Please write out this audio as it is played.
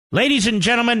Ladies and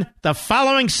gentlemen, the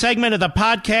following segment of the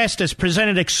podcast is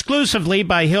presented exclusively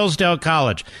by Hillsdale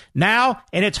College, now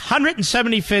in its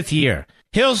 175th year.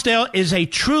 Hillsdale is a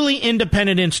truly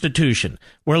independent institution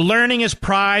where learning is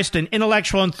prized and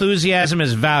intellectual enthusiasm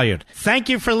is valued. Thank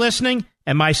you for listening,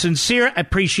 and my sincere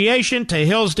appreciation to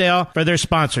Hillsdale for their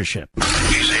sponsorship.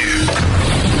 He's here.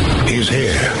 He's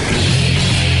here.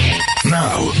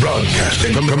 Now,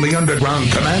 broadcasting from the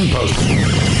underground command post,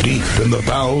 deep in the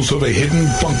bowels of a hidden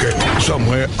bunker,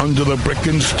 somewhere under the brick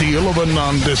and steel of a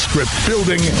nondescript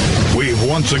building, we've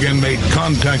once again made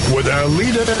contact with our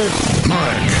leader,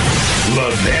 Mark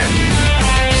Levin.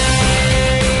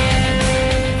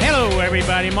 Hello,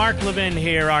 everybody. Mark Levin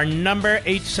here. Our number,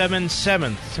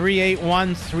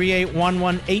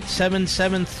 877-381-3811,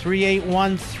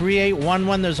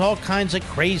 877-381-3811. There's all kinds of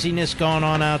craziness going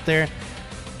on out there.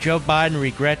 Joe Biden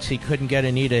regrets he couldn't get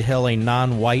Anita Hill a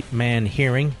non-white man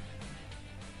hearing.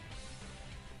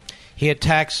 He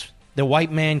attacks the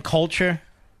white man culture.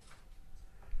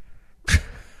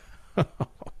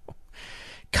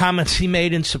 Comments he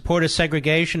made in support of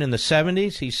segregation in the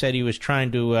 70s. He said he was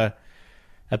trying to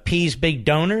appease big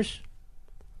donors.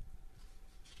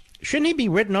 Shouldn't he be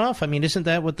written off? I mean, isn't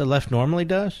that what the left normally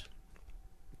does?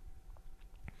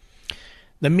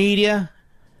 The media,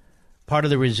 part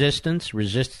of the resistance,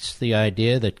 resists the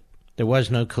idea that there was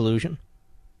no collusion.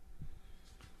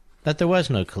 That there was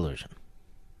no collusion.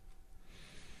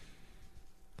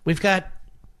 We've got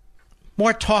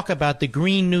more talk about the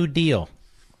Green New Deal.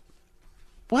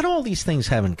 What do all these things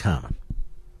have in common?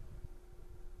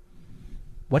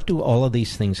 What do all of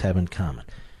these things have in common?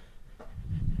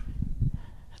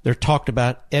 They're talked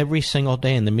about every single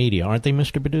day in the media, aren't they,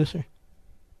 Mr. Producer?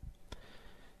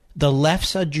 The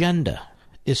left's agenda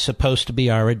is supposed to be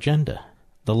our agenda.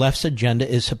 The left's agenda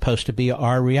is supposed to be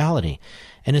our reality.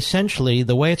 And essentially,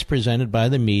 the way it's presented by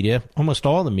the media, almost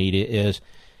all the media, is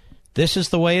this is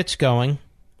the way it's going.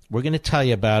 We're going to tell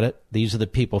you about it. These are the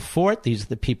people for it. These are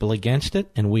the people against it.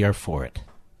 And we are for it.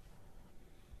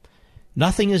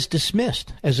 Nothing is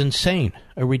dismissed as insane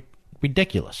or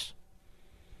ridiculous.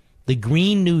 The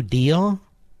Green New Deal,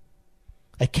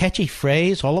 a catchy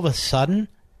phrase, all of a sudden,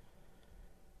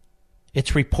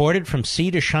 it's reported from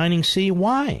sea to shining sea.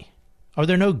 Why? Are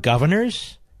there no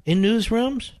governors in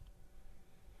newsrooms?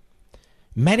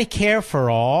 Medicare for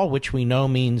all, which we know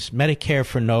means Medicare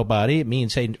for nobody. It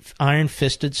means an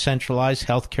iron-fisted, centralized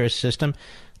healthcare system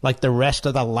like the rest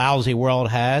of the lousy world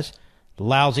has.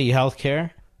 Lousy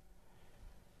healthcare.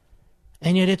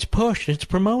 And yet it's pushed. It's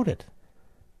promoted.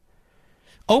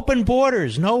 Open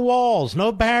borders, no walls,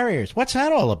 no barriers. What's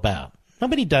that all about?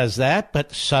 Nobody does that,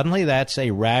 but suddenly that's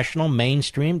a rational,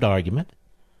 mainstreamed argument.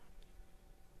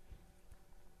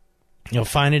 You'll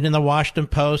find it in the Washington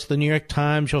Post, the New York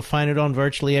Times. You'll find it on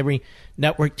virtually every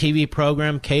network TV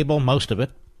program, cable, most of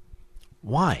it.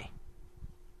 Why?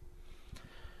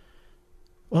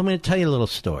 Well, I'm going to tell you a little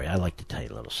story. I like to tell you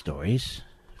little stories,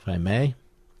 if I may.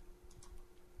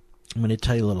 I'm going to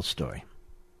tell you a little story.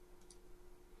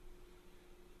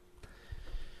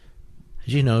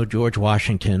 As you know, George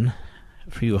Washington,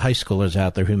 for you high schoolers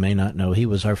out there who may not know, he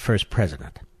was our first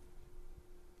president.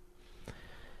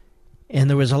 And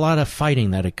there was a lot of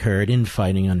fighting that occurred,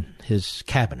 infighting on his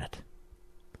cabinet,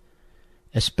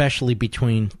 especially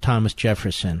between Thomas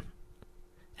Jefferson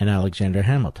and Alexander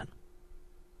Hamilton.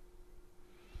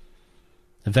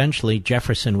 Eventually,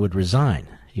 Jefferson would resign.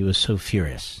 He was so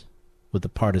furious with the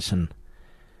partisan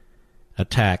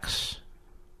attacks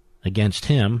against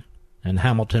him, and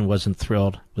Hamilton wasn't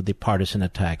thrilled with the partisan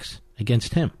attacks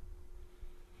against him.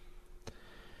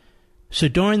 So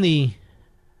during the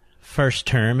first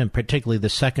term, and particularly the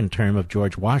second term of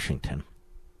George Washington,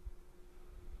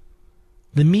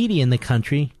 the media in the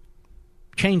country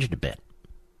changed a bit.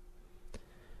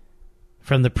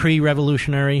 From the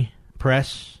pre-revolutionary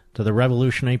press to the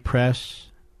revolutionary press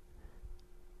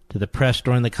to the press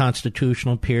during the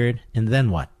constitutional period, and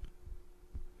then what?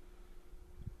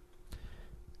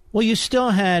 Well, you still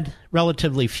had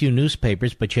relatively few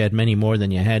newspapers, but you had many more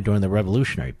than you had during the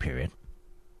revolutionary period.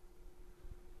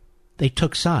 They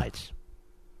took sides.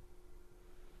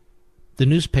 The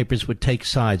newspapers would take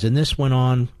sides, and this went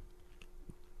on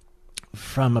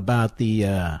from about the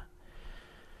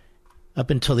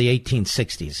up until the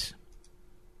 1860s,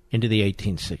 into the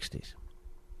 1860s.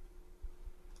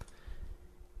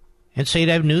 And so you'd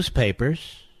have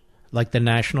newspapers like the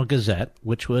National Gazette,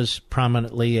 which was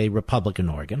prominently a Republican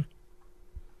organ,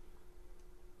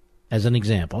 as an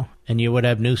example, and you would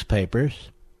have newspapers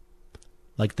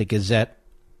like the Gazette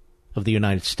of the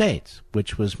United States,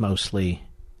 which was mostly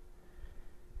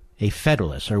a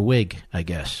Federalist or Whig, I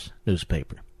guess,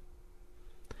 newspaper.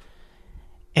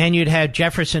 And you'd have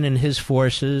Jefferson and his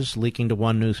forces leaking to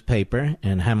one newspaper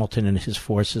and Hamilton and his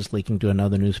forces leaking to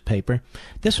another newspaper.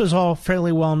 This was all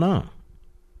fairly well known.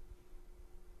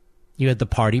 You had the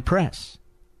party press.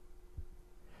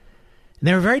 And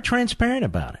they were very transparent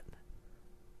about it.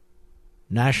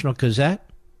 National Gazette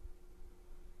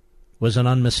was an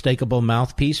unmistakable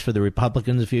mouthpiece for the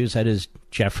Republicans' views, that is,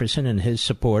 Jefferson and his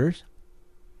supporters.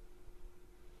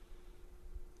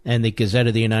 And the Gazette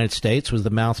of the United States was the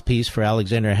mouthpiece for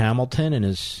Alexander Hamilton and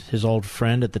his old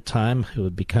friend at the time, who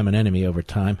would become an enemy over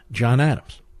time, John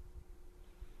Adams.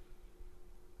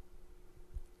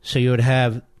 So you would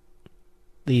have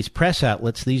these press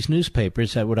outlets, these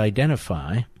newspapers that would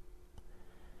identify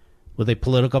with a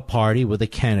political party, with a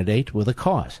candidate, with a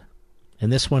cause.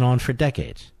 And this went on for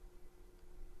decades.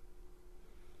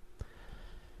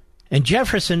 And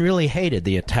Jefferson really hated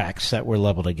the attacks that were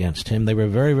leveled against him. They were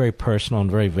very, very personal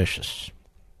and very vicious.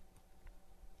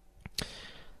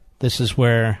 This is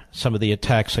where some of the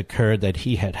attacks occurred, that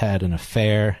he had had an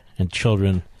affair and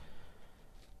children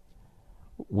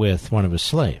with one of his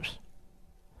slaves.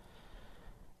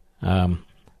 And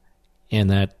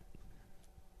that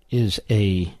is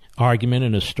a argument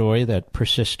and a story that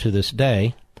persists to this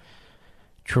day.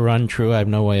 True or untrue, I have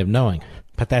no way of knowing.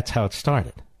 But that's how it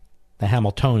started. The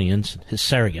Hamiltonians, his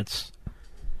surrogates,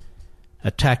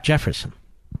 attacked Jefferson.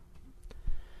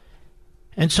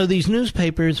 And so these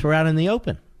newspapers were out in the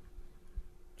open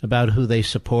about who they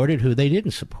supported, who they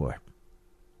didn't support.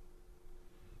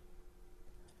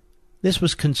 This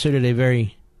was considered a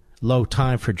very low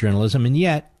time for journalism, and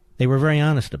yet they were very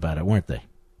honest about it, weren't they?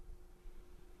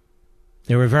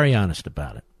 They were very honest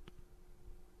about it.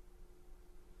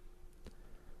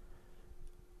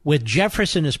 With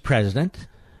Jefferson as president,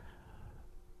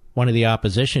 one of the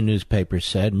opposition newspapers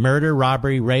said, murder,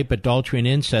 robbery, rape, adultery, and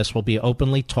incest will be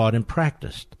openly taught and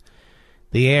practiced.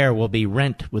 The air will be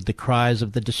rent with the cries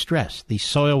of the distressed. The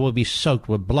soil will be soaked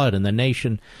with blood, and the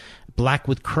nation black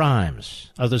with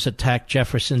crimes. Others attacked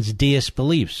Jefferson's deist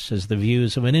beliefs as the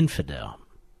views of an infidel.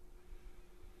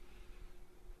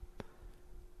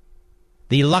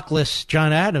 The luckless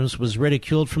John Adams was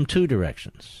ridiculed from two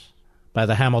directions, by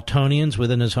the Hamiltonians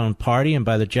within his own party and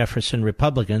by the Jefferson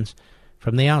Republicans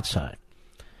from the outside.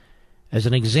 As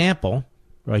an example,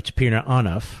 writes Peter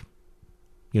Onuff,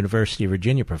 University of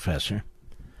Virginia professor,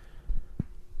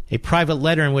 a private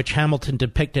letter in which Hamilton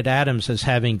depicted Adams as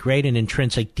having great and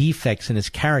intrinsic defects in his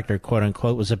character,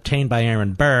 quote-unquote, was obtained by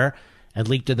Aaron Burr and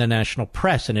leaked to the national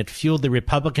press, and it fueled the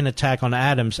Republican attack on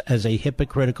Adams as a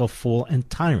hypocritical fool and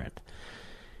tyrant.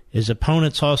 His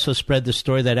opponents also spread the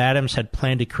story that Adams had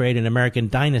planned to create an American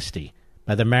dynasty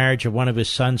by the marriage of one of his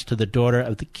sons to the daughter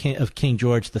of King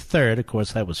George III. Of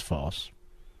course, that was false.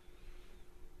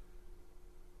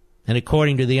 And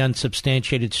according to the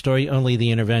unsubstantiated story, only the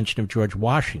intervention of George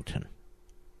Washington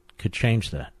could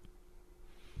change that.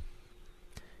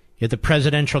 Yet the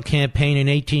presidential campaign in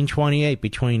 1828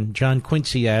 between John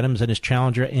Quincy Adams and his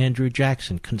challenger Andrew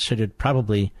Jackson, considered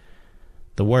probably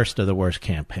the worst of the worst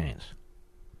campaigns.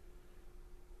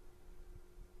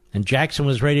 And Jackson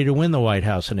was ready to win the White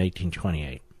House in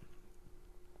 1828.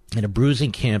 In a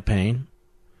bruising campaign,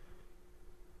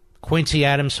 Quincy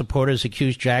Adams supporters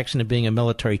accused Jackson of being a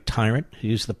military tyrant who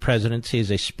used the presidency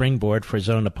as a springboard for his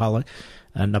own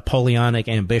Napoleonic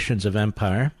ambitions of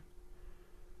empire.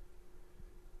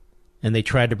 And they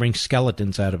tried to bring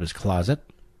skeletons out of his closet.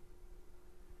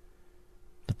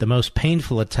 But the most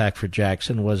painful attack for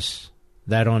Jackson was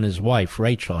that on his wife,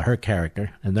 Rachel, her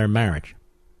character, and their marriage.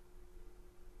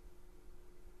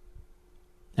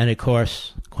 And, of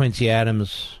course, Quincy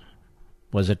Adams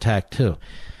was attacked, too.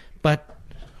 But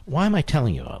why am I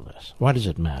telling you all this? Why does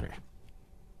it matter?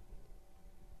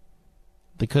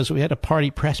 Because we had a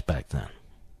party press back then.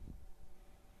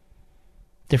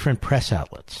 Different press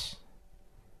outlets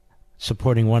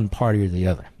supporting one party or the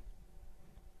other.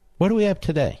 What do we have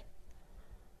today?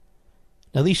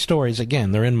 Now, these stories,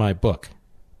 again, they're in my book,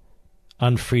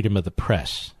 Unfreedom of the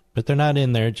Press. But they're not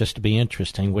in there just to be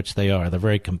interesting, which they are. They're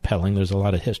very compelling. There's a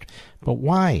lot of history. But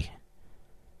why?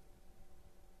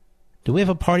 Do we have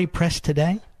a party press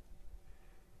today?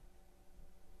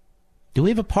 Do we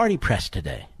have a party press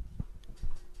today?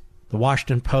 The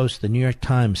Washington Post, the New York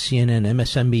Times, CNN,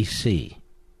 MSNBC,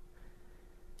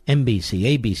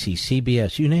 NBC, ABC,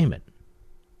 CBS, you name it.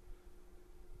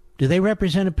 Do they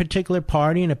represent a particular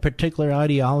party and a particular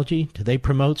ideology? Do they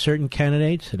promote certain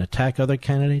candidates and attack other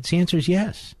candidates? The answer is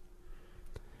yes.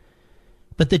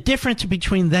 But the difference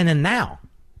between then and now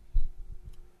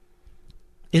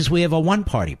is we have a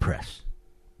one-party press.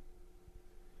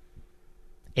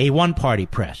 A one-party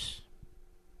press.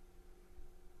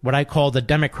 What I call the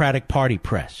Democratic Party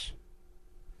press.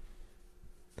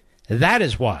 That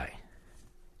is why,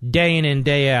 day in and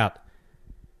day out,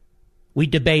 we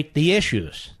debate the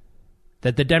issues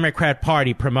that the Democrat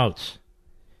Party promotes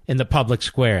in the public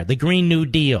square. The Green New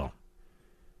Deal,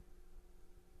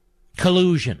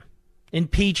 collusion,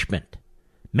 impeachment,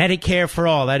 Medicare for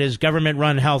all, that is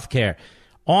government-run health care.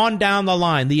 On down the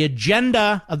line, the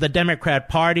agenda of the Democrat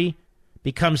Party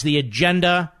becomes the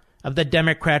agenda of the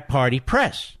Democrat Party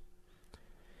press.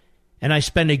 And I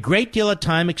spend a great deal of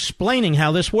time explaining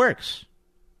how this works,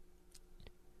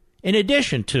 in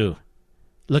addition to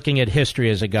looking at history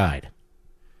as a guide.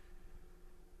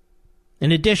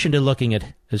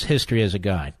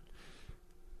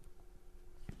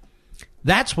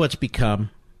 That's what's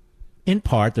become, in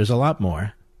part, there's a lot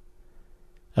more,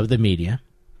 of the media.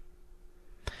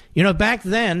 You know, back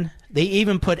then, they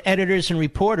even put editors and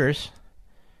reporters,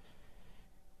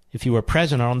 if you were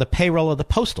president, on the payroll of the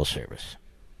Postal Service.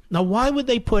 Now, why would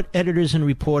they put editors and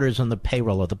reporters on the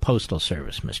payroll of the Postal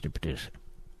Service, Mr. Producer?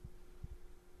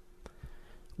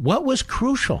 What was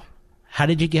crucial? How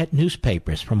did you get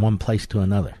newspapers from one place to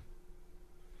another?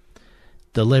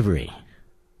 Delivery.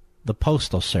 The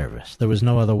Postal Service. There was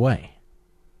no other way.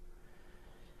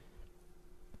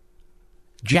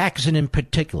 Jackson, in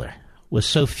particular, was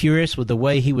so furious with the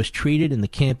way he was treated in the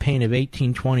campaign of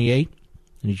 1828,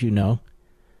 and as you know,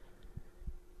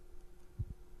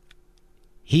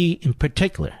 he, in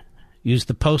particular, used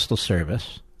the Postal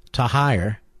Service to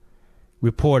hire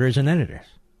reporters and editors.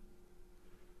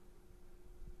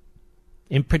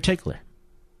 In particular.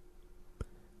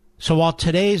 So while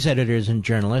today's editors and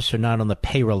journalists are not on the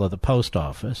payroll of the post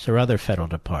office or other federal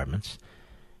departments,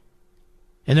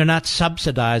 and they're not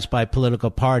subsidized by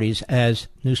political parties as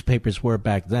newspapers were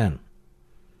back then,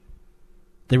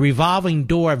 the revolving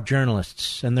door of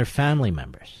journalists and their family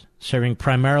members, serving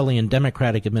primarily in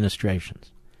Democratic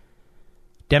administrations,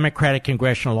 Democratic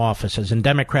congressional offices, and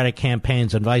Democratic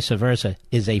campaigns, and vice versa,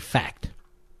 is a fact.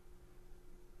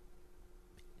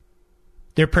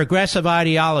 Their progressive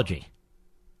ideology,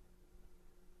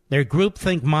 their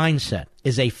groupthink mindset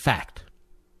is a fact.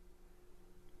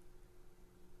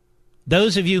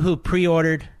 Those of you who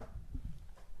pre-ordered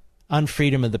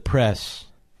Unfreedom of the Press,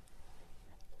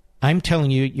 I'm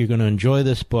telling you, you're going to enjoy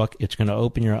this book. It's going to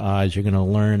open your eyes. You're going to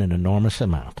learn an enormous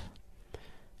amount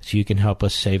so you can help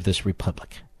us save this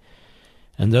republic.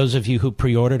 And those of you who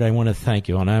pre-ordered, I want to thank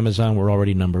you. On Amazon, we're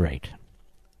already number 8.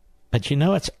 But you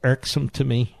know what's irksome to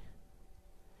me?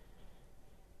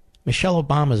 Michelle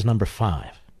Obama's number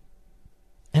 5.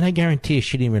 And I guarantee you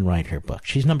she didn't even write her book.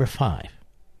 She's number 5.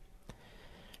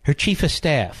 Her chief of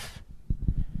staff,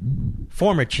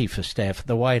 former chief of staff at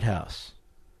the White House,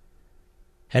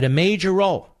 had a major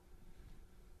role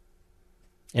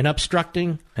in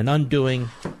obstructing and undoing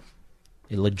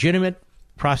a legitimate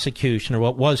prosecution, or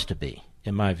what was to be,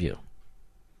 in my view,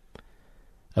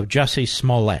 of Jussie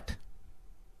Smollett.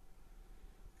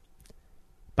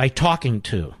 By talking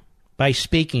to, by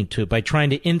speaking to, by trying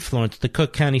to influence the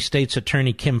Cook County State's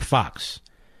Attorney Kim Foxx.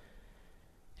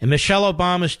 And Michelle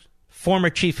Obama's former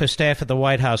chief of staff at the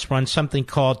White House runs something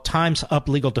called Time's Up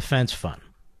Legal Defense Fund.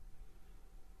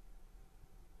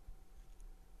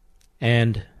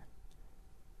 And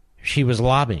she was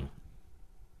lobbying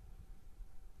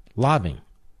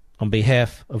on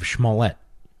behalf of Smollett.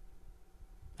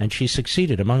 And she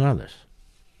succeeded, among others.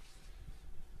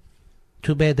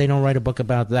 Too bad they don't write a book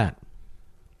about that.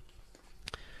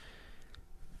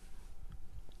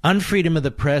 Unfreedom of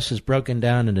the Press is broken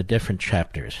down into different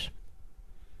chapters.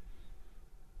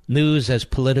 News as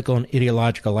Political and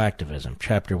Ideological Activism,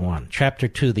 Chapter 1. Chapter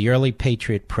 2, The Early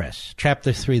Patriot Press.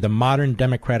 Chapter 3, The Modern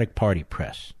Democratic Party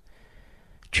Press.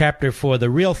 Chapter 4, The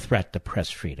Real Threat to Press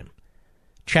Freedom.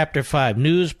 Chapter 5,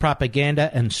 News,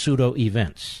 Propaganda, and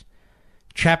Pseudo-Events.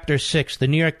 Chapter 6, The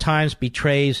New York Times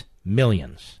Betrays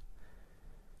Millions.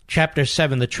 Chapter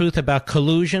 7, The Truth About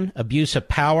Collusion, Abuse of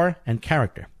Power, and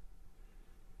Character.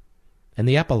 And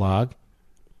the epilogue,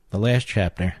 the last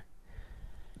chapter,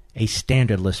 A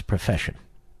Standardless Profession.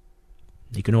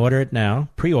 You can order it now,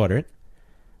 pre-order it,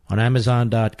 on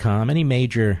Amazon.com. Any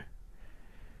major,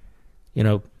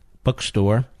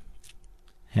 bookstore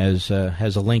has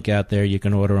a link out there you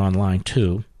can order online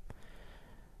too.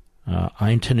 I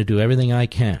intend to do everything I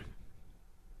can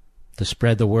to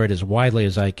spread the word as widely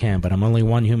as I can, but I'm only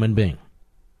one human being.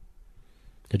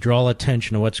 To draw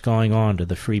attention to what's going on to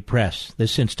the free press,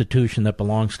 this institution that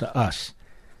belongs to us,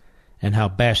 and how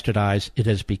bastardized it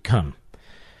has become.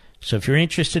 So if you're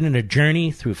interested in a journey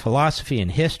through philosophy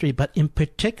and history, but in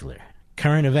particular,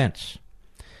 current events,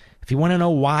 if you want to know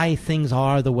why things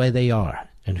are the way they are,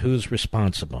 and who's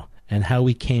responsible, and how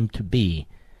we came to be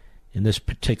in this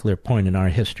particular point in our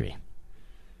history,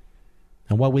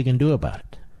 and what we can do about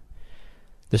it.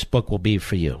 This book will be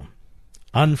for you.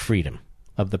 Unfreedom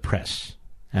of the Press.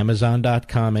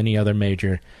 Amazon.com, any other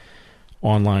major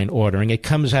online ordering. It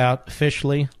comes out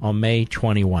officially on May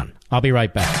 21. I'll be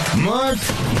right back. Mark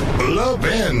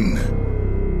Levin.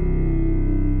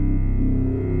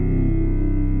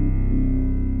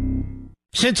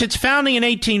 Since its founding in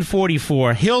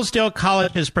 1844, Hillsdale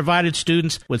College has provided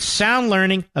students with sound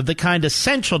learning of the kind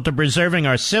essential to preserving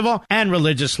our civil and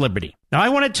religious liberty. Now, I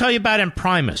want to tell you about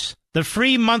Imprimis, the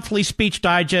free monthly speech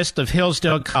digest of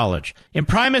Hillsdale College.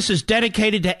 Imprimis is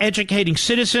dedicated to educating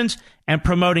citizens and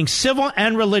promoting civil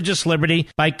and religious liberty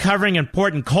by covering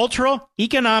important cultural,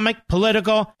 economic,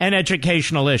 political, and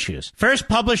educational issues. First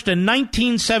published in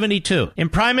 1972,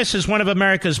 Imprimis is one of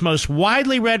America's most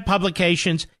widely read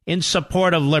publications in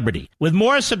support of liberty, with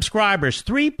more subscribers,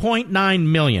 3.9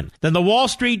 million, than the Wall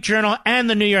Street Journal and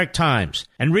the New York Times.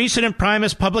 And recent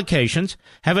Imprimis publications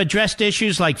have addressed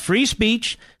issues like free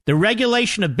speech, the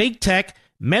regulation of big tech,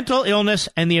 mental illness,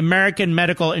 and the American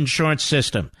medical insurance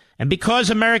system. And because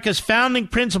America's founding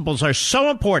principles are so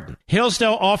important,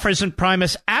 Hillsdale offers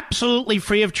Imprimis absolutely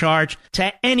free of charge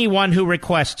to anyone who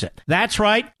requests it. That's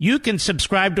right, you can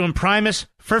subscribe to Imprimis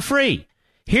for free.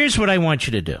 Here's what I want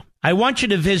you to do. I want you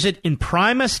to visit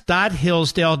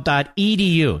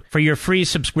imprimis.hillsdale.edu for your free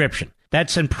subscription.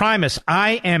 That's Imprimis,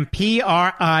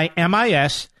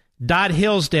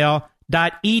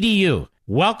 IMPRIMIS.hillsdale.edu.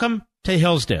 Welcome to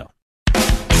Hillsdale.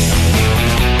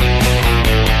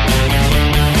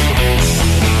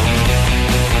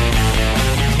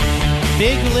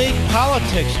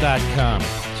 BigLeaguePolitics.com.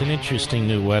 It's an interesting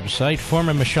new website.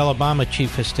 Former Michelle Obama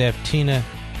Chief of Staff Tina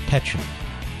Tetchen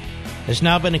has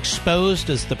now been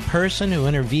exposed as the person who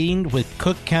intervened with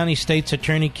Cook County State's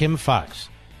Attorney Kim Foxx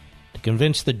to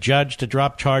convince the judge to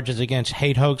drop charges against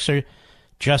hate hoaxer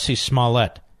Jussie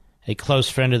Smollett, a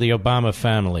close friend of the Obama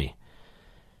family.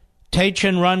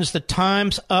 Tetchen runs the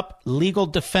Time's Up Legal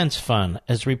Defense Fund,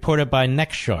 as reported by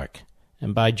Nextshark.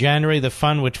 And by January, the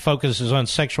fund, which focuses on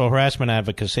sexual harassment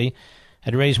advocacy,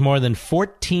 had raised more than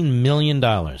 $14 million.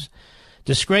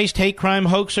 Disgraced hate crime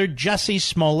hoaxer Jussie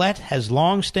Smollett has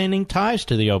long-standing ties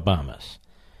to the Obamas.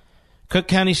 Cook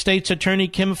County State's Attorney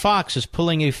Kim Foxx is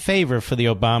pulling a favor for the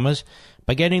Obamas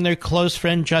by getting their close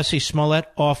friend Jussie Smollett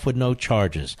off with no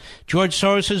charges. George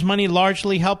Soros' money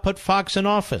largely helped put Foxx in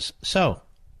office. So,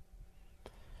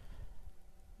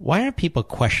 why are people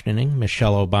questioning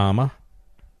Michelle Obama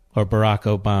or Barack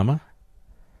Obama,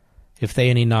 if they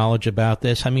any knowledge about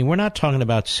this? I mean, we're not talking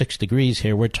about 6 degrees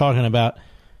here. We're talking about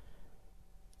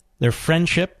their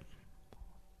friendship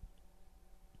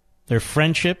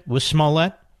with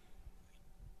Smollett.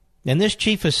 And this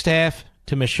chief of staff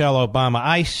to Michelle Obama,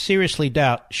 I seriously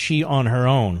doubt she on her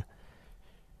own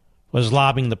was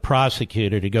lobbying the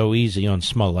prosecutor to go easy on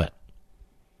Smollett.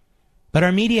 But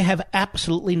our media have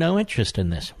absolutely no interest in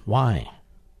this. Why?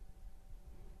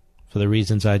 For the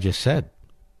reasons I just said.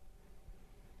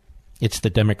 It's the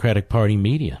Democratic Party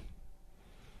media.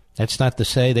 That's not to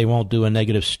say they won't do a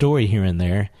negative story here and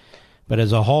there, but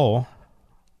as a whole,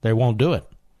 they won't do it.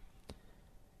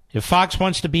 If Fox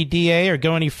wants to be DA or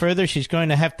go any further, she's going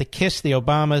to have to kiss the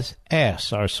Obama's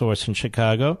ass, our source in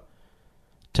Chicago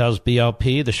tells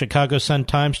BLP. The Chicago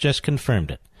Sun-Times just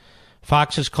confirmed it.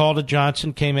 Fox's call to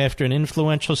Johnson came after an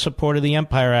influential supporter of the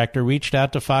Empire actor reached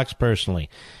out to Fox personally.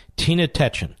 Tina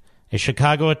Tetchen, a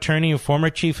Chicago attorney and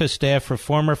former chief of staff for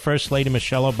former First Lady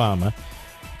Michelle Obama,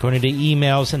 according to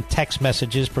emails and text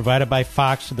messages provided by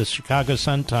Fox to the Chicago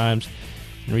Sun-Times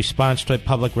in response to a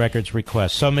public records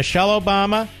request. So Michelle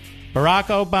Obama, Barack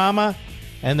Obama,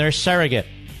 and their surrogate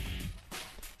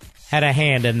had a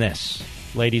hand in this,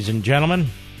 ladies and gentlemen.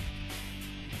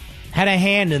 Had a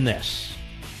hand in this.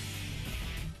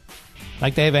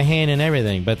 Like they have a hand in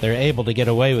everything, but they're able to get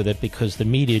away with it because the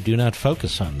media do not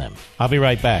focus on them. I'll be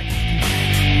right back.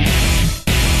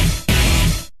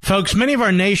 Folks, many of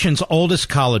our nation's oldest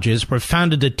colleges were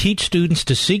founded to teach students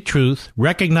to seek truth,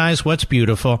 recognize what's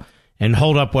beautiful, and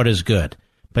hold up what is good.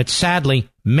 But sadly,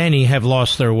 many have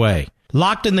lost their way.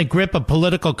 Locked in the grip of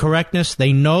political correctness,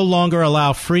 they no longer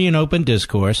allow free and open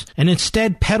discourse, and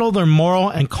instead peddle their moral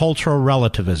and cultural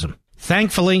relativism.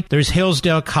 Thankfully, there's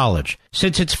Hillsdale College.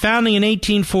 Since its founding in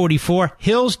 1844,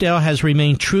 Hillsdale has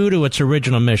remained true to its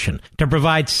original mission, to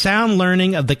provide sound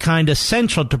learning of the kind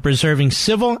essential to preserving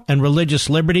civil and religious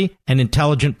liberty and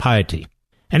intelligent piety.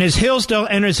 And as Hillsdale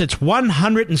enters its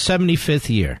 175th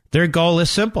year, their goal is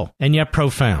simple and yet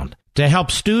profound: to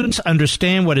help students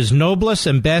understand what is noblest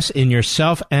and best in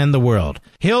yourself and the world.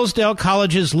 Hillsdale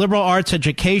College's liberal arts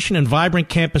education and vibrant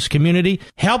campus community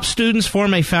help students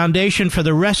form a foundation for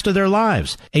the rest of their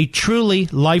lives, a truly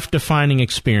life-defining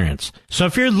experience. So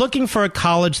if you're looking for a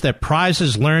college that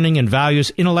prizes learning and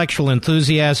values intellectual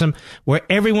enthusiasm, where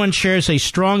everyone shares a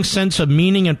strong sense of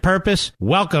meaning and purpose,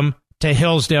 welcome to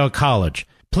Hillsdale College.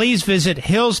 Please visit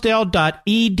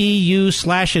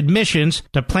hillsdale.edu/admissions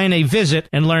to plan a visit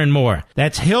and learn more.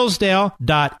 That's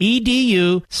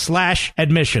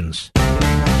hillsdale.edu/admissions.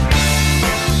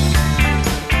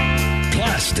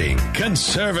 Blasting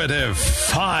conservative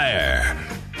fire.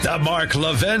 The Mark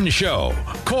Levin Show.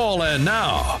 Call in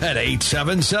now at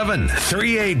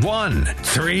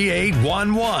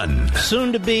 877-381-3811.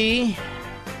 Soon to be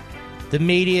the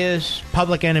media's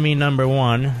public enemy number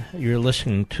one. You're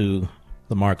listening to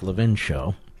The Mark Levin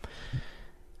Show.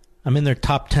 I'm in their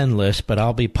top 10 list, but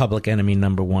I'll be public enemy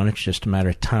number one. It's just a matter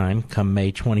of time come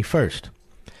May 21st.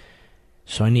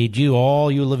 So I need you,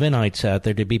 all you Levinites out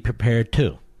there, to be prepared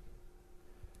too.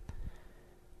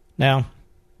 Now,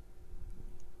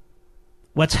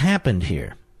 what's happened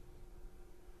here?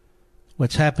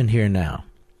 What's happened here now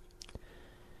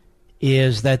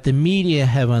is that the media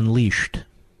have unleashed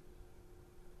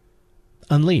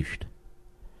the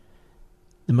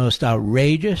most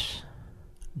outrageous,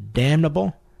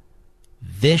 damnable,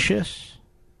 vicious,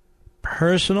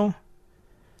 personal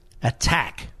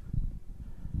attack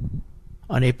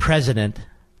on a president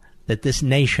that this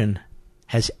nation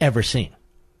has ever seen.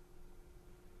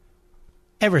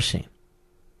 Ever seen.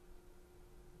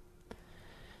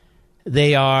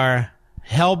 They are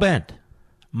hell-bent,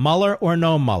 Mueller or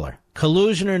no Mueller,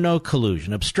 collusion or no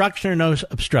collusion, obstruction or no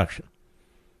obstruction,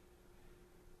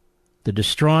 to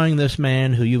destroying this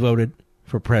man who you voted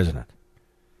for president.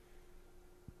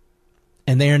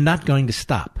 And they are not going to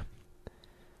stop,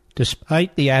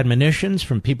 despite the admonitions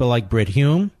from people like Brit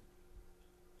Hume,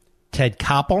 Ted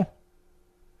Koppel,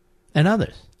 and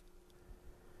others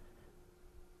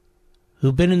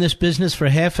who've been in this business for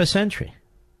half a century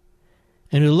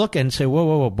and who look and say,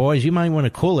 whoa, boys, you might want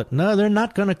to cool it. No, they're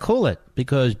not going to cool it,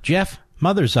 because Jeff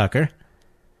Motherzucker,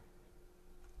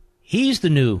 he's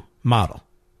the new model.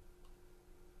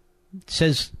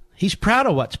 Says he's proud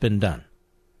of what's been done.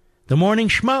 The Morning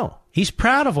Schmo, he's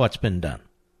proud of what's been done.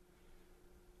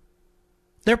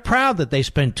 They're proud that they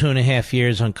spent 2.5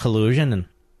 years on collusion and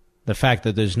the fact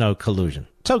that there's no collusion.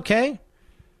 It's okay.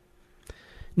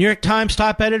 New York Times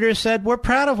top editor said, we're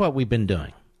proud of what we've been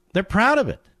doing. They're proud of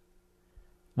it.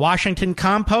 Washington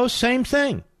Compost, same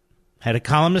thing. Had a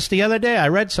columnist the other day. I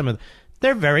read some of them.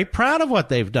 They're very proud of what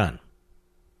they've done.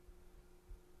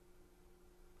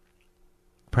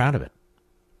 Proud of it.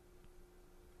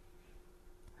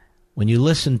 When you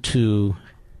listen to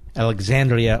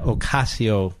Alexandria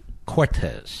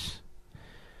Ocasio-Cortez,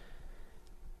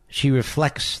 she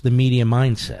reflects the media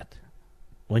mindset.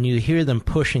 When you hear them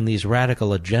pushing these radical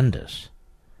agendas,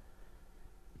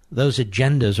 those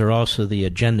agendas are also the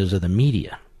agendas of the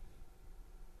media.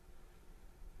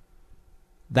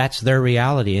 That's their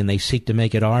reality, and they seek to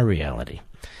make it our reality.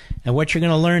 And what you're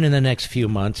going to learn in the next few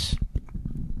months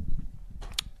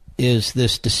is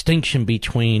this distinction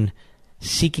between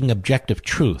seeking objective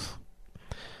truth,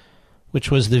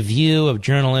 which was the view of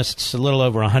journalists a little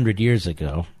over 100 years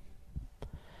ago,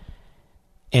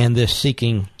 and this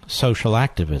seeking social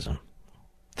activism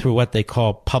through what they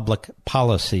call public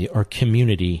policy or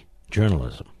community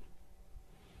journalism.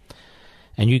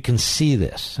 And you can see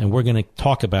this, and we're going to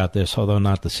talk about this, although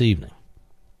not this evening.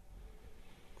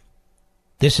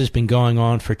 This has been going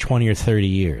on for 20 or 30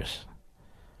 years.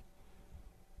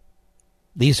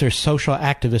 These are social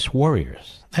activist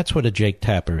warriors. That's what a Jake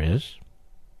Tapper is.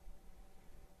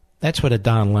 That's what a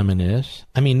Don Lemon is.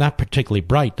 I mean, not particularly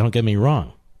bright, don't get me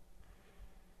wrong.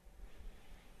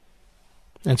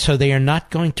 And so they are not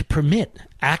going to permit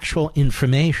actual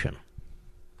information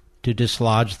to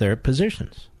dislodge their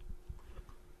positions.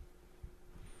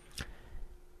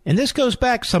 And this goes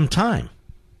back some time.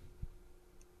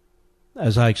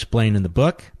 As I explain in the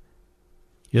book,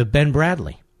 you have Ben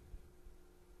Bradley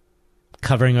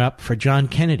covering up for John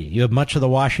Kennedy. You have much of the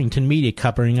Washington media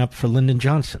covering up for Lyndon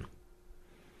Johnson.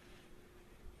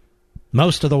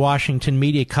 Most of the Washington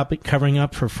media covering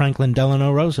up for Franklin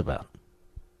Delano Roosevelt.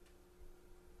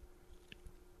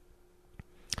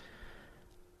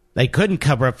 They couldn't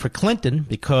cover up for Clinton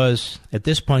because at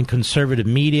this point conservative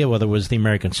media, whether it was the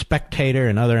American Spectator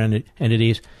and other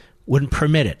entities, wouldn't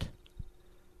permit it.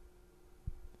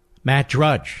 Matt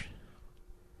Drudge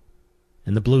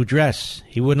in the blue dress,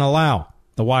 he wouldn't allow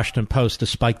the Washington Post to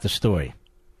spike the story.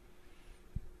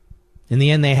 In the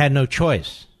end, they had no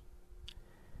choice.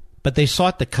 But they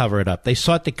sought to cover it up. They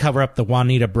sought to cover up the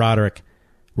Juanita Broderick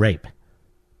rape,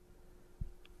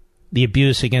 the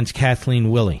abuse against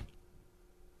Kathleen Willey,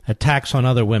 attacks on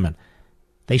other women.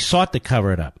 They sought to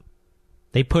cover it up.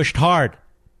 They pushed hard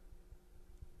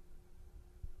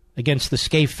against the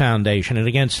Scaife Foundation and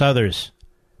against others.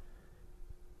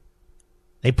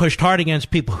 They pushed hard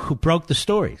against people who broke the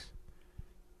stories.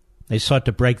 They sought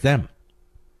to break them.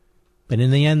 But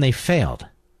in the end, they failed.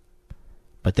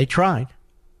 But they tried.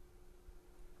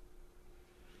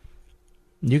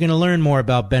 You're going to learn more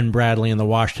about Ben Bradley in the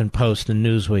Washington Post and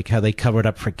Newsweek, how they covered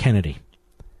up for Kennedy.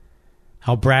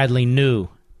 How Bradley knew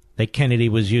that Kennedy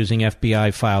was using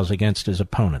FBI files against his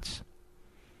opponents.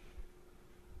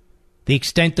 The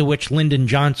extent to which Lyndon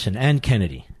Johnson and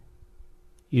Kennedy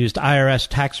used IRS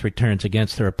tax returns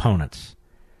against their opponents.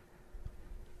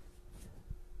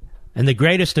 And the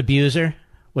greatest abuser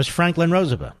was Franklin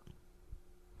Roosevelt.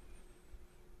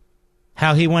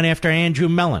 How he went after Andrew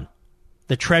Mellon,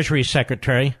 the Treasury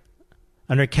Secretary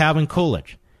under Calvin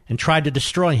Coolidge, and tried to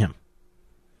destroy him.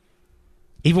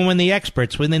 Even when the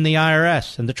experts within the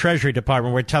IRS and the Treasury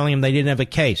Department were telling him they didn't have a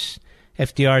case,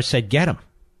 FDR said, get him.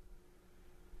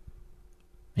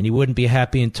 And he wouldn't be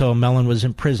happy until Mellon was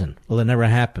in prison. Well, it never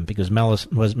happened because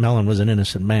Mellon was an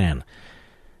innocent man.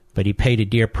 But he paid a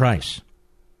dear price.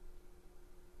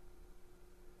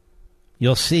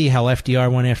 You'll see how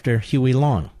FDR went after Huey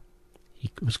Long.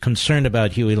 He was concerned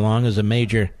about Huey Long as a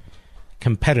major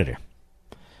competitor.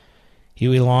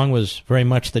 Huey Long was very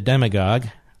much the demagogue,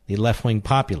 the left-wing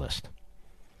populist.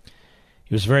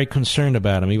 He was very concerned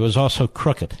about him. He was also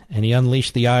crooked, and he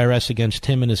unleashed the IRS against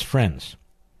him and his friends.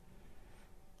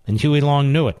 And Huey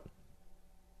Long knew it.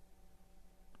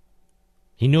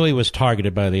 He knew he was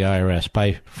targeted by the IRS,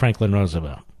 by Franklin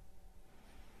Roosevelt.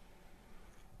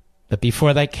 But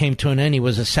before that came to an end, he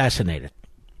was assassinated,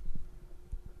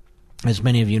 as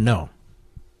many of you know.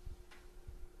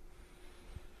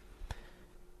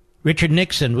 Richard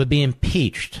Nixon would be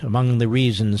impeached. Among the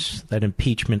reasons that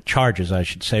impeachment charges, I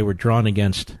should say, were drawn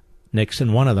against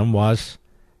Nixon, one of them was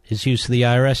his use of the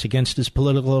IRS against his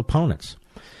political opponents.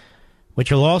 What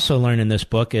you'll also learn in this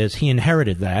book is he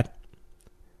inherited that,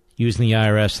 using the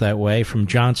IRS that way, from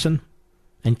Johnson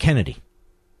and Kennedy.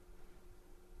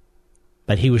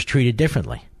 But he was treated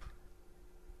differently.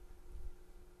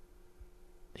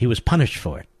 He was punished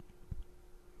for it.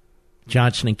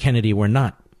 Johnson and Kennedy were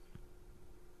not.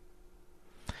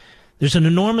 There's an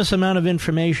enormous amount of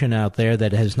information out there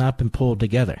that has not been pulled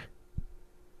together.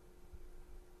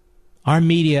 Our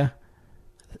media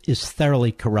is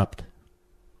thoroughly corrupt,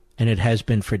 and it has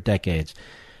been for decades.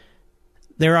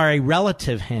 There are a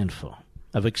relative handful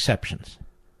of exceptions,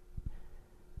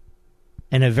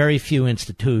 and a very few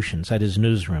institutions, that is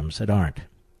newsrooms, that aren't.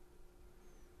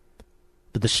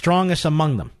 But the strongest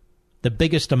among them, the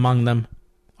biggest among them,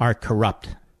 are corrupt.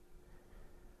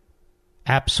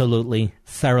 Absolutely,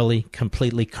 thoroughly,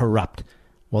 completely corrupt.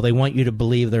 Well, they want you to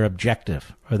believe they're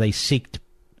objective, or they seek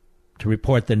to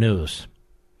report the news.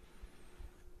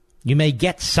 You may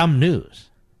get some news,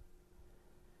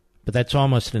 but that's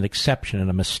almost an exception and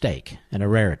a mistake and a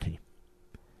rarity.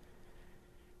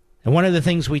 And one of the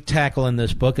things we tackle in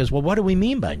this book is, well, what do we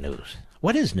mean by news?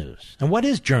 What is news? And what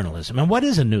is journalism? And what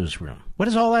is a newsroom? What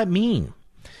does all that mean?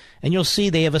 And you'll see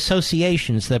they have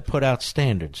associations that put out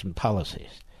standards and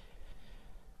policies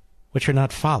which are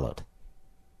not followed.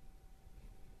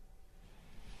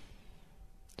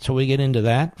 So we get into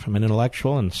that from an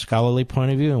intellectual and scholarly point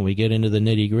of view, and we get into the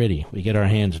nitty-gritty. We get our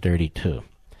hands dirty, too.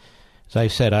 As I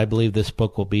said, I believe this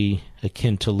book will be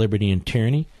akin to Liberty and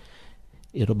Tyranny.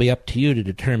 It'll be up to you to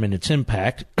determine its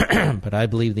impact, but I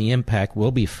believe the impact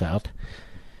will be felt.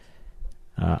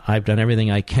 I've done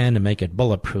everything I can to make it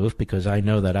bulletproof because I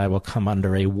know that I will come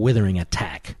under a withering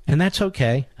attack. And that's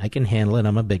okay. I can handle it.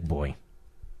 I'm a big boy.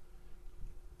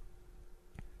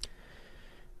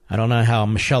 I don't know how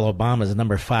Michelle Obama is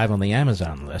number 5 on the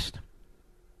Amazon list.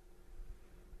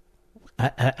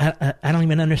 I don't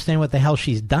even understand what the hell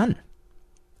she's done.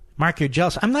 Mark, you're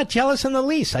jealous. I'm not jealous in the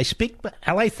least. I speak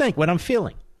how I think, what I'm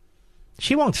feeling.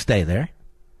 She won't stay there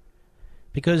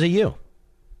because of you.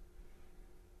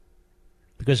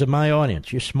 Because of my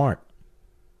audience. You're smart.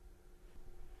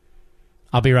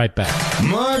 I'll be right back.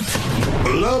 Mark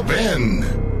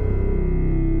Levin.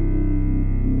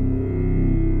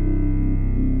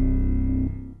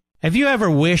 Have you ever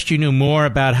wished you knew more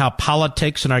about how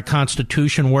politics and our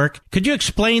Constitution work? Could you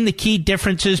explain the key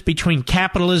differences between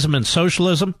capitalism and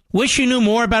socialism? Wish you knew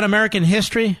more about American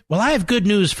history? Well, I have good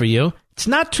news for you. It's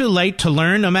not too late to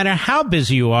learn, no matter how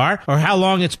busy you are or how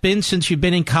long it's been since you've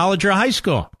been in college or high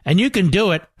school. And you can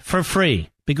do it for free.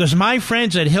 Because my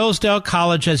friends at Hillsdale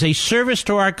College, as a service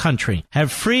to our country,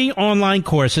 have free online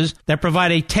courses that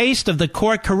provide a taste of the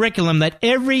core curriculum that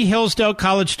every Hillsdale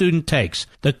College student takes.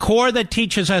 The core that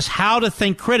teaches us how to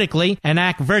think critically and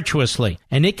act virtuously.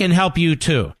 And it can help you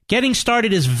too. Getting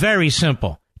started is very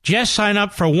simple. Just sign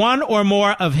up for one or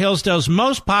more of Hillsdale's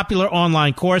most popular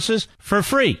online courses for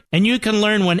free, and you can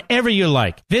learn whenever you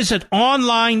like. Visit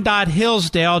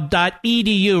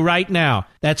online.hillsdale.edu right now.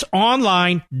 That's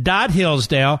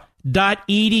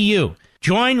online.hillsdale.edu.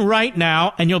 Join right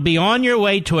now, and you'll be on your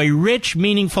way to a rich,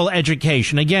 meaningful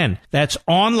education. Again, that's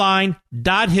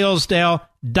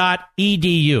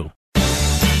online.hillsdale.edu.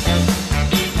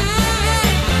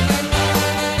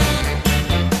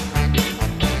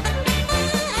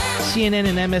 CNN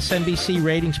and MSNBC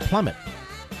ratings plummet.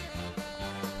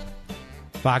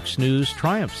 Fox News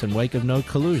triumphs in wake of no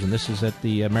collusion. This is at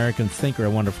the American Thinker, a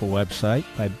wonderful website,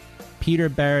 by Peter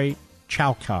Barry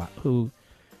Chalcott, who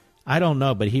I don't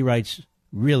know, but he writes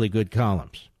really good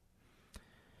columns.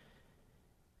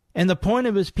 And the point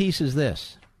of his piece is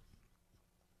this.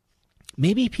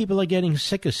 Maybe people are getting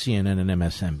sick of CNN and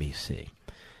MSNBC.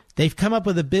 They've come up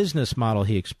with a business model,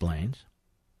 he explains.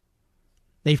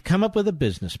 They've come up with a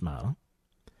business model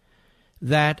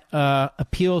that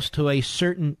appeals to a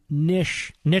certain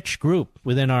niche group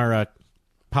within our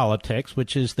politics,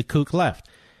 which is the kook left.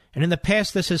 And in the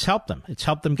past, this has helped them. It's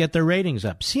helped them get their ratings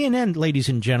up. CNN, ladies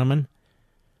and gentlemen,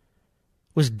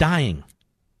 was dying.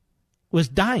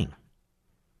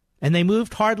 And they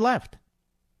moved hard left.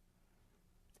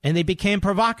 And they became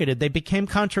provocative. They became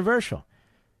controversial.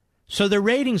 So their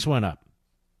ratings went up.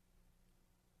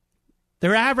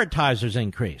 Their advertisers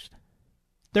increased.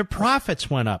 Their profits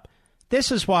went up.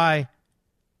 This is why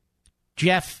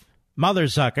Jeff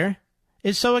Motherzucker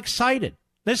is so excited.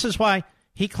 This is why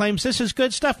he claims this is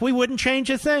good stuff. We wouldn't change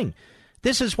a thing.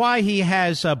 This is why he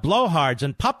has blowhards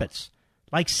and puppets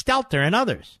like Stelter and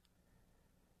others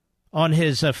on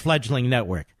his fledgling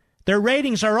network. Their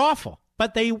ratings are awful,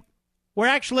 but they were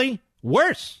actually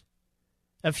worse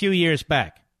a few years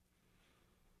back.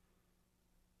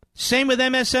 Same with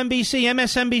MSNBC.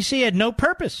 MSNBC had no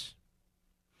purpose.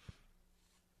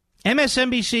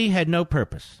 MSNBC had no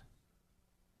purpose.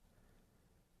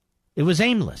 It was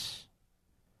aimless.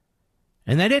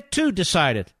 And then it, too,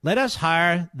 decided, let us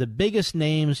hire the biggest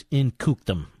names in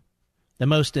kookdom, the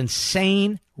most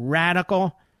insane,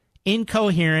 radical,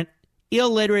 incoherent,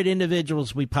 illiterate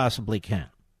individuals we possibly can.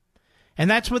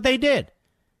 And that's what they did.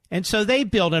 And so they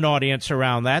built an audience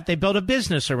around that. They built a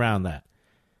business around that.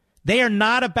 They are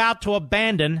not about to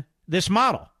abandon this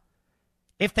model.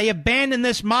 If they abandon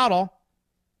this model,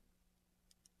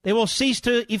 they will cease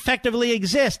to effectively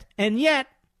exist. And yet,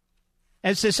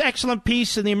 as this excellent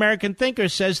piece in the American Thinker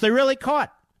says, they're really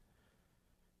caught.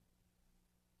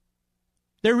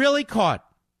 They're really caught.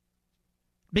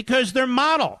 Because their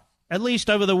model, at least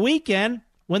over the weekend,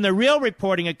 when the real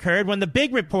reporting occurred, when the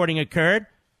big reporting occurred,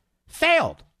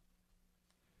 failed.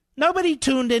 Nobody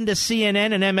tuned into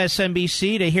CNN and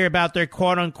MSNBC to hear about their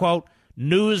quote-unquote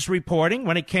news reporting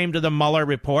when it came to the Mueller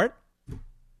report.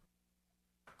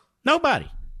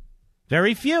 Nobody.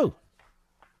 Very few.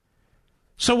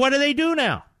 So what do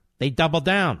now? They double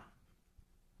down.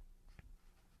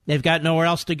 They've got nowhere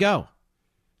else to go.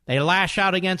 They lash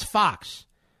out against Fox.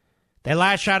 They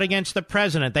lash out against the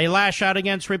president. They lash out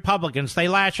against Republicans. They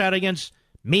lash out against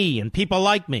me and people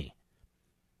like me.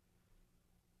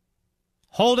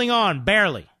 Holding on,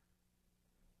 barely,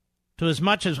 to as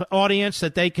much as audience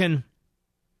that they can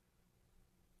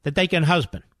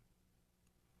husband.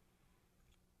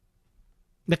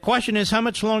 The question is, how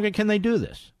much longer can they do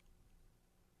this?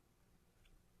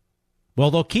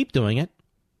 Well, they'll keep doing it.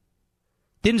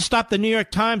 Didn't stop the New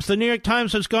York Times. The New York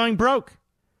Times was going broke.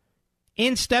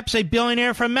 In steps a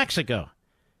billionaire from Mexico.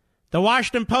 The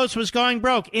Washington Post was going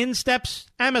broke. In steps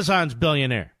Amazon's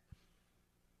billionaire.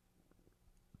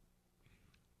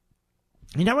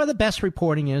 You know where the best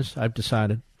reporting is, I've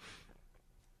decided?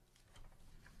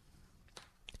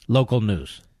 Local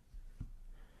news.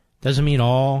 Doesn't mean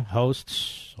all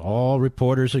hosts, all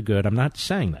reporters are good. I'm not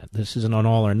saying that. This isn't an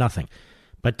all or nothing.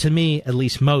 But to me, at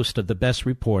least most of the best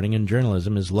reporting in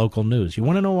journalism is local news. You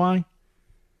want to know why?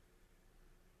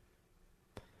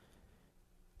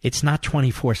 It's not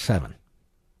 24/7.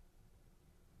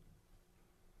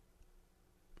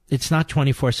 It's not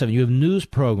 24/7. You have news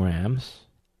programs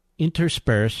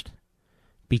interspersed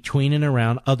between and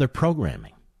around other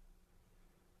programming.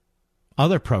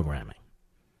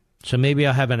 So maybe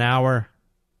I'll have an hour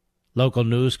local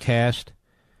newscast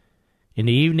in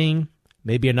the evening,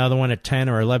 maybe another one at 10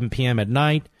 or 11 p.m. at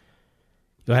night.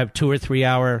 You'll have 2 or 3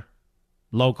 hour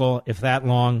local, if that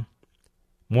long,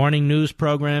 morning news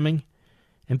programming,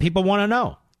 and people want to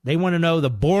know. They want to know the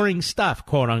boring stuff,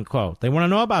 quote unquote. They want to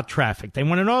know about traffic. They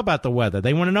want to know about the weather.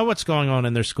 They want to know what's going on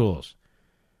in their schools.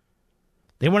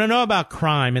 They want to know about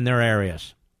crime in their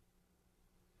areas.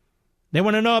 They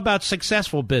want to know about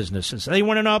successful businesses. They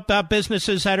want to know about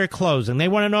businesses that are closing. They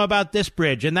want to know about this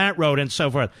bridge and that road and so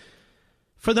forth.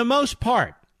 For the most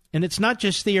part, and it's not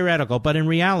just theoretical, but in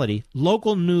reality,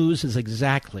 local news is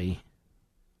exactly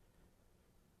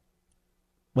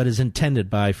what is intended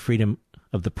by freedom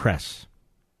of the press.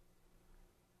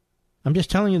 I'm just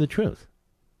telling you the truth.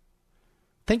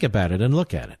 Think about it and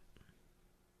look at it.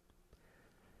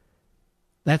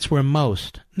 That's where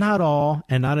most, not all,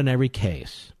 and not in every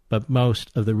case, but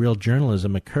most of the real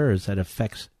journalism occurs that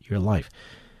affects your life.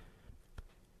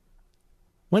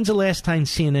 When's the last time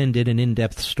CNN did an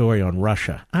in-depth story on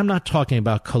Russia? I'm not talking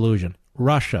about collusion.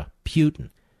 Russia, Putin.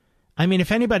 I mean,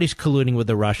 if anybody's colluding with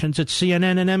the Russians, it's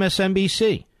CNN and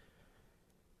MSNBC.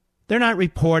 They're not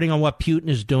reporting on what Putin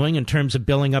is doing in terms of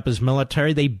building up his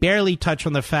military. They barely touch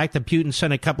on the fact that Putin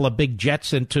sent a couple of big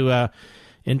jets into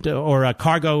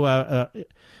cargo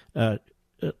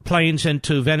planes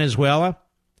into Venezuela.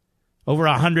 Over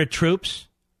 100 troops.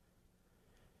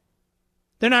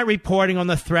 They're not reporting on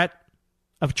the threat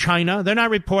of China. They're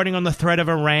not reporting on the threat of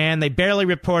Iran. They barely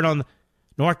report on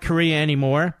North Korea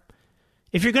anymore.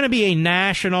 If you're going to be a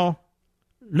national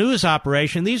news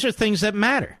operation, these are things that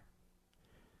matter.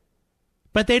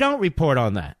 But they don't report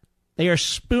on that. They are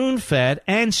spoon-fed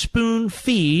and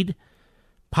spoon-feed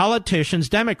politicians,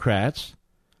 Democrats,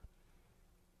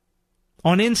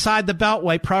 on inside the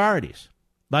Beltway priorities.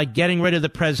 Like getting rid of the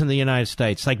President of the United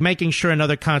States, like making sure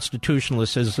another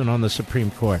constitutionalist isn't on the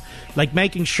Supreme Court, like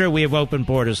making sure we have open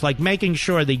borders, like making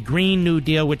sure the Green New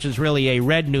Deal, which is really a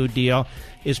Red New Deal,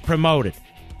 is promoted,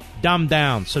 dumbed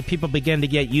down, so people begin to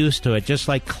get used to it, just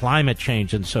like climate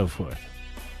change and so forth.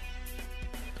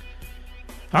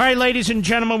 All right, ladies and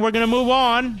gentlemen, we're going to move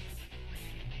on.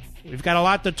 We've got a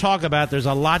lot to talk about. There's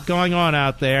a lot going on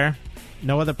out there.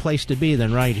 No other place to be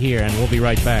than right here, and we'll be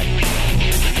right back.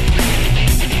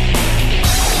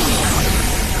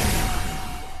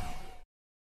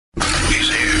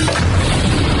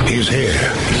 He's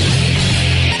here.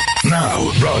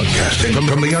 Now, broadcasting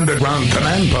from the underground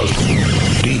command post,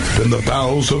 deep in the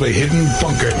bowels of a hidden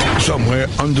bunker, somewhere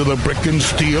under the brick and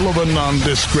steel of a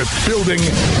nondescript building,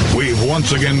 we've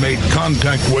once again made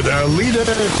contact with our leader,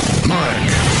 Mark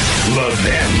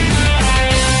Levin.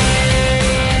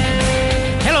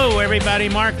 Hello, everybody.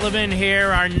 Mark Levin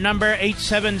here. Our number,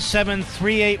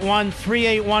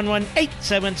 877-381-3811,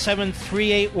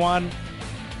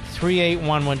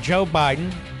 877-381-3811. Joe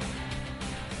Biden.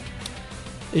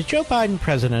 Is Joe Biden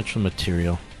presidential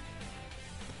material?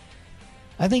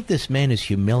 I think this man is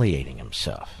humiliating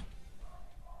himself.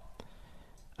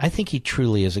 I think he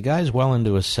truly is. The guy's well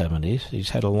into his 70s. He's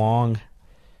had a long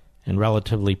and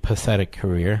relatively pathetic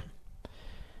career.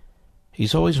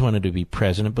 He's always wanted to be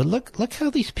president, but look how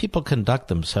these people conduct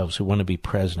themselves who want to be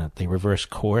president. They reverse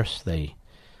course. They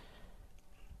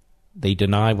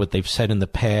deny what they've said in the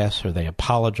past, or they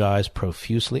apologize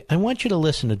profusely. I want you to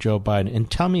listen to Joe Biden and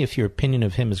tell me if your opinion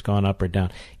of him has gone up or down.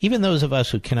 Even those of us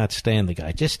who cannot stand the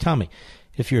guy, just tell me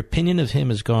if your opinion of him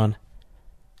has gone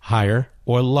higher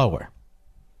or lower.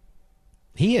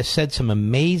 He has said some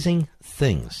amazing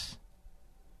things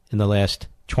in the last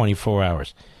 24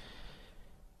 hours.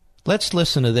 Let's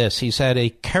listen to this. He's at a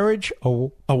Courage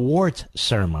Awards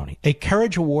ceremony. A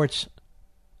Courage Awards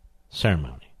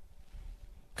ceremony.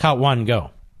 Count one, go.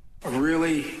 A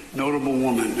really notable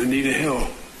woman, Anita Hill,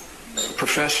 a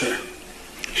professor,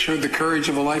 showed the courage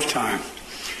of a lifetime,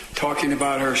 talking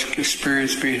about her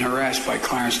experience being harassed by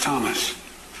Clarence Thomas.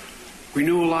 We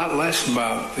knew a lot less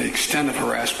about the extent of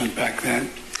harassment back then,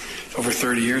 over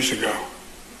 30 years ago.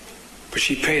 But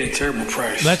she paid a terrible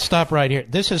price. Let's stop right here.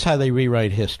 This is how they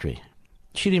rewrite history.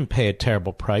 She didn't pay a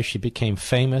terrible price. She became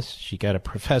famous. She got a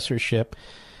professorship.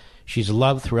 She's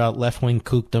loved throughout left-wing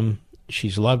kookdom.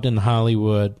 She's loved in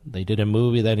Hollywood. They did a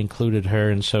movie that included her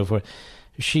and so forth.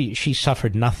 She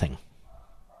suffered nothing.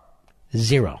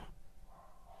 Zero.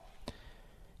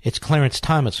 It's Clarence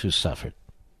Thomas who suffered.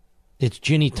 It's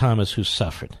Ginny Thomas who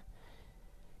suffered.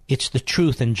 It's the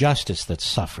truth and justice that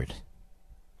suffered.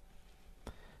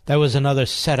 That was another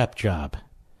setup job.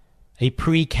 A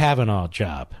pre-Kavanaugh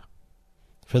job.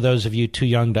 For those of you too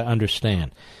young to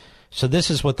understand. So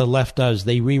this is what the left does.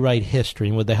 They rewrite history,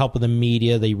 and with the help of the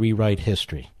media, they rewrite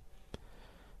history.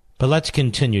 But let's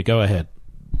continue. Go ahead.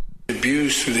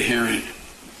 Abused through the hearing.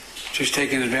 She was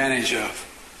taken advantage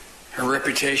of. Her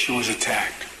reputation was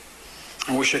attacked.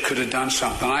 I wish I could have done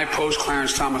something. I opposed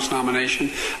Clarence Thomas' nomination.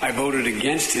 I voted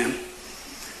against him.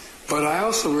 But I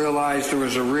also realized there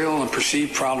was a real and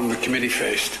perceived problem the committee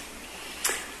faced.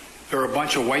 There were a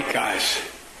bunch of white guys.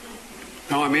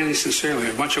 No, I mean it sincerely.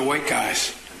 A bunch of white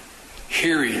guys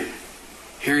hearing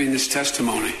this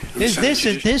testimony.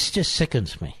 This just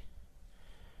sickens me.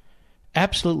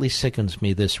 Absolutely sickens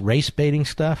me, this race-baiting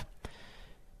stuff.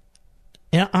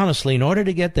 And honestly, in order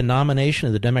to get the nomination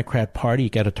of the Democrat Party, you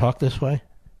got to talk this way?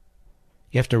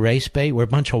 You have to race-bait? We're a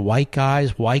bunch of white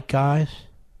guys.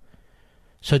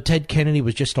 So Ted Kennedy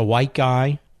was just a white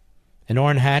guy, and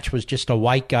Orrin Hatch was just a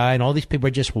white guy, and all these people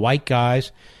were just white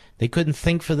guys. They couldn't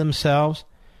think for themselves.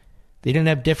 They didn't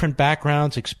have different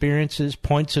backgrounds, experiences,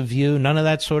 points of view, none of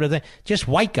that sort of thing. Just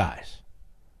white guys.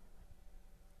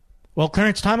 Well,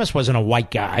 Clarence Thomas wasn't a white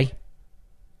guy.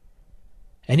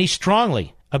 And he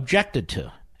strongly objected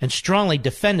to and strongly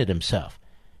defended himself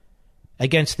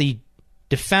against the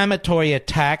defamatory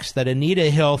attacks that Anita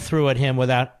Hill threw at him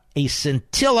without a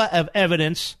scintilla of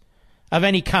evidence of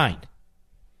any kind.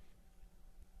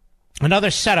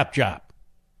 Another setup job.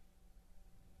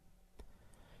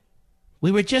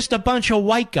 We were just a bunch of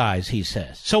white guys, he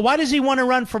says. So why does he want to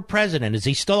run for president? Is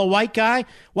he still a white guy?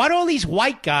 Why do all these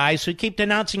white guys who keep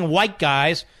denouncing white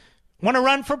guys want to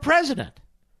run for president?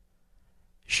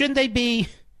 Shouldn't they be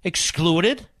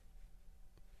excluded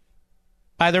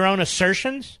by their own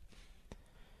assertions?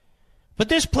 But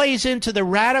this plays into the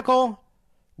radical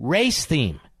race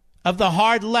theme of the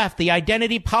hard left, the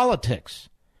identity politics.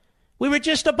 We were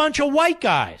just a bunch of white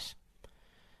guys.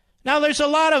 Now, there's a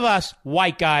lot of us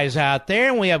white guys out there,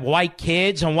 and we have white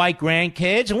kids and white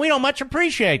grandkids, and we don't much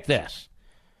appreciate this.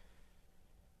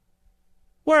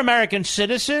 We're American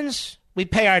citizens. We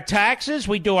pay our taxes.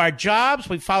 We do our jobs.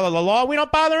 We follow the law. We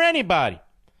don't bother anybody.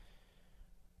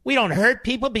 We don't hurt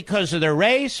people because of their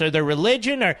race or their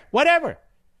religion or whatever.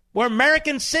 We're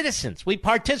American citizens. We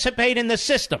participate in the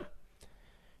system.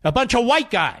 A bunch of white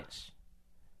guys.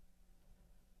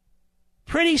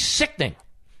 Pretty sickening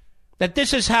that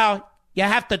this is how you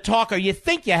have to talk, or you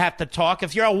think you have to talk,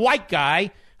 if you're a white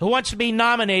guy who wants to be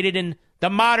nominated in the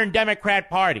modern Democrat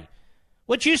Party,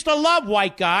 which used to love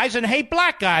white guys and hate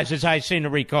black guys, as I seem to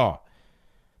recall.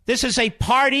 This is a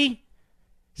party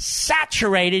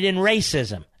saturated in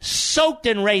racism, soaked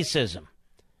in racism.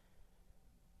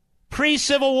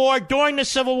 Pre-Civil War, during the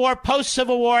Civil War,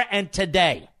 post-Civil War, and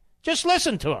today. Just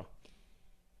listen to him.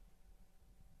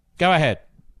 Go ahead.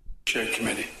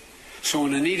 Committee. So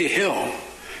when Anita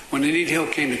Hill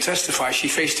came to testify, she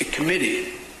faced a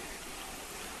committee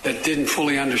that didn't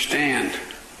fully understand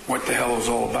what the hell it was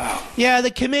all about. Yeah,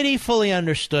 the committee fully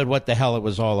understood what the hell it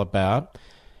was all about.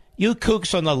 You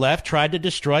kooks on the left tried to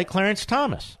destroy Clarence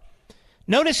Thomas.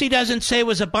 Notice he doesn't say it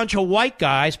was a bunch of white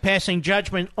guys passing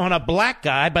judgment on a black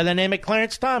guy by the name of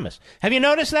Clarence Thomas. Have you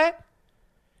noticed that?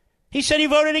 He said he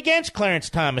voted against Clarence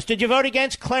Thomas. Did you vote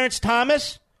against Clarence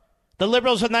Thomas, the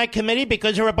liberals in that committee,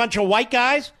 because there were a bunch of white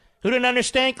guys who didn't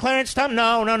understand Clarence Thomas?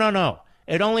 No.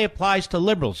 It only applies to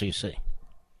liberals, you see.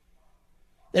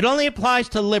 It only applies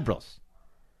to liberals.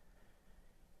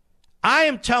 I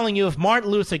am telling you, if Martin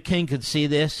Luther King could see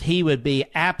this, he would be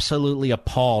absolutely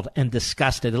appalled and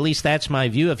disgusted. At least that's my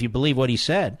view, if you believe what he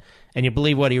said and you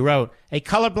believe what he wrote. A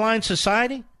colorblind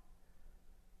society?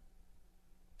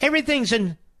 Everything's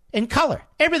in color.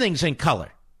 Everything's in color.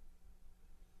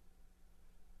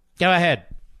 Go ahead.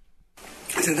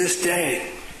 To this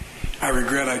day, I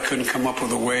regret I couldn't come up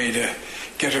with a way to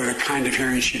get her the kind of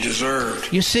hearing she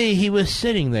deserved. You see, he was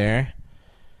sitting there,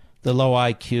 the low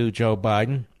IQ Joe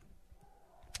Biden,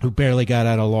 who barely got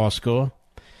out of law school,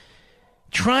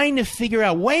 trying to figure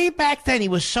out, way back then, he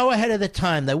was so ahead of the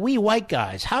time, that we white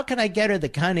guys, how can I get her the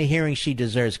kind of hearing she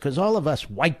deserves? Because all of us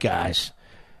white guys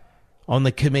on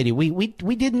the committee, we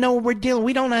didn't know what we're dealing.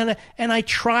 We don't know how to, and I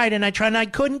tried, and I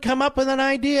couldn't come up with an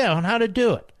idea on how to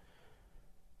do it.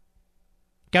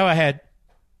 Go ahead.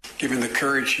 Given the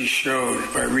courage she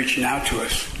showed by reaching out to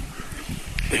us,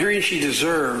 the hearing she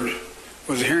deserved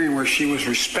was a hearing where she was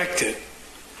respected,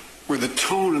 where the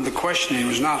tone of the questioning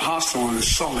was not hostile and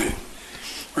insulting,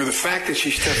 where the fact that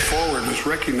she stepped forward was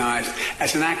recognized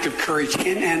as an act of courage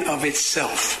in and of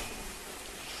itself.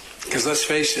 Because let's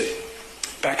face it,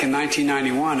 back in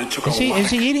 1991, it took a lot.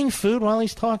 Is he eating food while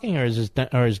he's talking, or is his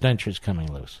dentures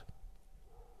coming loose?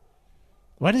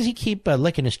 Why does he keep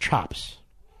licking his chops?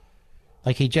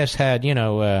 Like he just had,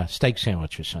 a steak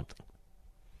sandwich or something.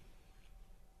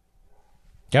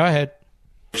 Go ahead.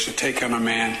 To take on a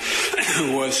man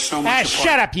who was so much.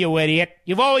 Shut up, you idiot.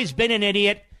 You've always been an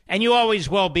idiot, and you always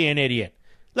will be an idiot.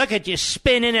 Look at you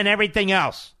spinning and everything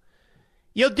else.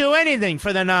 You'll do anything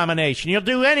for the nomination. You'll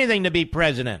do anything to be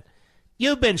president.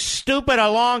 You've been stupid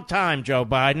a long time, Joe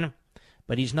Biden.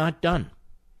 But he's not done.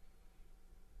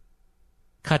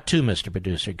 Cut 2, Mr.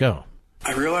 Producer. Go.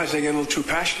 I realize I get a little too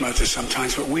passionate about this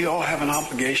sometimes, but we all have an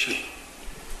obligation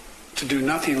to do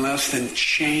nothing less than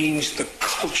change the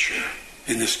culture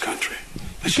in this country.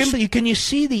 Can you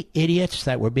see the idiots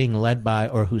that we're being led by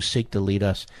or who seek to lead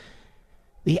us?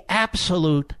 The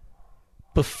absolute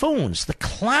buffoons, the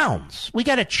clowns. We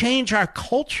got to change our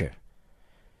culture.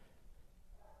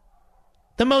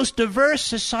 The most diverse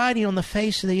society on the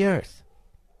face of the earth.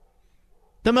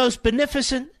 The most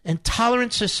beneficent and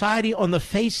tolerant society on the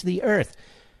face of the earth.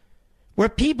 Where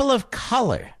people of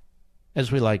color,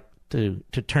 as we like to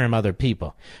term other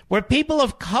people, where people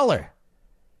of color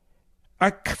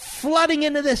are flooding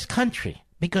into this country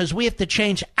because we have to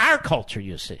change our culture,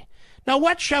 you see. Now,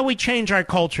 what shall we change our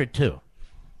culture to?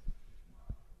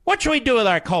 What should we do with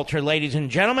our culture, ladies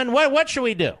and gentlemen? What should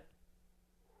we do?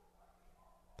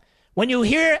 When you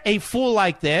hear a fool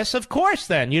like this, of course,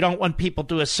 then, you don't want people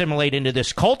to assimilate into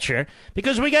this culture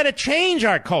because we got to change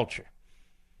our culture.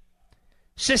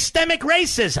 Systemic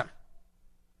racism.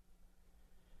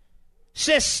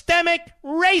 Systemic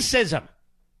racism.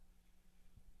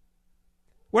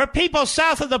 Where people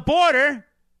south of the border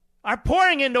are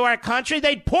pouring into our country.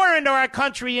 They'd pour into our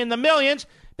country in the millions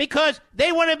because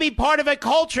they want to be part of a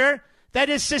culture that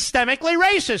is systemically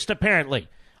racist, apparently.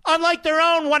 Unlike their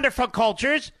own wonderful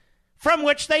cultures from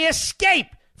which they escape,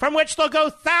 from which they'll go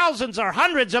thousands or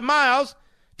hundreds of miles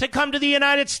to come to the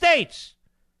United States.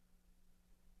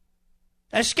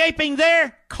 Escaping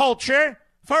their culture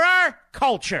for our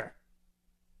culture.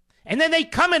 And then they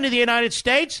come into the United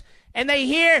States and they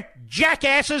hear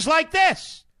jackasses like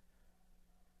this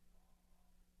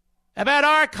about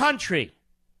our country.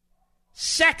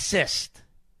 Sexist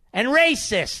and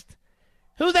racist.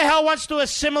 Who the hell wants to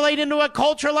assimilate into a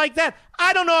culture like that?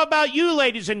 I don't know about you,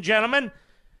 ladies and gentlemen,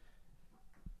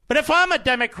 but if I'm a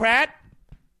Democrat,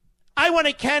 I want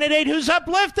a candidate who's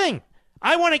uplifting.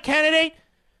 I want a candidate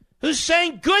who's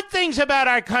saying good things about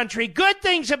our country, good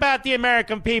things about the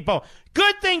American people,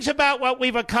 good things about what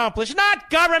we've accomplished. Not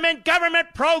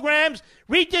government programs,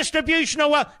 redistribution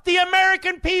of wealth. The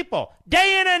American people,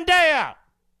 day in and day out.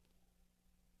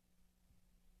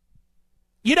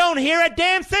 You don't hear a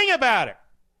damn thing about it.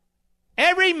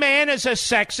 Every man is a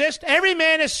sexist. Every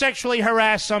man has sexually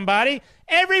harassed somebody.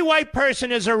 Every white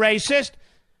person is a racist.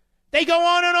 They go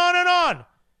on and on and on.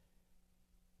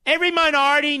 Every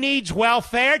minority needs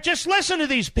welfare. Just listen to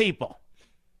these people.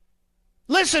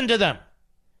 Listen to them.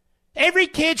 Every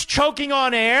kid's choking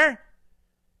on air.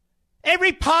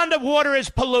 Every pond of water is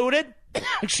polluted.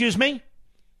 Excuse me.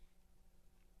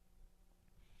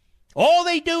 All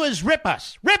they do is rip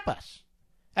us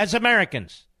as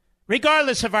Americans,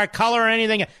 regardless of our color or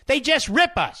anything. They just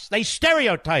rip us. They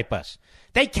stereotype us.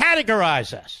 They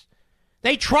categorize us.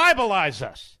 They tribalize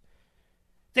us.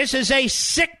 This is a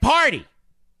sick party.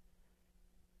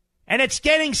 And it's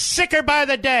getting sicker by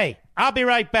the day. I'll be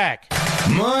right back.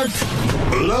 Mark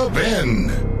Levin.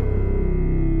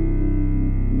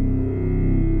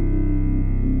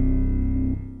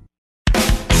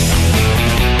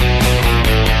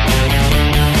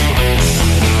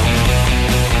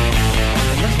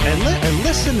 And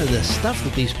listen to this stuff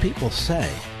that these people say.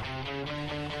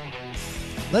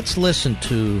 Let's listen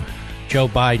to Joe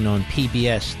Biden on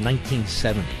PBS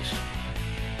 1970s.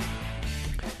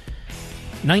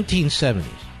 1970s,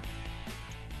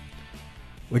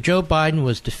 where Joe Biden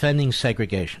was defending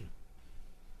segregation.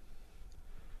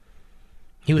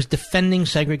 He was defending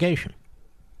segregation.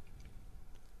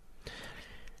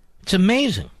 It's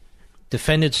amazing.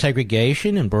 Defended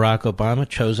segregation, and Barack Obama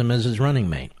chose him as his running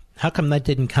mate. How come that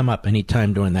didn't come up any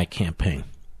time during that campaign?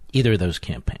 Either of those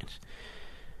campaigns.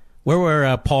 Where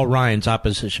were Paul Ryan's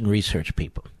opposition research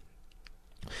people?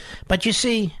 But you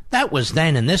see, that was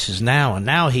then and this is now, and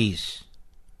now he's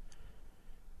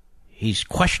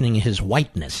questioning his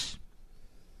whiteness.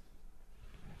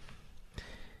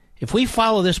 If we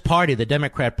follow this party, the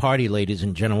Democrat Party, ladies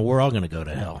and gentlemen, we're all going to go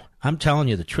to hell. I'm telling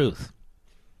you the truth.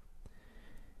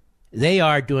 They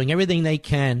are doing everything they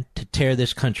can to tear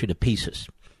this country to pieces.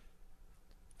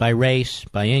 By race,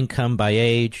 by income, by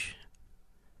age.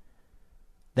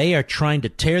 They are trying to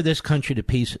tear this country to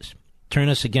pieces, turn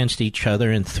us against each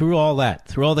other, and through all that,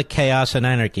 through all the chaos and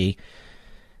anarchy,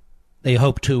 they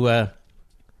hope to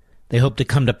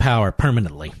come to power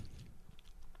permanently.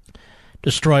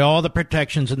 Destroy all the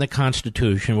protections in the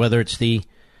Constitution, whether it's the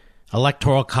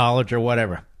Electoral College or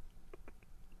whatever.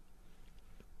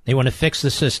 They want to fix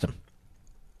the system.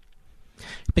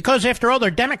 Because after all,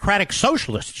 they're democratic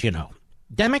socialists, you know.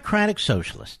 Democratic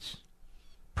socialists.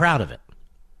 Proud of it.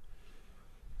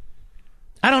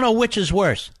 I don't know which is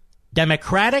worse,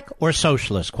 democratic or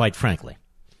socialist, quite frankly.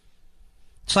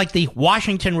 It's like the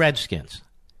Washington Redskins.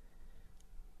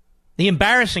 The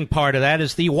embarrassing part of that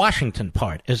is the Washington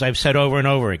part, as I've said over and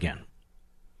over again.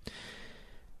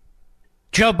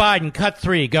 Joe Biden, cut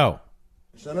 3, go.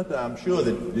 Senator, I'm sure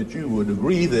that you would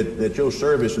agree that your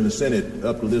service in the Senate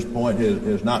up to this point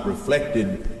has not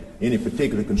reflected any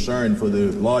particular concern for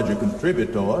the larger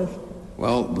contributors.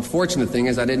 Well, the fortunate thing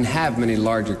is I didn't have many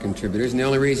larger contributors, and the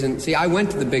only reason... See, I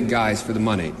went to the big guys for the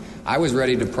money. I was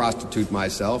ready to prostitute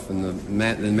myself in the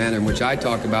manner in which I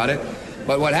talked about it.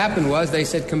 But what happened was they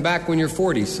said, come back when you're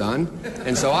 40, son.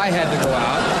 And so I had to go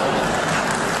out...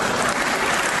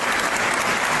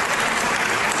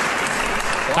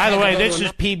 By the way, this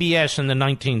is PBS in the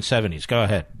 1970s. Go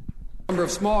ahead. Number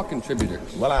of small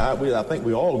contributors. Well, I think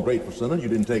we're all grateful, Senator. You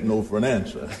didn't take no for an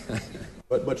answer.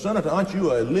 But Senator, aren't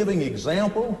you a living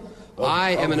example?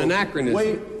 I am an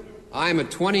anachronism. I'm a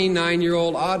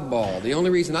 29-year-old oddball. The only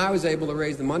reason I was able to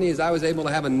raise the money is I was able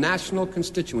to have a national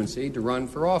constituency to run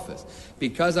for office.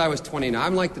 Because I was 29,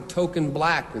 I'm like the token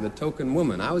black or the token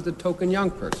woman. I was the token young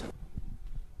person.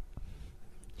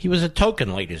 He was a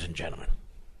token, ladies and gentlemen.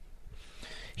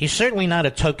 He's certainly not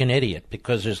a token idiot,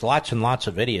 because there's lots and lots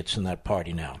of idiots in that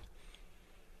party now.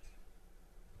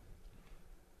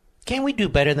 Can't we do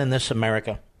better than this,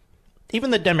 America?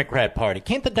 Even the Democrat Party.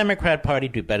 Can't the Democrat Party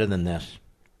do better than this?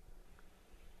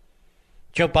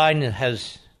 Joe Biden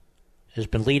has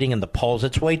been leading in the polls.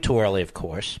 It's way too early, of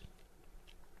course.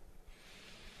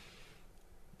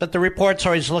 But the reports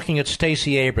are he's looking at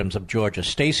Stacey Abrams of Georgia.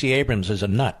 Stacey Abrams is a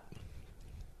nut.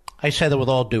 I say that with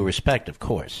all due respect, of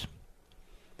course.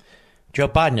 Joe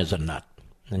Biden is a nut,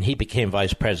 and he became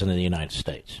vice president of the United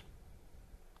States.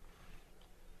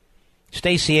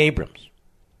 Stacey Abrams,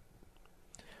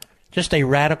 just a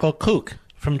radical kook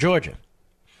from Georgia.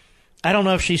 I don't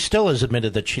know if she still has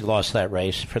admitted that she lost that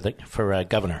race for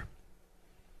governor.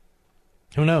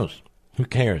 Who knows? Who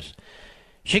cares?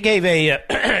 She gave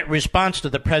a response to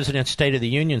the president's State of the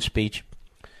Union speech.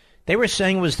 They were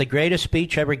saying it was the greatest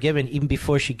speech ever given, even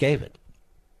before she gave it.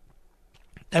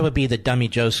 That would be the dummy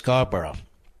Joe Scarborough.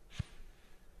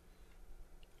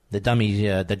 The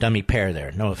dummy pair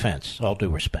there. No offense. All due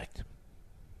respect.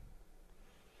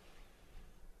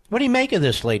 What do you make of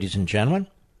this, ladies and gentlemen?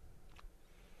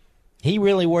 He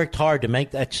really worked hard to make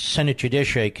that Senate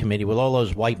Judiciary Committee with all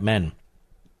those white men,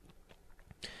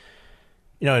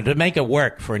 to make it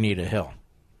work for Anita Hill.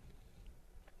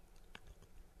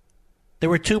 There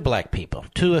were 2 black people,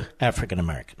 2 African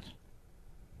Americans.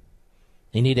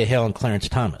 Anita Hill and Clarence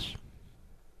Thomas.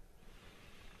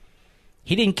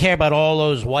 He didn't care about all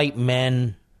those white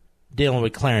men dealing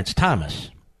with Clarence Thomas.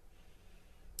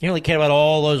 He only cared about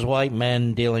all those white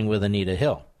men dealing with Anita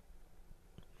Hill.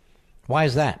 Why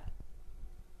is that?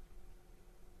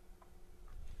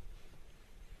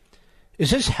 Is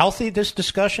this healthy, this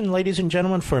discussion, ladies and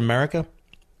gentlemen, for America?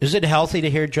 Is it healthy to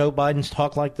hear Joe Biden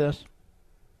talk like this?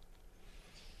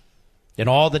 And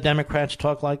all the Democrats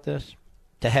talk like this?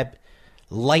 To have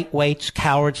lightweights,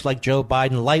 cowards like Joe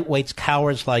Biden, lightweights,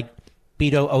 cowards like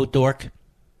Beto O'Rourke. I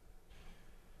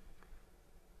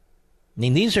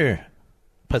mean, these are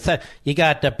pathetic. You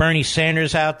got Bernie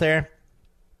Sanders out there.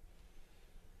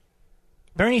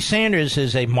 Bernie Sanders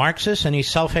is a Marxist and he's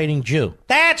a self-hating Jew.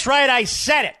 That's right, I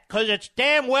said it, because it's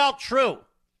damn well true.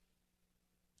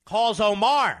 Calls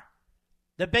Omar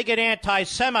the bigot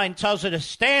anti-Semite and tells her to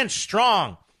stand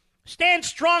strong. Stand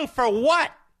strong for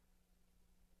what?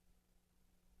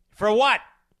 For what?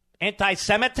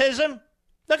 Anti-Semitism?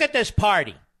 Look at this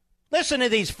party. Listen to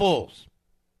these fools.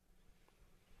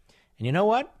 And you know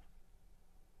what?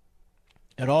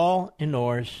 It all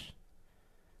inures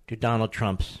to Donald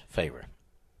Trump's favor.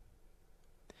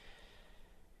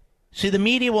 See, the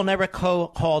media will never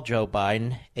call Joe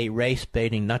Biden a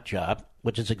race-baiting nutjob,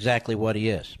 which is exactly what he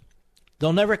is.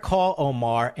 They'll never call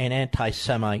Omar an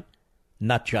anti-Semite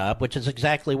nutjob, which is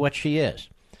exactly what she is.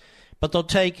 But they'll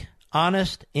take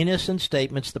honest, innocent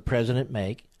statements the president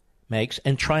makes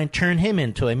and try and turn him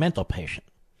into a mental patient.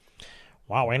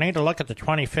 Well, we need to look at the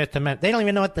 25th Amendment. They don't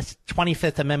even know what the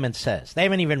 25th Amendment says. They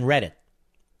haven't even read it.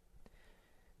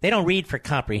 They don't read for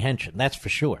comprehension, that's for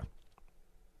sure.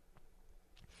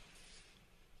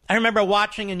 I remember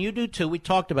watching, and you do too, we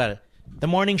talked about it, the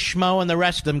Morning Schmo and the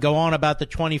rest of them go on about the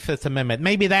 25th Amendment.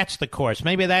 Maybe that's the course.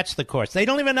 Maybe that's the course. They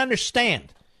don't even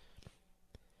understand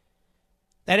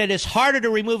that it is harder to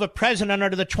remove a president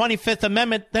under the 25th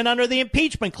Amendment than under the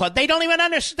impeachment clause. They don't even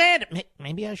understand it.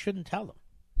 Maybe I shouldn't tell them.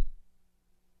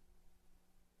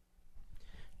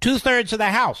 2/3 of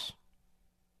the House.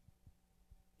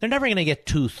 They're never going to get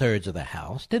 2/3 of the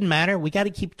House. Didn't matter. We got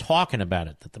to keep talking about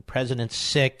it, that the president's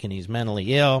sick and he's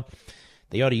mentally ill.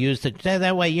 They ought to use it.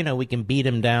 That way, we can beat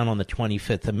him down on the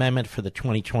 25th Amendment for the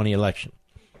 2020 election.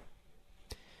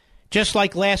 Just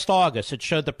like last August, it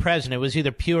showed the president, it was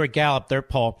either Pew or Gallup, their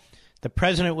poll, the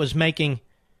president was making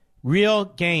real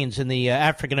gains in the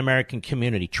African-American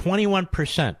community,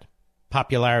 21%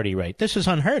 popularity rate. This is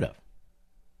unheard of.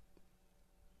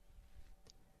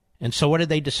 And so what did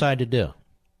they decide to do?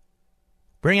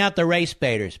 Bring out the race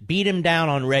baiters, beat him down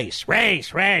on race.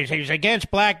 Race, he's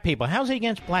against black people. How's he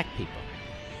against black people?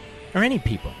 Or any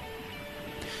people?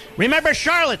 Remember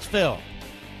Charlottesville?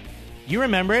 You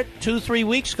remember it. 2-3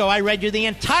 weeks ago, I read you the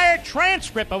entire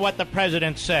transcript of what the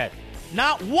president said.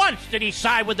 Not once did he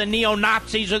side with the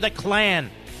neo-Nazis or the Klan.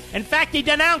 In fact, he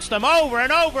denounced them over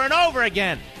and over and over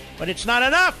again. But it's not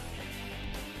enough.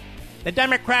 The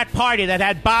Democrat Party that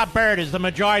had Bob Byrd as the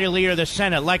majority leader of the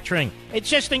Senate lecturing. It's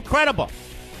just incredible.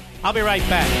 I'll be right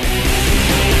back.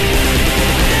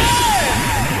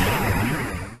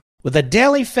 With a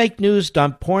daily fake news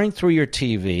dump pouring through your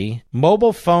TV,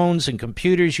 mobile phones, and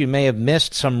computers, you may have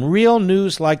missed some real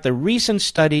news like the recent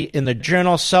study in the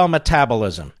journal Cell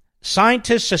Metabolism.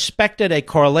 Scientists suspected a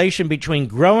correlation between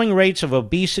growing rates of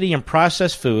obesity and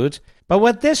processed foods, but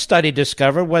what this study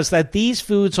discovered was that these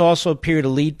foods also appear to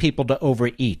lead people to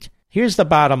overeat. Here's the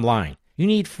bottom line. You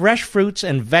need fresh fruits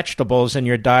and vegetables in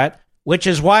your diet, which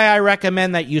is why I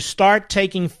recommend that you start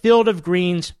taking Field of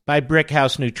Greens by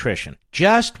Brickhouse Nutrition.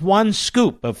 Just one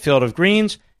scoop of Field of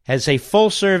Greens has a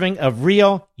full serving of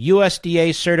real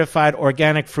USDA-certified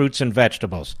organic fruits and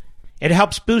vegetables. It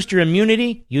helps boost your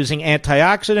immunity using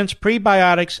antioxidants,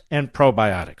 prebiotics, and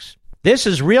probiotics. This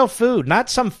is real food, not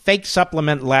some fake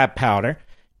supplement lab powder.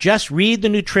 Just read the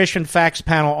nutrition facts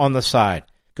panel on the side.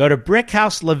 Go to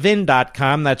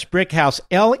BrickhouseLevin.com, that's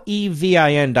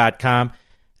BrickhouseLevin.com,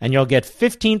 and you'll get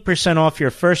 15% off your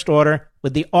first order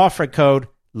with the offer code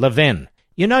LEVIN.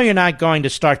 You know you're not going to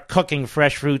start cooking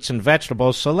fresh fruits and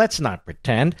vegetables, so let's not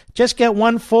pretend. Just get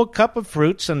 1 full cup of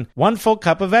fruits and 1 full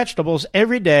cup of vegetables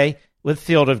every day with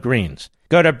Field of Greens.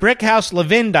 Go to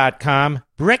BrickhouseLevin.com,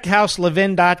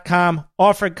 BrickhouseLevin.com,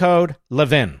 offer code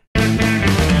LEVIN.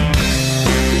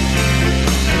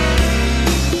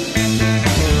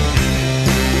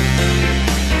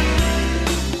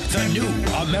 The new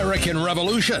American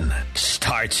Revolution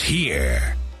starts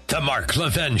here. The Mark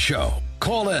Levin Show.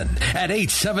 Call in at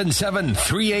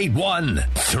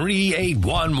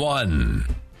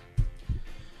 877-381-3811.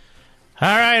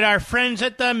 All right, our friends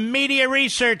at the Media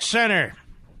Research Center.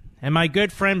 And my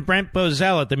good friend Brent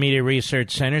Bozell at the Media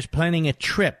Research Center is planning a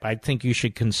trip I think you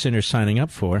should consider signing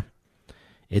up for.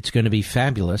 It's going to be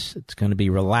fabulous. It's going to be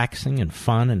relaxing and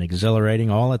fun and exhilarating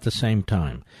all at the same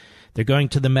time. They're going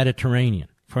to the Mediterranean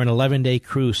for an 11-day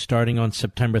cruise starting on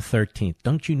September 13th.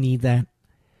 Don't you need that?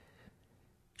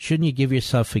 Shouldn't you give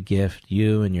yourself a gift,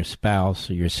 you and your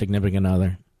spouse or your significant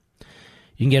other?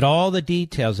 You can get all the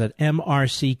details at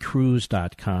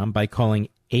mrccruise.com by calling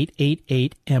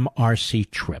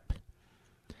 888-MRC-TRIP.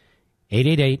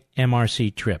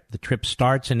 888-MRC-TRIP. The trip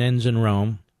starts and ends in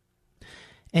Rome.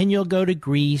 And you'll go to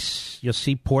Greece. You'll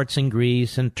see ports in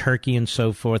Greece and Turkey and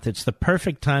so forth. It's the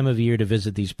perfect time of year to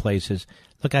visit these places.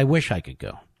 Look, I wish I could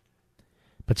go.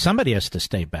 But somebody has to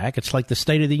stay back. It's like the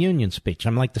State of the Union speech.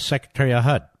 I'm like the Secretary of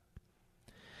HUD.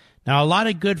 Now, a lot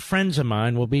of good friends of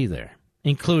mine will be there,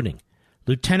 including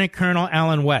Lieutenant Colonel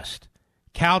Alan West,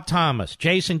 Cal Thomas,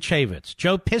 Jason Chaffetz,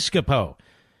 Joe Piscopo,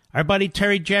 our buddy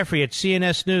Terry Jeffrey at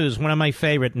CNS News, one of my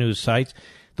favorite news sites.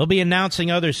 They'll be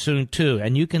announcing others soon, too,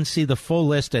 and you can see the full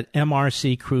list at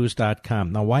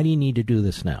mrccruise.com. Now, why do you need to do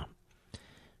this now?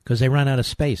 Because they run out of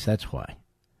space, that's why.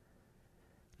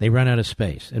 They run out of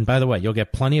space. And by the way, you'll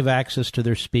get plenty of access to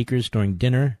their speakers during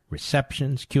dinner,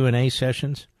 receptions, Q&A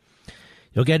sessions.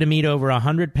 You'll get to meet over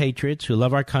 100 patriots who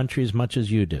love our country as much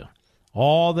as you do.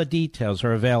 All the details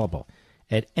are available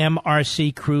at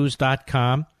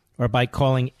mrccruise.com or by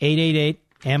calling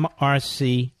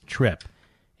 888-MRC-TRIP.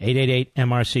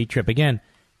 888-MRC-TRIP. Again,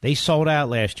 they sold out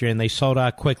last year, and they sold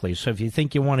out quickly. So if you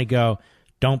think you want to go,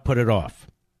 don't put it off.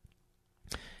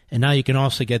 And now you can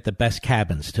also get the best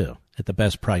cabins, too, at the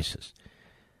best prices.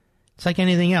 It's like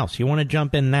anything else. You want to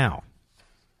jump in now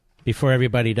before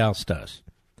everybody else does.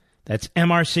 That's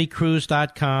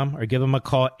mrccruise.com or give them a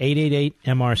call,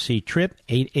 888-MRC-TRIP,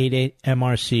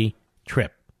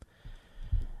 888-MRC-TRIP.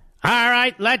 All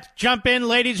right, let's jump in,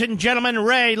 ladies and gentlemen.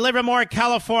 Ray, Livermore,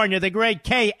 California, the great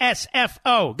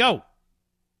KSFO. Go.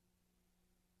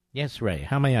 Yes, Ray,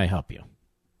 how may I help you?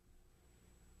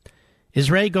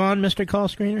 Is Ray gone, Mr. Call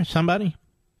Screener? Somebody?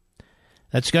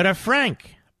 Let's go to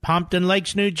Frank, Pompton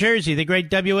Lakes, New Jersey, the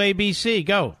great WABC.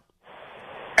 Go.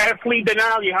 Ashley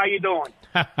Denali, how you doing?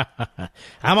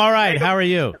 I'm all right. How are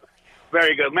you?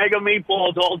 Very good. Mega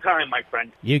meatballs all time, my friend.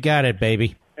 You got it,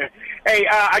 baby. Hey,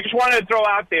 I just wanted to throw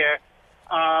out there,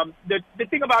 the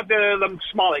thing about the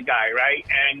Smollett guy, right?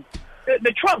 And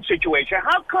the Trump situation.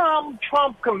 How come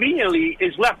Trump conveniently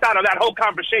is left out of that whole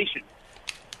conversation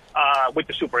with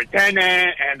the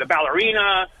superintendent and the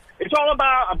ballerina? It's all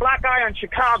about a black eye on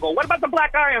Chicago. What about the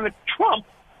black eye on the Trump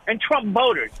and Trump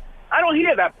voters? I don't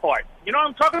hear that part. You know what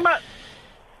I'm talking about?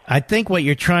 I think what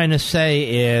you're trying to say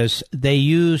is they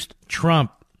used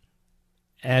Trump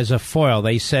as a foil.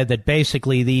 They said that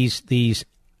basically these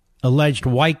alleged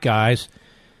white guys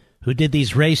who did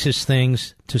these racist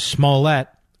things to Smollett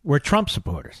were Trump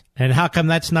supporters. And how come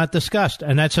that's not discussed?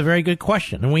 And that's a very good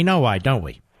question. And we know why, don't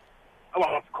we?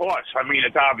 Well, of course. I mean,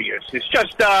 it's obvious. It's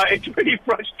just, it's pretty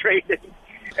frustrating.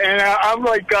 And I'm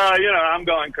like, I'm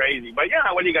going crazy. But,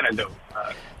 what are you going to do?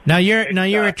 Now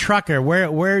you're a trucker.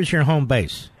 Where's your home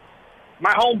base?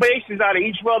 My home base is out of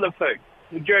East Rutherford,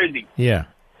 New Jersey. Yeah.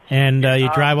 And you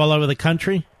drive all over the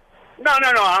country? No.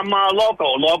 I'm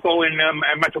local in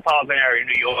metropolitan area,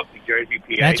 New York, New Jersey,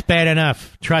 PA. That's bad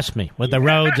enough. Trust me. With the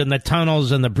roads and the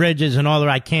tunnels and the bridges and all that,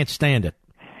 I can't stand it.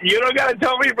 You don't got to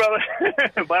tell me, brother.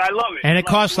 But I love it. And it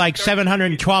costs like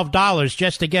 $712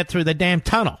 just to get through the damn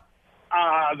tunnel.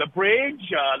 The bridge,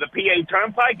 the PA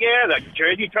Turnpike, the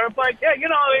Jersey Turnpike,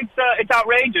 it's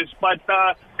outrageous. But,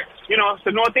 it's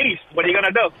the Northeast. What are you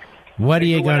going to do? What are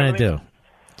you going to do?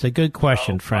 It's a good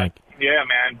question, Frank. Yeah,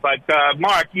 man. But,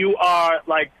 Mark, you are,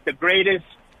 like, the greatest.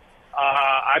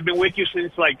 I've been with you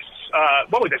since, like,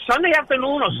 what was it, Sunday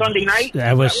afternoon or Sunday night?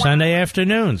 That was Sunday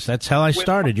afternoons. That's how I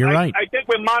started. You're right. I think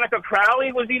when Monica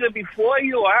Crowley was either before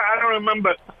you. I don't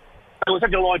remember. It was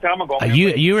such a long time ago.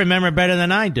 You remember better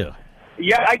than I do.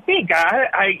 Yeah, I think.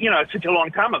 It's such a long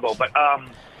time ago. But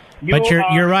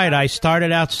you're right. I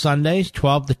started out Sundays,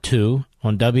 12 to 2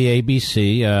 on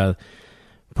WABC.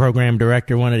 Program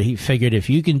director he figured if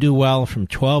you can do well from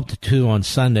 12 to 2 on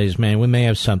Sundays, man, we may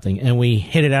have something. And we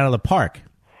hit it out of the park.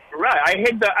 Right. I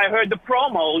heard the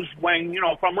promos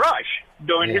from Rush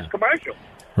during his commercial.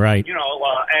 Right.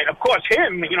 And of course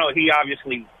him, he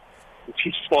obviously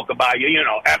spoke about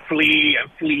F. Lee and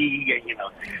Flea, and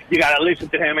you got to listen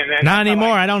to him. And then not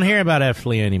anymore. I don't hear about F.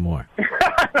 Lee anymore.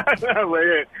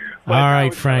 All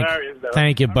right, Frank.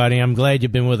 Thank you, buddy. I'm glad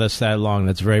you've been with us that long.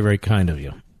 That's very, very kind of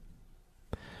you.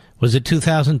 Was it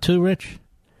 2002, Rich?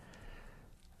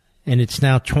 And it's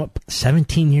now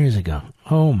 17 years ago.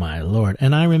 Oh, my Lord.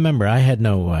 And I remember I had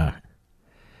no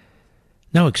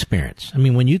experience. I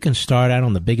mean, when you can start out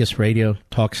on the biggest radio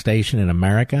talk station in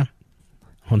America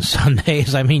on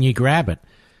Sundays, you grab it.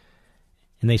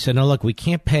 And they said, no, look, we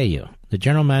can't pay you. The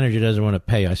general manager doesn't want to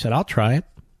pay you. I said, I'll try it.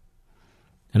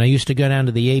 And I used to go down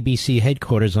to the ABC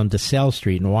headquarters on DeSalle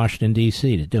Street in Washington,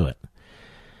 D.C. to do it.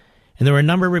 And there were a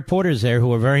number of reporters there who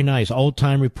were very nice,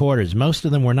 old-time reporters. Most of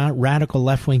them were not radical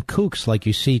left-wing kooks like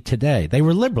you see today. They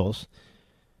were liberals,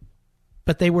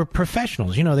 but they were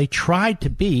professionals. They tried to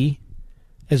be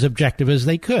as objective as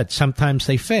they could. Sometimes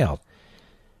they failed.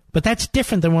 But that's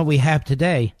different than what we have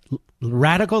today.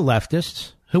 Radical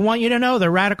leftists who want you to know they're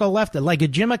radical leftists. Like a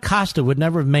Jim Acosta would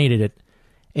never have made it at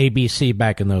ABC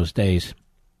back in those days.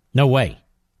 No way.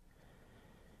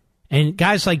 And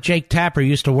guys like Jake Tapper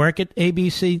used to work at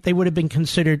ABC, they would have been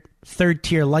considered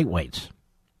third-tier lightweights.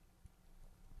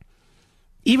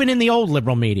 Even in the old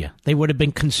liberal media, they would have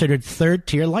been considered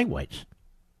third-tier lightweights.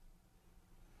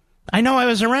 I know I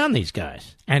was around these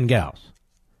guys and gals.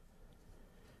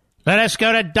 Let us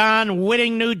go to Don,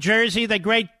 Whiting, New Jersey, the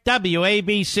great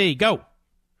WABC. Go.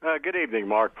 Good evening,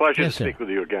 Mark. Pleasure to speak with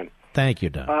you again. Thank you,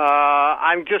 Don.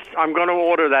 I'm going to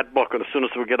order that book as soon as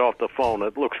we get off the phone.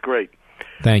 It looks great.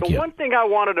 Thank you. One thing I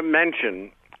wanted to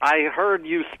mention, I heard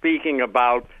you speaking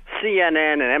about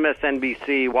CNN and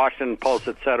MSNBC, Washington Post,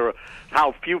 etc.,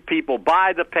 how few people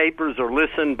buy the papers or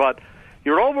listen, but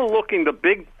you're overlooking the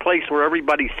big place where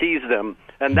everybody sees them,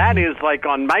 and that is like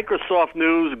on Microsoft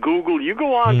News, Google. You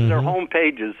go on to their home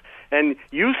pages, and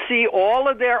you see all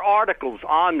of their articles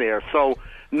on there. So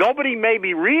nobody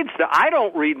maybe reads them. I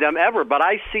don't read them ever, but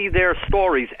I see their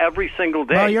stories every single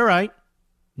day. Well, you're right.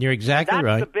 You're exactly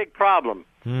right. That's the big problem.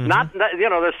 Not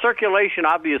the circulation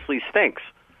obviously stinks.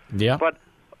 Yeah.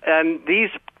 And these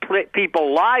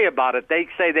people lie about it. They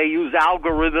say they use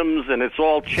algorithms and it's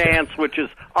all chance, which is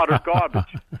utter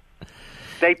garbage.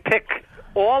 They pick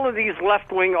all of these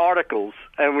left-wing articles,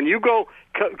 and when you go,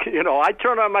 I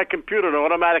turn on my computer and it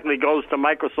automatically goes to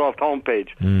Microsoft homepage.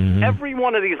 Every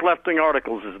one of these left-wing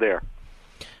articles is there.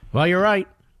 Well, you're right.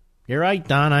 You're right,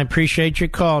 Don. I appreciate your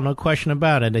call. No question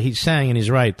about it. He's saying, and he's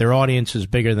right, their audience is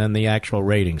bigger than the actual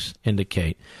ratings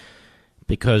indicate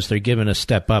because they're given a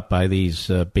step up by these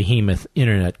behemoth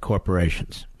internet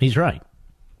corporations. He's right.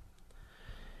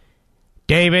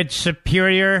 David,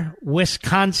 Superior,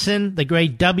 Wisconsin, the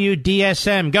great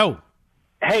WDSM. Go.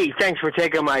 Hey, thanks for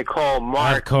taking my call,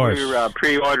 Mark. Of course. We're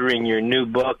pre-ordering your new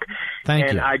book. Thank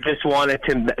and you. I just wanted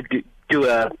to do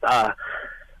a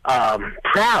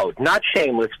proud, not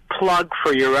shameless, plug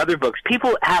for your other books.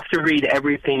 People have to read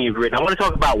everything you've written. I want to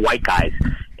talk about White Guys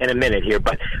in a minute here,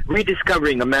 but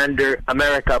Rediscovering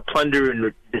America, Plunder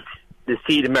and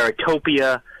Deceit,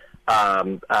 Ameritopia,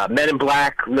 Men in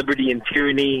Black, Liberty and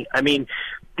Tyranny. I mean,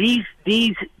 these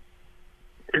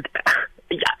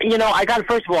you know,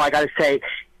 first of all, I got to say,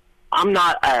 I'm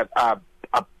not a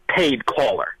paid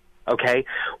caller, okay?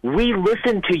 We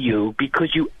listen to you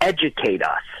because you educate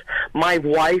us. My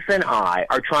wife and I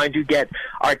are trying to get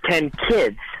our 10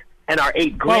 kids and our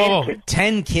 8 grandkids. Whoa,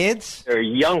 10 kids? They're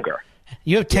younger.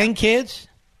 You have 10 kids?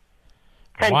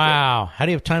 10 wow. kids. How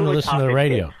do you have time 2 to listen to the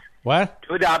radio? Kids. What?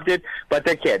 2 adopted, but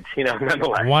they're kids, you know,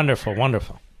 nonetheless. Wonderful,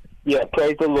 wonderful. Yeah,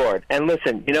 praise the Lord. And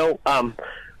listen, you know,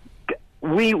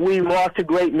 we lost a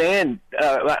great man.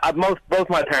 Both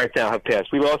my parents now have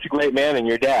passed. We lost a great man in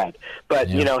your dad. But,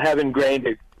 you know, heaven gained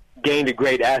a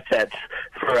great assets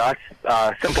for us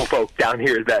simple folk down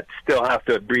here that still have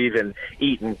to breathe and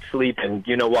eat and sleep and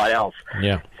you know what else.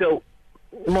 Yeah. So,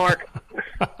 Mark,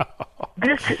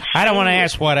 I don't want to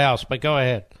ask what else, but go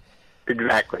ahead.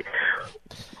 Exactly.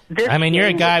 I mean, you're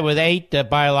a guy with 8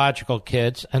 biological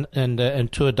kids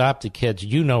and 2 adopted kids.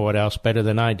 You know what else better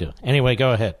than I do. Anyway,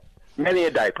 go ahead. Many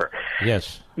a diaper.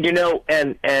 Yes. You know,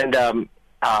 and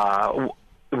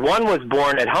one was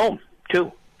born at home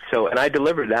too. So, and I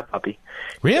delivered that puppy.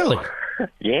 Really? So,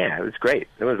 yeah, it was great.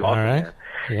 It was awesome. All right.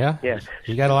 Man. Yeah.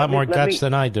 You got a lot more guts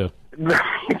than I do. Let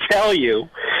me tell you,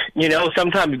 you know,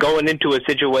 sometimes going into a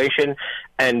situation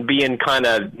and being kind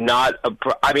of not,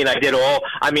 I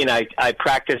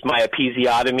practiced my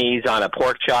episiotomies on a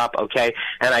pork chop, okay,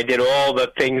 and I did all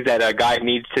the things that a guy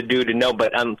needs to do to know,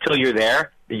 but until you're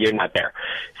there, you're not there.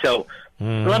 So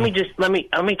let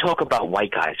me talk about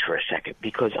white guys for a second,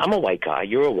 because I'm a white guy,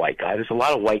 you're a white guy, there's a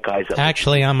lot of white guys.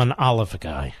 Actually, I'm an olive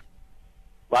guy.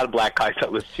 A lot of black guys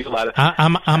that listen to you, a lot of...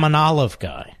 I'm an olive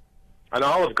guy. An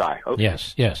olive guy, okay.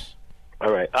 Yes.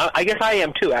 All right. I guess I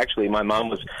am too. Actually, my mom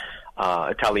was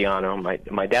Italiano.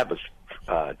 My dad was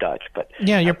Dutch, but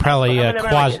yeah, you're probably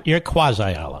you're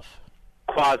quasi olive.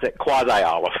 Quasi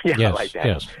olive. Yeah, yes, I like that.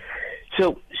 Yes.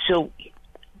 So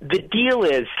the deal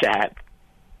is that,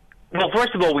 well,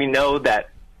 first of all, we know that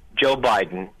Joe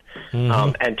Biden,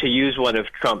 and to use one of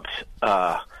Trump's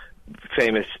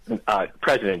famous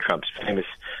President Trump's famous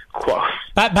quote.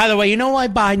 By the way, you know why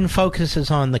Biden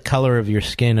focuses on the color of your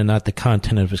skin and not the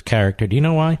content of his character? Do you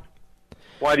know why?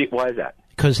 Why is that?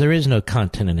 Because there is no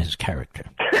content in his character.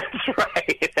 That's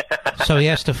right. So he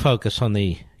has to focus on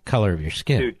the color of your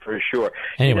skin. Dude, for sure.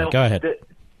 Anyway, you know, go ahead.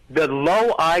 The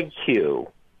low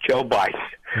IQ Joe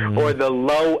Biden or the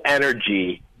low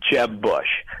energy Jeb Bush.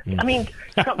 I mean,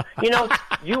 you know,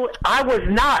 I was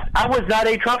not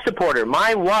a Trump supporter.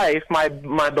 My wife, my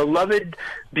beloved,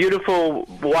 beautiful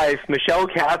wife, Michelle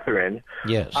Catherine,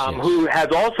 yes. Who has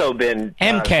also been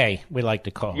MK, we like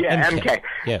to call her. Yeah, MK.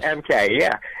 Yes. MK,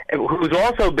 yeah. Who's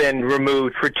also been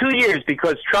removed for 2 years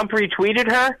because Trump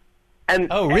retweeted her, and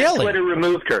really? Twitter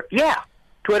removed her. Yeah.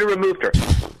 Twitter removed her.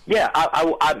 Yeah,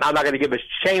 I'm not going to give a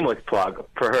shameless plug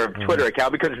for her Twitter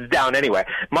account because it's down anyway.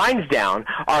 Mine's down.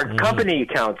 Our company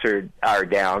accounts are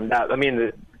down. I mean,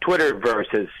 the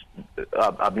Twitterverse is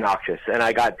obnoxious. And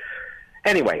I got...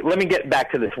 Anyway, let me get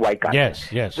back to this white guy. Yes.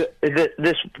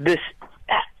 This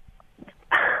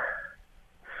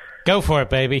Go for it,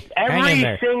 baby. Hang in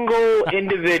there. Every single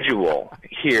individual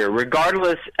here,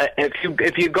 regardless,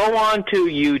 if you go on to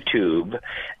YouTube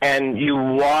and you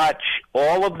watch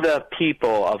all of the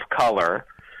people of color,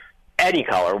 any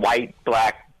color, white,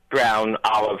 black, brown,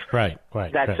 olive,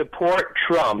 that support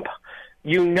Trump,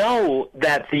 you know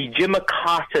that the Jim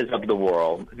Acostas of the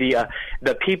world, the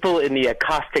people in the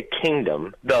Acosta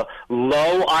kingdom, the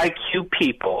low IQ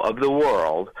people of the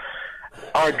world,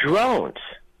 are drones.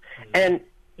 And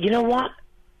you know what?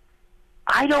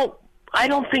 I don't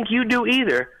think you do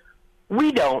either.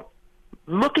 We don't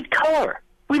look at color.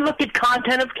 We look at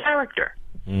content of character.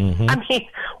 I mean,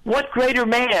 what greater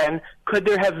man could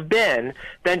there have been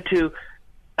than to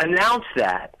announce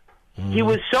that? He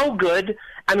was so good.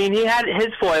 I mean, he had his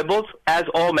foibles, as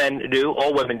all men do,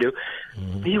 all women do.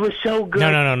 He was so good.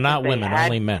 No, not women.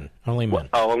 Only men. Only men.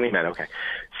 Oh, only men. Okay.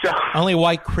 So only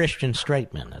white Christian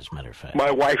straight men, as a matter of fact.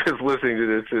 My wife is listening to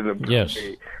this in the yes.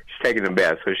 She's taking a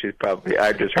bath, so she's probably.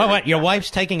 I just. Oh, what? Your wife's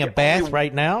taking a bath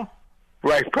right now?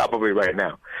 Right, probably right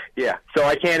now. Yeah. So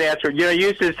I can't answer. You know, you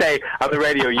used to say on the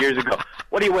radio years ago,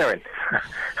 "What are you wearing?"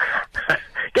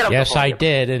 Get off Yes, the phone. I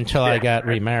did until I got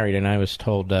remarried, and I was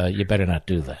told you better not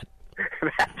do that.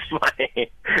 That's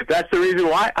funny. That's the reason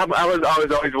why. I was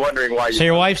always wondering why. So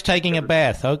your wife's taking a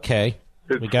bath. Okay.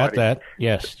 We got that.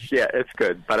 Yes. Yeah, it's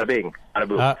good. Bada bing, bada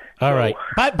boom. All right.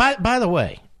 By the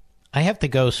way, I have to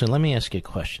go soon. Let me ask you a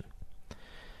question.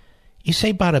 You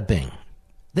say bada bing.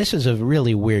 This is a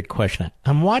really weird question.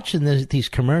 I'm watching these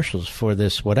commercials for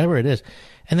this, whatever it is,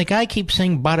 and the guy keeps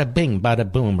saying bada bing, bada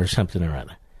boom, or something or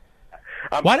other.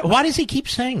 Why does he keep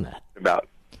saying that?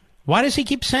 Why does he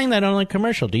keep saying that on a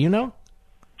commercial? Do you know?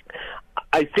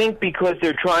 I think because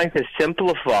they're trying to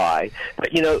simplify.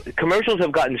 But, you know, commercials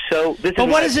have gotten so... But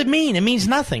what does it mean? It means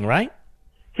nothing, right?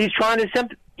 He's trying to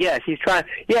simplify. Yes, he's trying...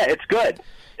 Yeah, it's good.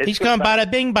 He's going bada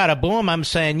bing, bada boom. I'm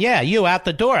saying, yeah, you out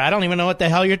the door. I don't even know what the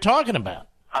hell you're talking about.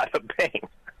 Bada bing.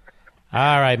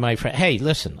 All right, my friend. Hey,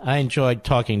 listen, I enjoyed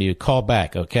talking to you. Call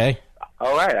back, okay?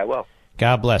 All right, I will.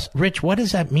 God bless. Rich, what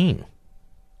does that mean?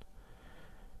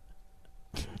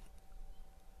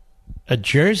 A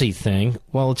Jersey thing?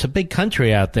 Well, it's a big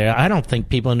country out there. I don't think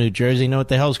people in New Jersey know what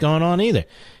the hell's going on either.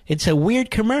 It's a weird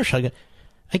commercial.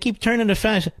 I keep turning to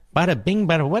fast. Bada bing,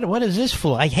 bada. What is this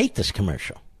for? I hate this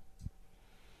commercial.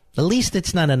 At least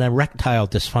it's not an erectile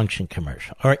dysfunction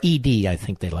commercial. Or ED, I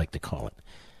think they like to call it.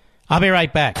 I'll be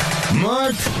right back.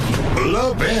 Mark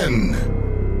Levin.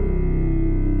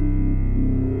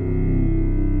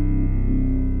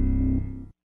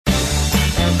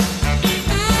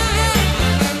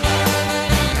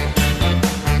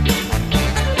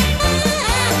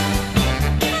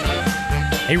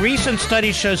 A recent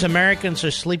study shows Americans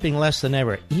are sleeping less than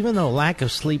ever, even though lack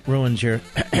of sleep ruins your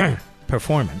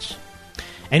performance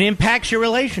and impacts your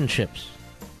relationships.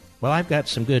 Well, I've got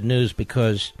some good news,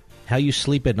 because how you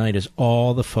sleep at night is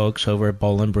all the folks over at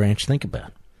Boll & Branch think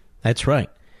about. That's right.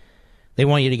 They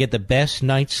want you to get the best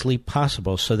night's sleep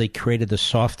possible, so they created the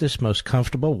softest, most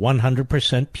comfortable,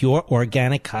 100% pure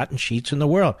organic cotton sheets in the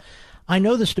world. I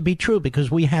know this to be true because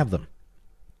we have them,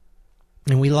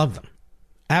 and we love them.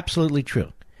 Absolutely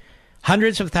true.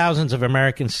 Hundreds of thousands of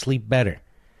Americans sleep better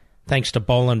thanks to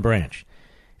Boll & Branch.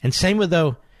 And same with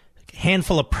the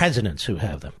handful of presidents who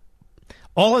have them.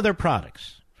 All of their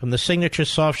products, from the signature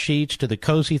soft sheets to the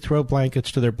cozy throw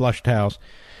blankets to their blush towels,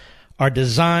 are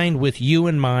designed with you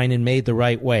in mind and made the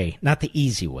right way, not the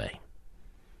easy way.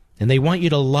 And they want you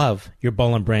to love your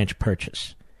Boll & Branch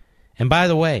purchase. And by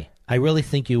the way, I really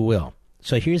think you will.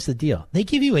 So here's the deal. They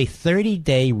give you a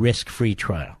 30-day risk-free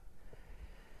trial.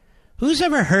 Who's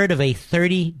ever heard of a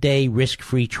 30-day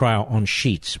risk-free trial on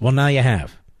sheets? Well, now you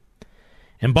have.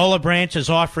 And Boll & Branch is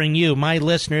offering you, my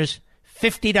listeners,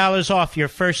 $50 off your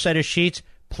first set of sheets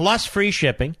plus free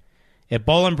shipping at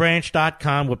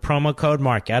bollandbranch.com with promo code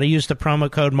MARK. Got to use the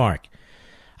promo code MARK.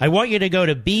 I want you to go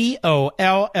to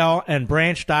BOLL and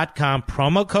branch.com,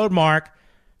 promo code MARK,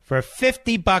 for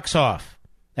 $50 off.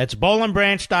 That's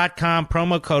bollandbranch.com,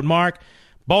 promo code MARK.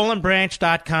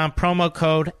 bollandbranch.com, promo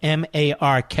code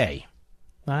MARK.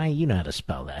 You know how to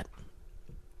spell that.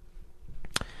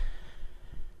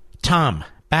 Tom,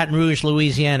 Baton Rouge,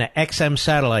 Louisiana, XM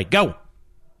Satellite. Go.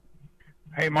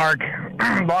 Hey, Mark.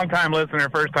 Long-time listener,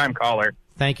 first-time caller.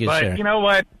 Thank you, but sir. But you know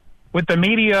what? With the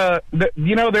media,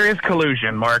 there is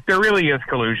collusion, Mark. There really is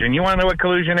collusion. You want to know what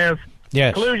collusion is?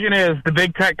 Yes. Collusion is the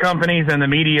big tech companies and the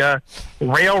media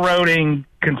railroading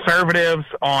conservatives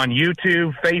on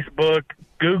YouTube, Facebook,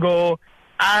 Google.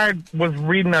 I was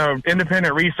reading an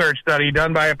independent research study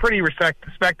done by a pretty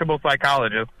respectable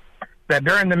psychologist that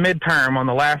during the midterm on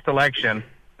the last election,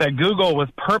 that Google was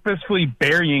purposefully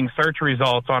burying search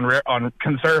results on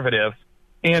conservatives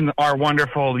in our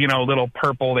wonderful, little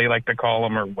purple, they like to call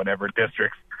them, or whatever,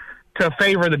 districts, to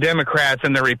favor the Democrats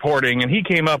in their reporting. And he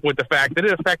came up with the fact that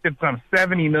it affected some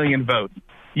 70 million votes.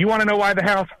 You want to know why the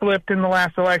House flipped in the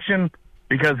last election?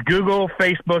 Because Google,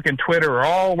 Facebook, and Twitter are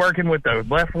all working with the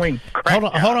left-wing crap.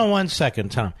 Hold on 1 second,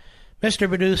 Tom. Mr.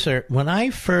 Producer, when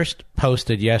I first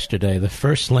posted yesterday the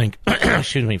first link,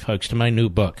 excuse me, folks, to my new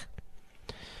book,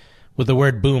 with the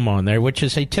word boom on there, which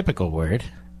is a typical word.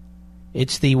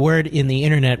 It's the word in the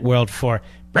internet world for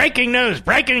breaking news,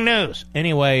 breaking news.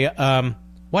 Anyway,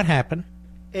 what happened?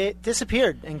 It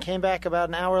disappeared and came back about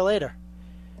an hour later.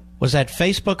 Was that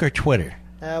Facebook or Twitter?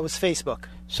 It was Facebook.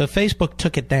 So Facebook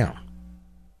took it down.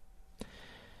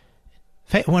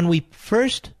 When we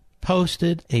first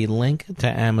posted a link to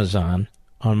Amazon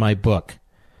on my book,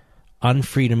 On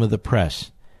Freedom of the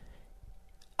Press,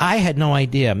 I had no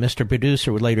idea. Mr.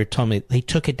 Producer would later tell me they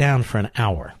took it down for an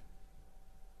hour.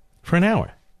 For an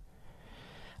hour.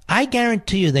 I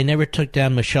guarantee you they never took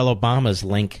down Michelle Obama's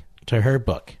link to her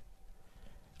book,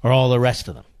 or all the rest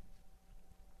of them.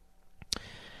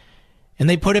 And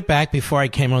they put it back before I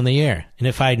came on the air. And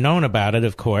if I'd known about it,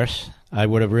 of course, I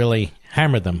would have really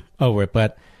hammered them over it.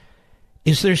 But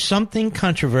is there something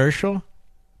controversial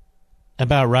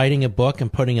about writing a book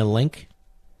and putting a link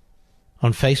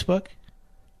on Facebook?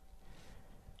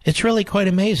 It's really quite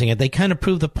amazing. And they kind of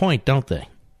prove the point, don't they?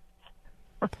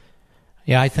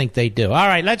 Yeah, I think they do. All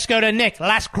right, let's go to Nick.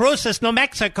 Las Cruces, New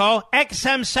Mexico.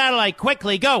 XM Satellite.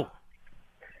 Quickly, go.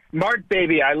 Mark,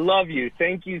 baby, I love you.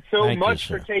 Thank you so much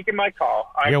for taking my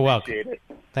call. You're appreciate welcome.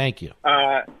 it. Thank you.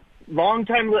 Long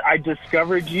time. I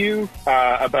discovered you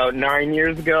about 9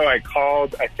 years ago. I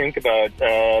called, I think,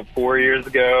 about 4 years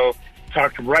ago.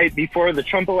 Talked right before the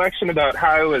Trump election about how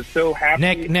I was so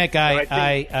happy. Nick,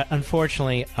 I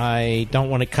unfortunately, I don't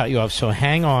want to cut you off, so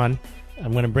hang on.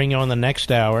 I'm going to bring you on the next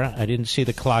hour. I didn't see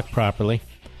the clock properly,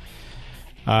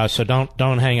 so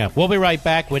don't hang up. We'll be right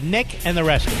back with Nick and the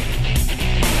rest of it.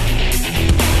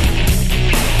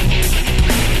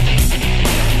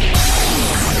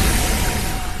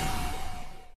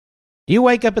 Do you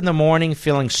wake up in the morning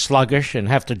feeling sluggish and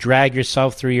have to drag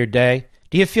yourself through your day?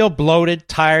 Do you feel bloated,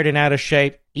 tired, and out of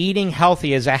shape? Eating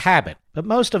healthy is a habit, but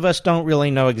most of us don't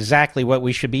really know exactly what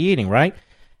we should be eating, right?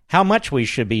 How much we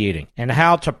should be eating, and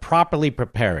how to properly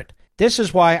prepare it. This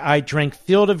is why I drink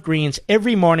Field of Greens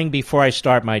every morning before I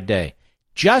start my day.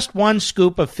 Just one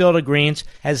scoop of Field of Greens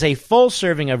has a full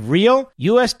serving of real,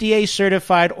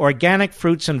 USDA-certified organic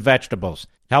fruits and vegetables.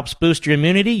 Helps boost your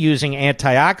immunity using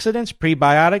antioxidants,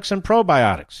 prebiotics, and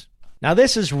probiotics. Now,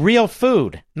 this is real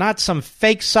food, not some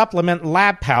fake supplement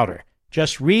lab powder.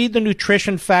 Just read the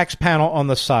nutrition facts panel on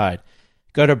the side.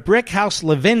 Go to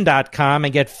BrickHouseLevin.com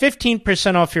and get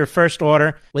 15% off your first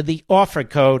order with the offer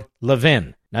code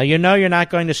LEVIN. Now, you know you're not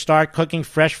going to start cooking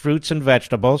fresh fruits and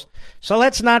vegetables, so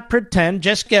let's not pretend.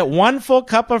 Just get 1 full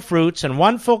cup of fruits and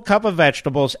 1 full cup of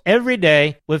vegetables every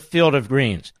day with Field of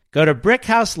Greens. Go to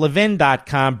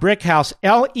BrickHouseLevin.com,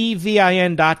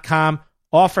 BrickHouseLevin.com,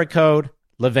 offer code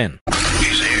LEVIN.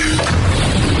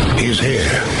 He's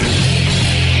here.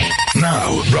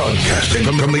 Now, broadcasting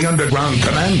from the underground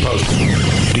command post,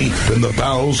 deep in the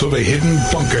bowels of a hidden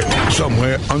bunker,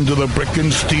 somewhere under the brick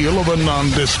and steel of a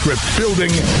nondescript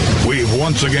building, we've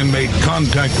once again made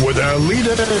contact with our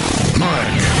leader, Mark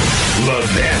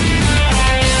Levin.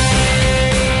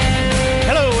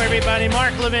 Hello, everybody.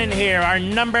 Mark Levin here. Our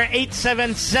number,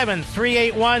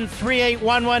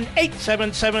 877-381-3811,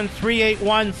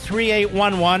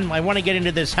 877-381-3811. I want to get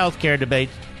into this health care debate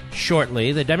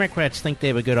shortly. The Democrats think they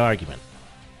have a good argument.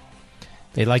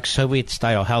 They like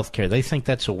Soviet-style health care. They think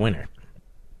that's a winner.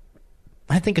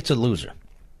 I think it's a loser.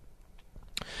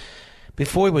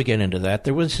 Before we get into that,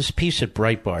 there was this piece at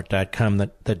Breitbart.com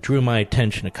that drew my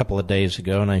attention a couple of days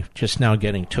ago, and I'm just now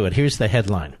getting to it. Here's the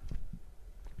headline.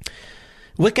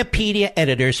 Wikipedia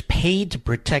editors paid to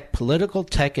protect political,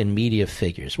 tech, and media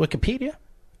figures. Wikipedia?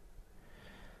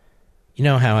 You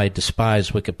know how I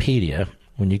despise Wikipedia.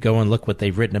 When you go and look what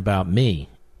they've written about me,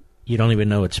 you don't even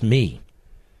know it's me.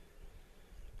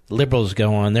 Liberals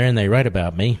go on there and they write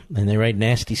about me, and they write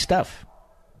nasty stuff.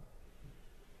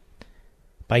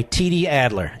 By T.D.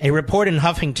 Adler. A report in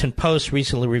Huffington Post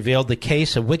recently revealed the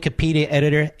case of Wikipedia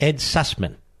editor Ed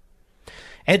Sussman.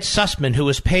 Ed Sussman, who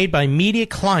was paid by media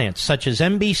clients such as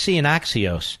NBC and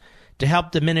Axios to help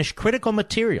diminish critical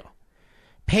material.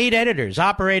 Paid editors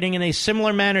operating in a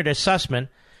similar manner to Sussman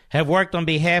have worked on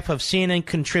behalf of CNN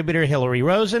contributor Hillary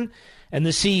Rosen and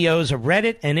the CEOs of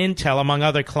Reddit and Intel, among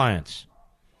other clients.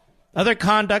 Other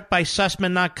conduct by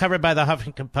Sussman not covered by the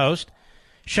Huffington Post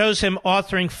shows him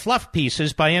authoring fluff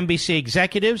pieces by NBC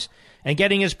executives and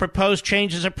getting his proposed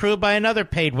changes approved by another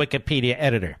paid Wikipedia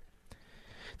editor.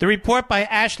 The report by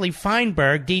Ashley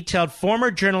Feinberg detailed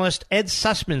former journalist Ed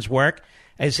Sussman's work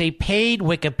as a paid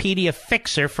Wikipedia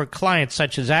fixer for clients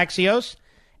such as Axios,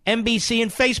 NBC, and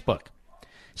Facebook.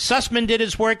 Sussman did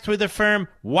his work through the firm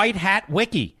White Hat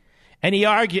Wiki, and he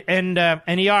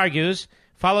argues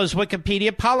follows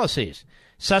Wikipedia policies.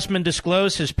 Sussman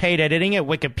disclosed his paid editing at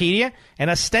Wikipedia and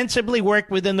ostensibly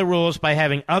worked within the rules by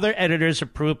having other editors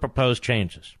approve proposed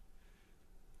changes.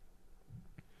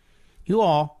 You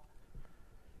all,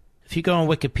 if you go on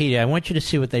Wikipedia, I want you to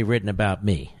see what they've written about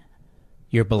me,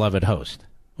 your beloved host.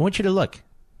 I want you to look.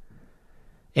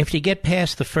 If you get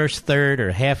past the first third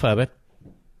or half of it,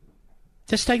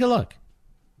 just take a look.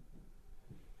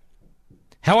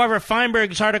 However,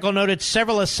 Feinberg's article noted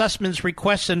several of Sussman's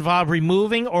requests involve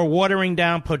removing or watering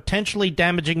down potentially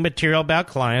damaging material about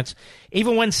clients,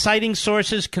 even when citing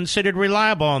sources considered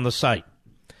reliable on the site.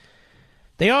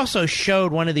 They also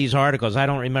showed one of these articles, I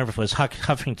don't remember if it was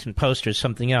Huffington Post or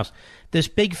something else, this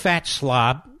big fat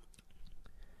slob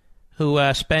who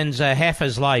spends half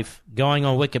his life going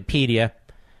on Wikipedia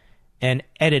and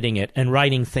editing it and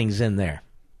writing things in there.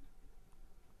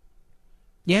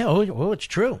 Yeah, it's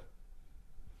true.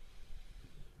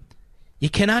 You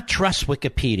cannot trust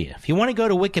Wikipedia. If you want to go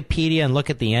to Wikipedia and look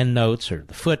at the endnotes or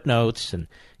the footnotes and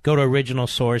go to original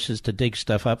sources to dig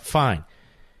stuff up, fine.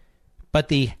 But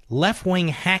the left-wing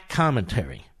hack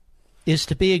commentary is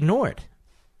to be ignored.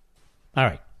 All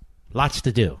right, lots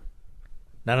to do.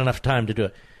 Not enough time to do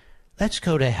it. Let's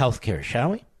go to healthcare,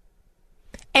 shall we?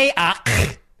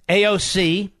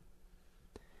 AOC,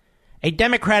 a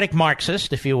Democratic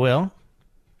Marxist, if you will,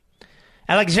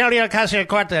 Alexandria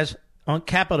Ocasio-Cortez on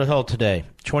Capitol Hill today,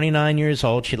 29 years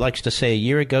old. She likes to say a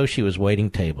year ago she was waiting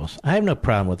tables. I have no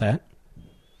problem with that.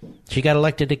 She got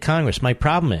elected to Congress. My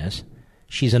problem is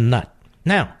she's a nut.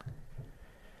 Now,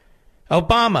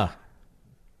 Obama,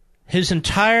 his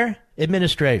entire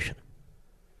administration,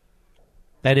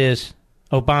 that is,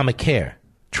 Obamacare,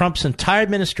 Trump's entire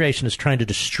administration is trying to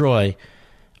destroy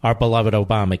our beloved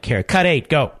Obamacare. Cut 8,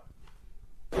 go.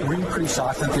 Were you pretty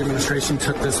shocked that the administration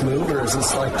took this move, or is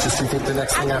this like just you think the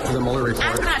next thing after the Mueller report?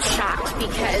 I'm not shocked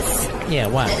because... Yeah,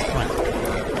 why?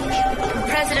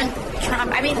 President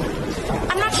Trump,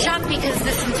 I'm not shocked because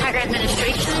this entire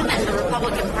administration and the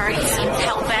Republican Party seems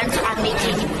hell-bent on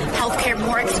making healthcare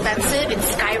more expensive and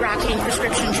skyrocketing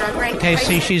prescription drug prices. Okay,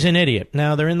 see, she's an idiot.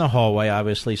 Now, they're in the hallway.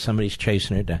 Obviously, somebody's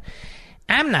chasing her down.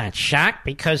 I'm not shocked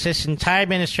because this entire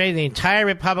administration, the entire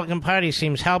Republican Party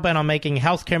seems hell-bent on making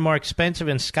healthcare more expensive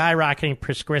and skyrocketing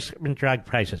prescription drug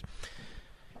prices.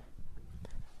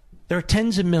 There are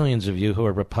tens of millions of you who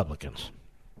are Republicans.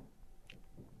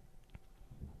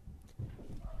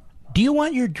 Do you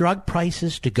want your drug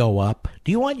prices to go up?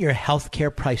 Do you want your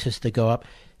healthcare prices to go up?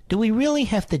 Do we really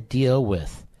have to deal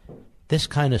with this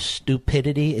kind of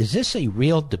stupidity? Is this a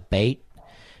real debate?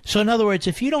 So in other words,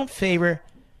 if you don't favor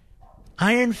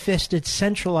iron-fisted,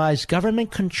 centralized government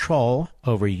control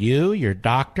over you, your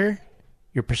doctor,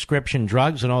 your prescription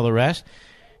drugs, and all the rest,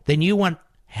 then you want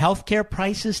healthcare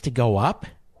prices to go up?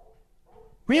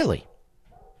 Really?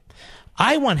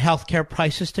 I want healthcare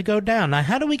prices to go down. Now,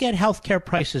 how do we get healthcare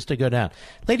prices to go down?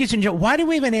 Ladies and gentlemen, why do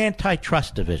we have an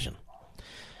antitrust division?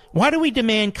 Why do we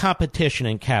demand competition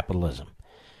in capitalism?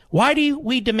 Why do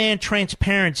we demand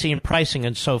transparency in pricing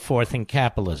and so forth in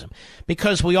capitalism?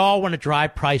 Because we all want to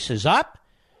drive prices up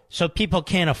so people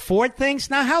can't afford things?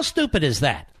 Now, how stupid is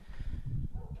that?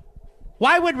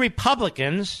 Why would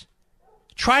Republicans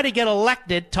try to get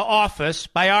elected to office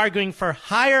by arguing for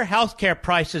higher health care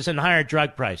prices and higher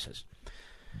drug prices?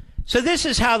 So this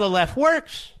is how the left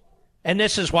works, and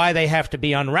this is why they have to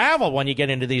be unraveled when you get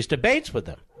into these debates with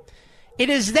them. It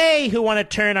is they who want to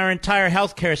turn our entire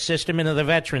health care system into the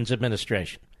Veterans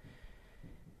Administration.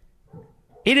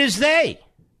 It is they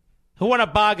who want to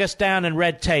bog us down in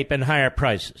red tape and higher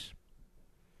prices.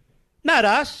 Not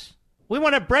us. We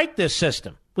want to break this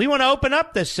system. We want to open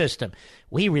up this system.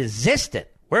 We resist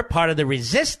it. We're part of the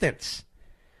resistance.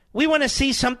 We want to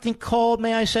see something called,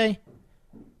 may I say,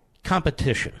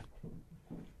 competition.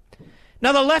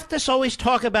 Now, the leftists always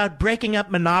talk about breaking up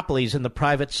monopolies in the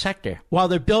private sector while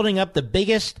they're building up the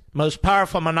biggest, most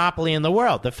powerful monopoly in the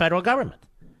world, the federal government.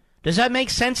 Does that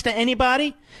make sense to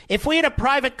anybody? If we had a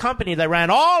private company that ran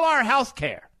all our health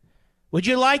care, would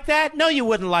you like that? No, you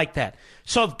wouldn't like that.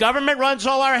 So if government runs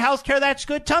all our health care, that's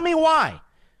good. Tell me why.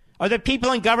 Are the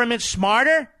people in government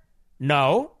smarter?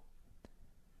 No.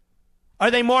 Are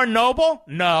they more noble?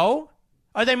 No.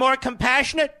 Are they more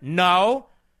compassionate? No.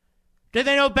 Do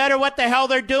they know better what the hell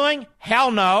they're doing?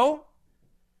 Hell no.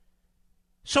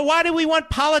 So why do we want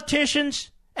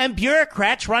politicians and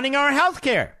bureaucrats running our health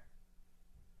care?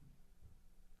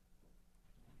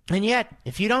 And yet,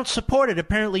 if you don't support it,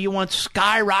 apparently you want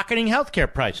skyrocketing health care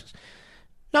prices.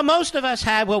 Now, most of us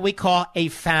have what we call a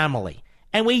family,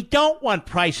 and we don't want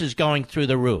prices going through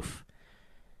the roof.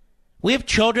 We have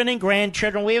children and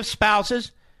grandchildren. We have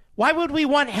spouses. Why would we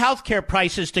want health care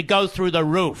prices to go through the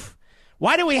roof?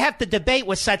 Why do we have to debate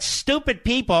with such stupid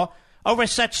people over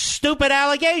such stupid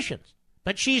allegations?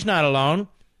 But she's not alone.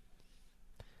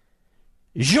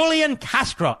 Julian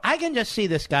Castro. I can just see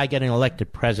this guy getting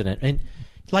elected president. And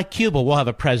like Cuba, we'll have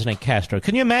a President Castro.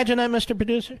 Can you imagine that, Mr.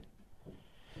 Producer?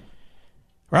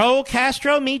 Raul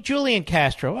Castro, meet Julian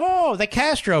Castro. Oh, the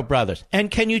Castro brothers.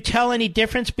 And can you tell any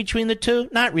difference between the two?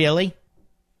 Not really.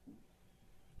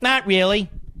 Not really.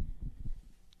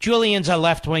 Julian's a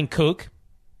left-wing kook.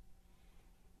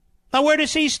 Now, where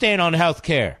does he stand on health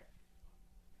care?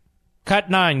 Cut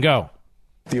 9, go.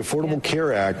 The Affordable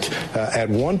Care Act, at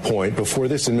one point, before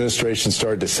this administration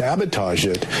started to sabotage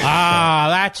it...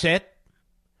 that's it.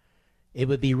 It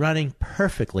would be running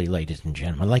perfectly, ladies and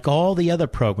gentlemen, like all the other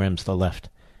programs the left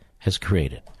has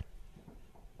created.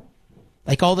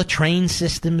 Like all the train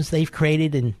systems they've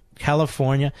created in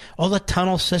California, all the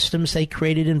tunnel systems they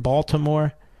created in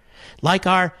Baltimore, like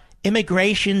our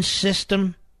immigration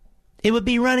system, it would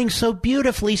be running so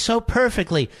beautifully, so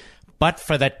perfectly, but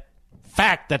for the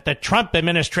fact that the Trump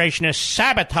administration is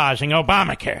sabotaging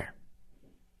Obamacare.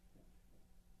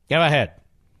 Go ahead.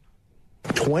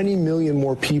 20 million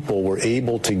more people were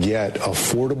able to get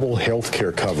affordable health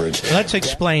care coverage. Let's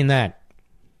explain that.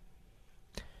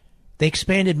 They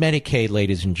expanded Medicaid,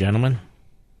 ladies and gentlemen.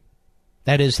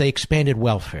 That is, they expanded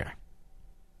welfare.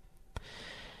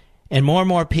 And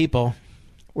more people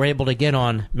were able to get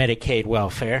on Medicaid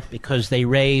welfare because they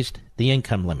raised the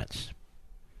income limits.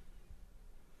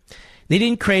 They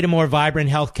didn't create a more vibrant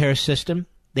health care system.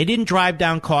 They didn't drive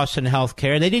down costs in health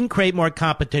care. They didn't create more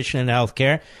competition in health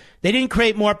care. They didn't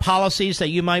create more policies that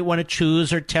you might want to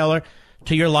choose or tailor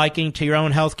to your liking, to your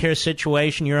own health care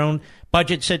situation, your own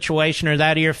budget situation, or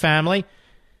that of your family.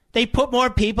 They put more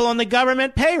people on the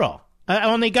government payroll,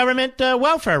 on the government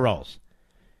welfare rolls.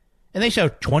 And they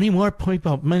said 20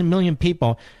 million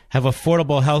people have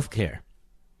affordable health care.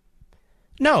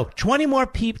 No, 20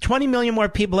 million more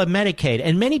people have Medicaid,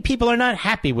 and many people are not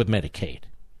happy with Medicaid.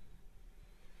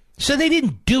 So they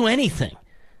didn't do anything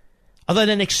other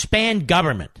than expand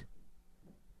government.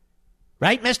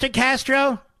 Right, Mr.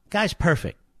 Castro? Guy's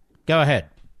perfect. Go ahead.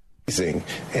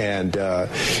 And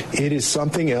it is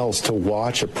something else to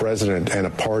watch a president and a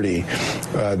party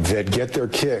that get their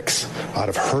kicks out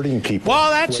of hurting people.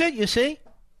 Well, that's it, you see.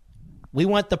 We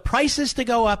want the prices to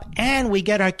go up, and we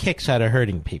get our kicks out of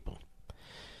hurting people.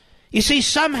 You see,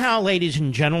 somehow, ladies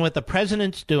and gentlemen, what the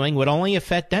president's doing would only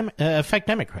affect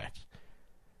Democrats,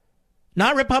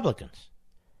 not Republicans.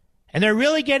 And they're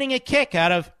really getting a kick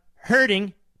out of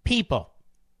hurting people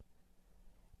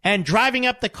and driving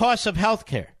up the cost of health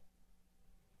care.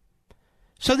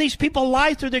 So these people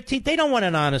lie through their teeth. They don't want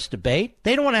an honest debate.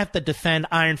 They don't want to have to defend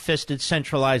iron-fisted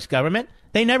centralized government.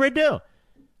 They never do.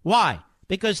 Why?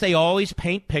 Because they always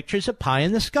paint pictures of pie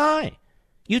in the sky,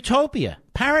 utopia,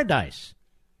 paradise.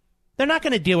 They're not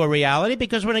going to deal with reality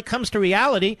because when it comes to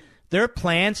reality, their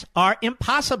plans are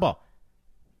impossible.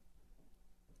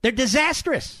 They're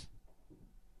disastrous.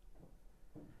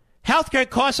 Healthcare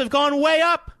costs have gone way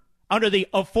up under the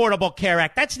Affordable Care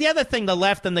Act. That's the other thing the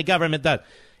left and the government does.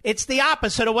 It's the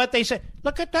opposite of what they say.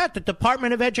 Look at that, the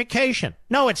Department of Education.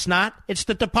 No, it's not. It's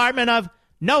the Department of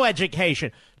No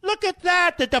Education. Look at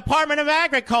that, the Department of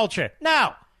Agriculture.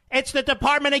 No, it's the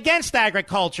Department Against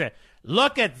Agriculture.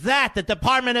 Look at that, the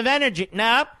Department of Energy.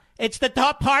 No, it's the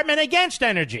Department Against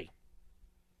Energy.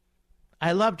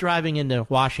 I love driving into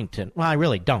Washington. Well, I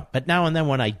really don't, but now and then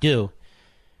when I do,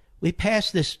 we pass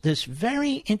this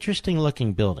very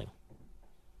interesting-looking building.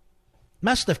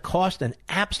 Must have cost an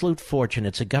absolute fortune.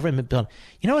 It's a government building.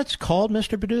 You know what it's called,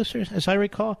 Mr. Producer, as I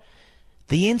recall?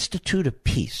 The Institute of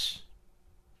Peace.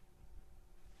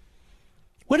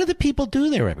 What do the people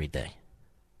do there every day?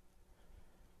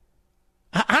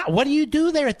 What do you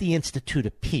do there at the Institute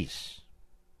of Peace?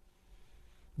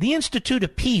 The Institute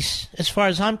of Peace, as far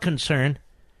as I'm concerned,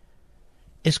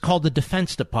 is called the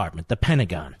Defense Department, the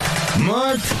Pentagon.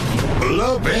 Mark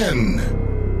Levin.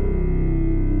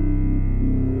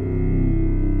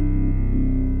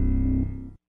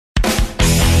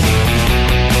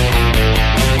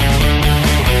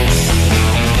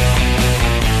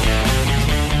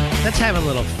 Let's have a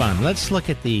little fun. Let's look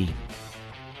at the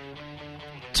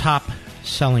top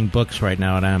selling books right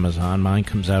now at Amazon. Mine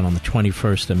comes out on the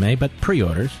 21st of May, but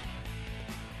pre-orders.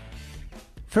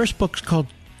 First book's called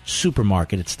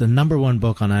Supermarket. It's the number one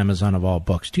book on Amazon of all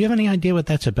books. Do you have any idea what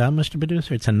that's about, Mr.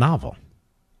 Producer? It's a novel.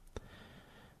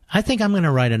 I think I'm going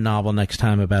to write a novel next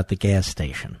time about the gas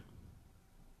station.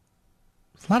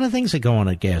 There's a lot of things that go on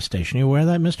at a gas station. You aware of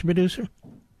that, Mr. Producer?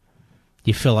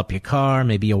 You fill up your car,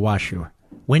 maybe you wash your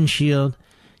windshield,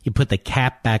 you put the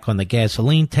cap back on the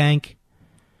gasoline tank.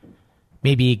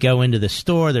 Maybe you go into the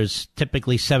store. There's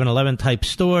typically 7-Eleven type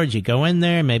stores. You go in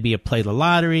there, maybe you play the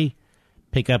lottery,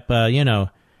 pick up,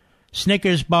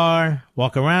 Snickers bar,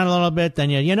 walk around a little bit, then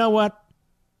you know what?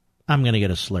 I'm going to get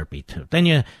a Slurpee too.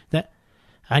 Then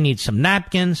I need some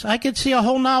napkins. I could see a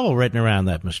whole novel written around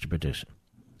that, Mr. Producer.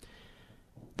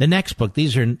 The next book,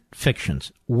 these are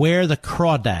fictions. Where the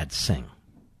Crawdads Sing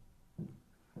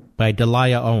by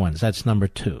Delia Owens. That's number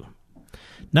 2.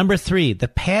 Number 3, The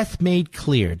Path Made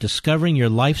Clear, Discovering Your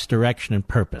Life's Direction and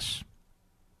Purpose.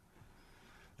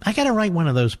 I got to write one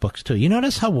of those books, too. You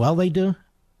notice how well they do?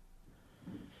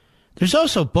 There's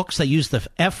also books that use the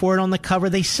F word on the cover.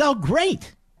 They sell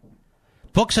great.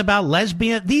 Books about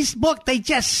lesbian. These books, they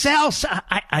just sell. So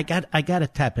I got to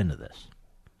tap into this.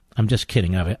 I'm just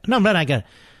kidding of it. No, but I got.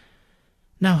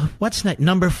 Now, what's next?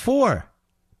 Number 4,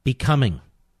 Becoming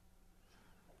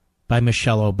by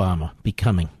Michelle Obama.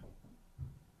 Becoming.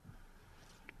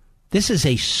 This is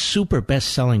a super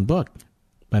best-selling book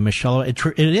by Michelle. It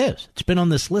is. It's been on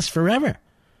this list forever.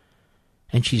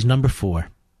 And she's number 4.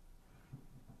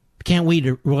 Can't wait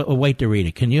to read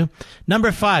it, can you?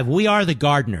 Number 5, We Are the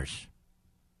Gardeners.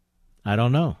 I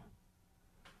don't know.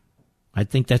 I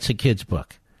think that's a kid's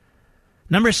book.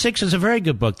 Number 6 is a very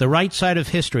good book, The Right Side of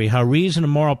History, How Reason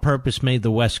and Moral Purpose Made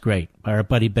the West Great, by our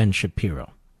buddy Ben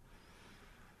Shapiro.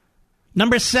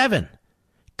 Number 7,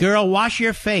 Girl, Wash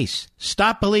Your Face.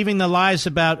 Stop believing the lies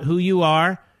about who you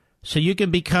are so you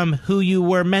can become who you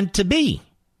were meant to be.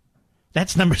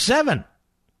 That's number 7.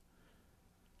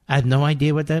 I have no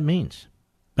idea what that means,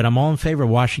 but I'm all in favor of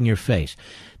washing your face.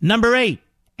 Number 8,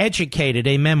 Educated,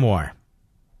 a memoir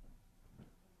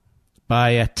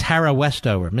by Tara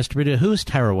Westover. Mr. Producer, who's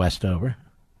Tara Westover?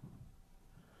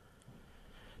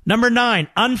 Number 9,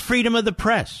 Unfreedom of the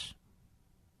Press.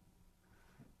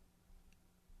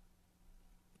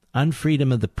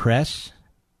 Unfreedom of the Press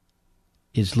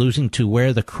is losing to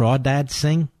Where the Crawdads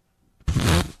Sing?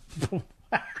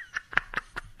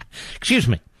 Excuse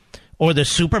me. Or The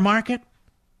Supermarket?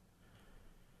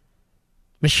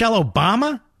 Michelle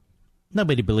Obama?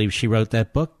 Nobody believes she wrote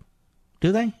that book,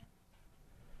 do they?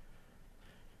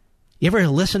 You ever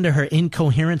listen to her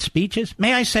incoherent speeches?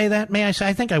 May I say that?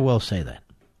 I think I will say that.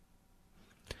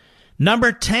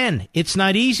 Number 10, It's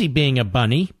Not Easy Being a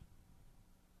Bunny.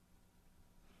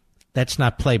 That's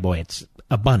not Playboy, it's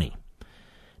a bunny.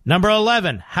 Number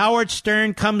 11, Howard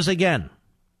Stern Comes Again.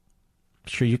 I'm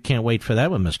sure you can't wait for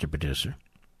that one, Mr. Producer.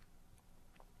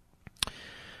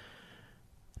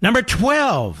 Number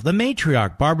 12, The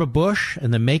Matriarch, Barbara Bush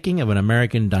and the Making of an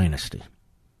American Dynasty.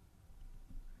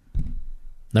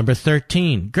 Number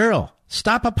 13, Girl,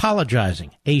 Stop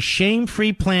Apologizing, a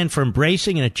shame-free plan for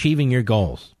embracing and achieving your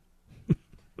goals.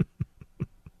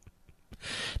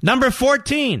 Number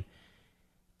 14,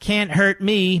 Can't Hurt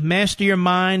Me, Master Your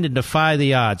Mind and Defy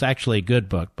the Odds. Actually, a good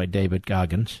book by David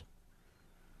Goggins.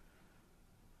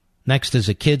 Next is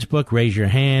a kid's book, Raise Your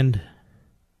Hand.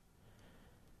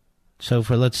 So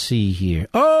let's see here.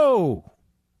 Oh!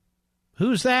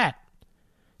 Who's that?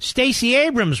 Stacey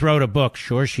Abrams wrote a book.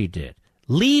 Sure she did.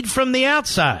 Lead from the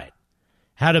Outside.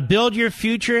 How to Build Your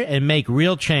Future and Make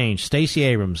Real Change. Stacey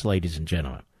Abrams, ladies and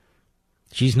gentlemen.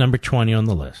 She's number 20 on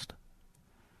the list.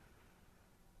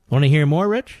 Want to hear more,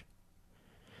 Rich?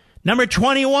 Number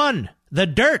 21, The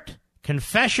Dirt.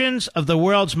 Confessions of the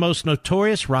World's Most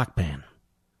Notorious Rock Band.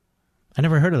 I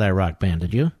never heard of that rock band,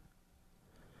 did you?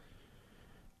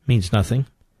 Means nothing.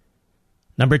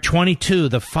 Number 22,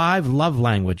 The 5 Love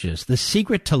Languages. The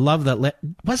Secret to Love That...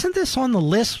 Wasn't this on the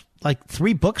list like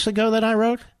 3 books ago that I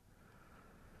wrote?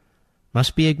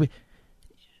 Must be a...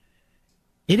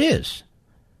 It is.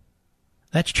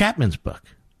 That's Chapman's book.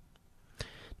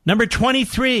 Number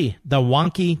 23, The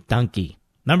Wonky Donkey.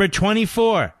 Number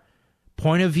 24,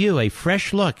 Point of View, a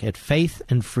fresh look at faith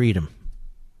and freedom.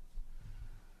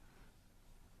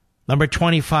 Number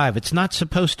 25, It's Not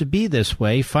Supposed to Be This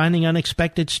Way, Finding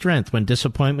Unexpected Strength When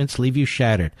Disappointments Leave You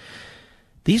Shattered.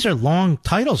 These are long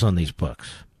titles on these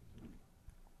books.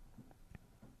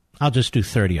 I'll just do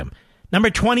 30 of them. Number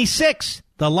 26,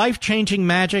 The Life-Changing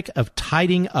Magic of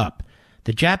Tidying Up.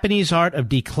 The Japanese Art of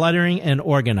Decluttering and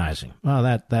Organizing. Well,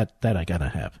 that I gotta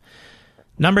have.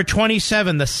 Number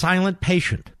 27, The Silent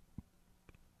Patient.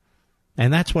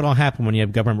 And that's what'll happen when you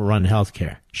have government-run health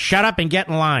care. Shut up and get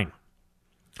in line.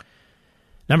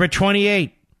 Number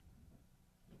 28,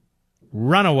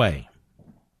 Runaway.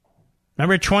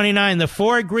 Number 29, The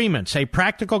 4 Agreements, a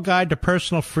practical guide to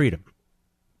personal freedom.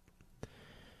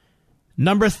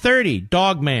 Number 30,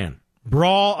 Dogman,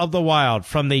 Brawl of the Wild,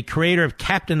 from the creator of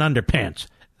Captain Underpants.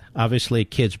 Obviously a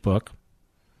kid's book.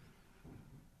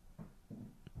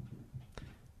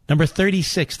 Number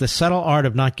 36, The Subtle Art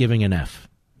of Not Giving an F.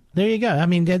 There you go. I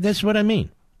mean, that's what I mean.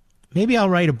 Maybe I'll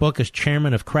write a book as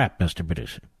chairman of CRAP, Mr.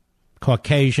 Producer.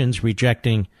 Caucasians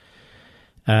rejecting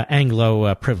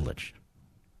Anglo privilege.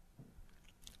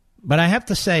 But I have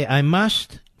to say, I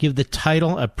must give the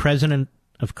title of president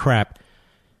of CRAP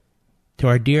to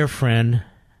our dear friend,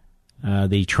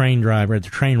 the train rider,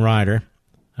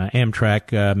 Amtrak,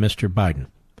 Mr. Biden.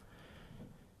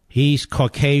 He's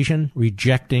Caucasian,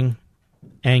 rejecting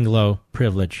Anglo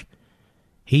privilege.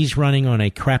 He's running on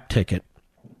a crap ticket.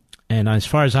 And as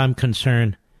far as I'm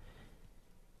concerned,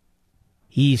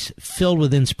 he's filled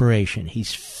with inspiration.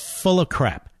 He's full of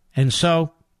crap. And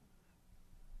so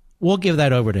we'll give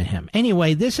that over to him.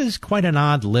 Anyway, this is quite an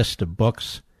odd list of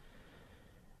books.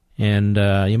 And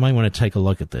you might want to take a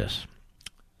look at this.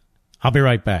 I'll be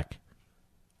right back.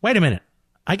 Wait a minute.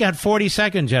 I got 40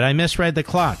 seconds yet. I misread the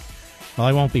clock. Well,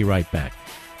 I won't be right back.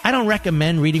 I don't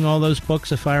recommend reading all those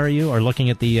books if I were you, or looking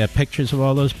at the pictures of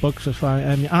all those books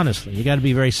I mean, honestly, you got to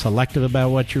be very selective about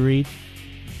what you read.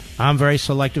 I'm very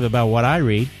selective about what I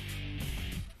read.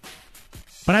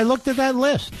 But I looked at that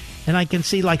list, and I can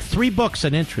see like 3 books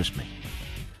that interest me.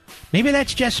 Maybe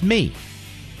that's just me.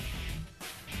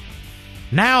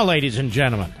 Now, ladies and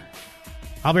gentlemen,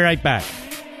 I'll be right back.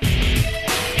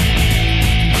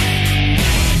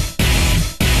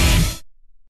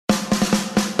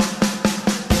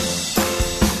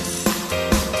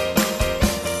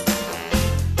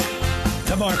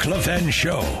 Mark Levin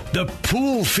Show, the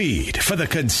pool feed for the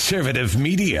conservative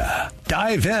media.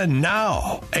 Dive in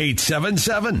now.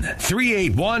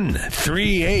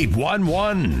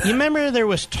 877-381-3811. You remember there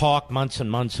was talk months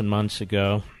and months and months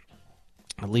ago,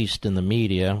 at least in the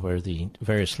media, where the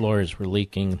various lawyers were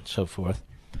leaking and so forth,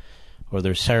 or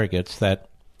their surrogates, that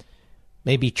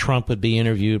maybe Trump would be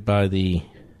interviewed by the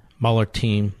Mueller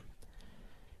team.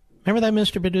 Remember that,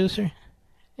 Mr. Producer?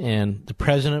 And the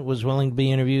president was willing to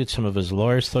be interviewed. Some of his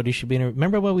lawyers thought he should be interviewed.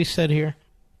 Remember what we said here?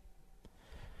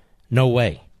 No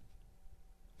way.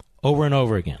 Over and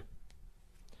over again.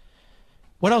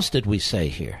 What else did we say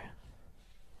here?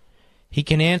 He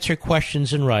can answer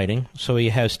questions in writing, so he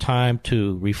has time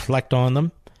to reflect on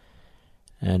them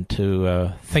and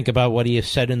to think about what he has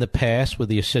said in the past with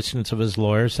the assistance of his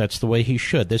lawyers. That's the way he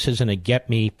should. This isn't a get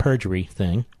me perjury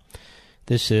thing.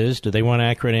 This is, do they want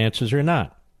accurate answers or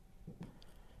not?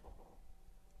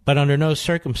 But under no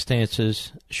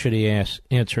circumstances should he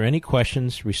answer any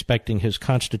questions respecting his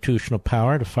constitutional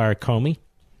power to fire Comey.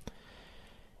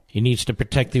 He needs to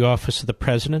protect the office of the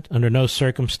president. Under no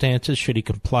circumstances should he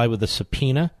comply with a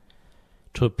subpoena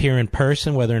to appear in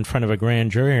person, whether in front of a grand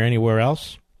jury or anywhere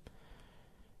else.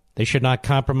 They should not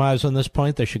compromise on this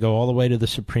point. They should go all the way to the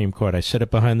Supreme Court. I said it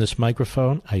behind this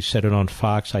microphone. I said it on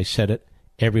Fox. I said it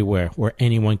everywhere where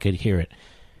anyone could hear it,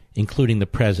 including the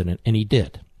president, and he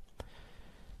did.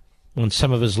 When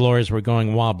some of his lawyers were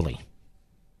going wobbly.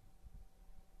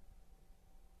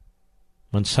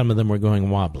 When some of them were going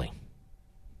wobbly.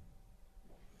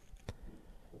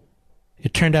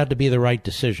 It turned out to be the right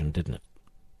decision, didn't it?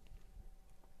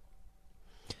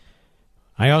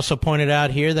 I also pointed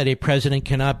out here that a president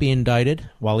cannot be indicted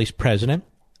while he's president.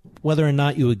 Whether or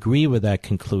not you agree with that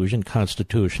conclusion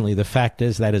constitutionally, the fact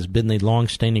is that has been the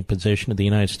long-standing position of the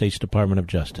United States Department of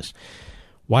Justice.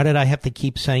 Why did I have to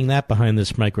keep saying that behind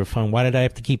this microphone? Why did I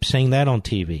have to keep saying that on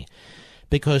TV?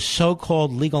 Because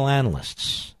so-called legal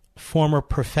analysts, former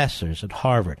professors at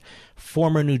Harvard,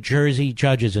 former New Jersey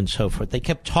judges and so forth, they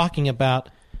kept talking about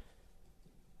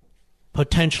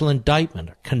potential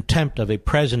indictment or contempt of a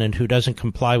president who doesn't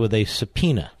comply with a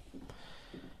subpoena.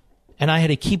 And I had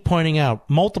to keep pointing out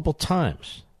multiple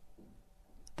times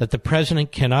that the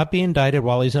president cannot be indicted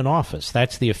while he's in office.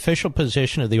 That's the official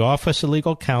position of the Office of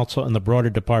Legal Counsel and the broader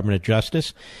Department of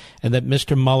Justice, and that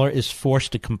Mr. Mueller is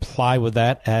forced to comply with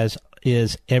that, as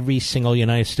is every single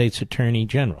United States Attorney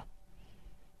General.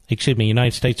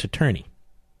 United States Attorney.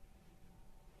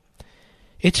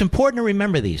 It's important to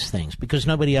remember these things because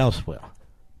nobody else will.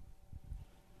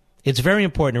 It's very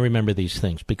important to remember these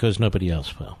things because nobody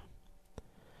else will.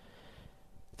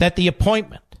 That the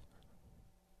appointment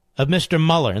of Mr.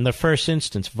 Mueller in the first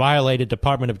instance violated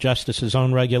Department of Justice's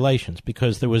own regulations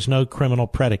because there was no criminal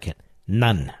predicate.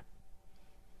 None.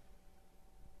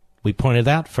 We pointed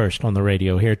that first on the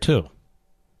radio here, too.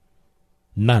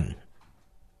 None.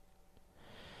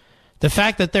 The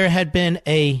fact that there had been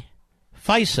a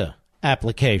FISA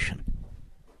application.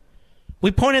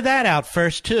 We pointed that out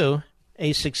first, too,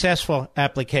 a successful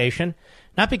application,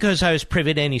 not because I was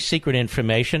privy to any secret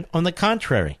information. On the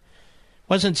contrary.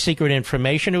 Wasn't secret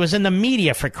information. It was in the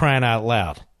media, for crying out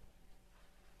loud.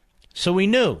 So we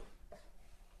knew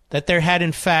that there had,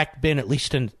 in fact, been at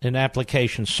least an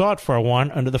application sought for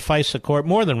one under the FISA court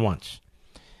more than once.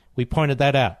 We pointed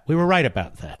that out. We were right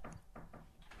about that.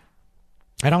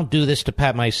 I don't do this to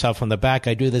pat myself on the back.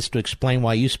 I do this to explain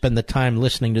why you spend the time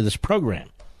listening to this program.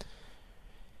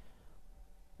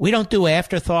 We don't do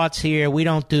afterthoughts here. We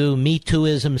don't do Me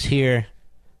Too-isms here.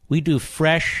 We do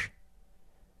fresh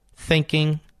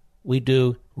thinking. We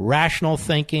do rational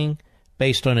thinking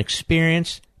based on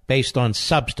experience, based on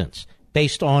substance,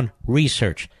 based on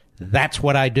research. That's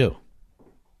what I do.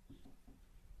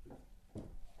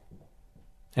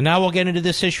 And now we'll get into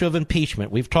this issue of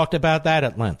impeachment. We've talked about that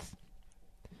at length.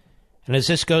 And as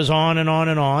this goes on and on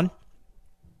and on,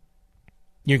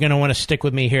 you're going to want to stick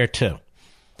with me here too.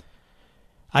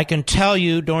 I can tell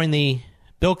you during the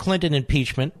Bill Clinton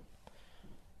impeachment,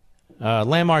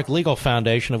 Landmark Legal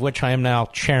Foundation, of which I am now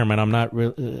chairman. I'm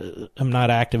not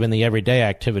active in the everyday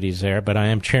activities there, but I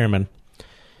am chairman.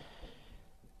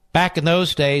 Back in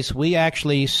those days, we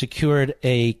actually secured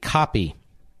a copy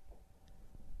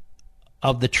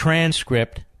of the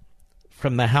transcript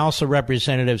from the House of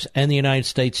Representatives and the United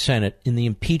States Senate in the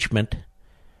impeachment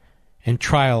and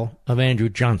trial of Andrew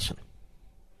Johnson.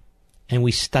 And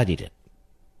we studied it.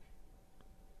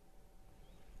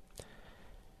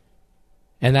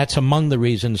 And that's among the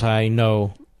reasons I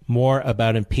know more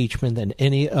about impeachment than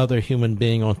any other human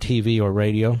being on TV or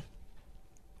radio.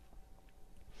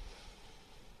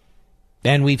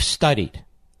 And we've studied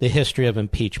the history of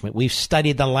impeachment. We've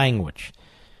studied the language.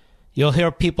 You'll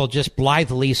hear people just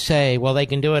blithely say, well, they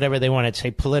can do whatever they want. It's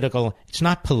political. It's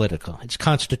not political. It's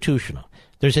constitutional.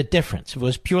 There's a difference. If it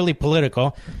was purely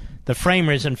political, the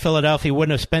framers in Philadelphia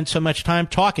wouldn't have spent so much time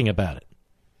talking about it.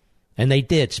 And they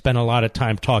did spend a lot of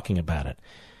time talking about it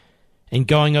and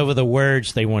going over the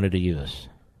words they wanted to use.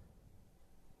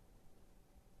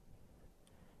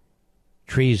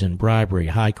 Treason, bribery,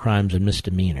 high crimes, and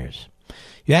misdemeanors.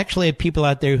 You actually have people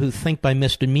out there who think by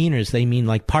misdemeanors they mean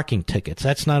like parking tickets.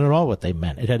 That's not at all what they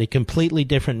meant. It had a completely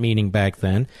different meaning back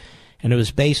then, and it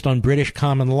was based on British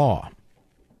common law.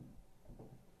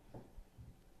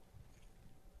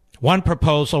 One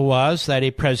proposal was that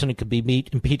a president could be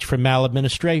impeached for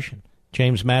maladministration.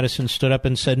 James Madison stood up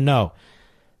and said, no,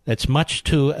 that's much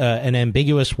too an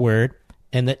ambiguous word,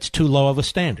 and that's too low of a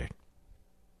standard.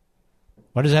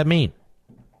 What does that mean?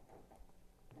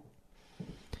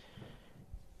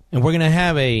 And we're going to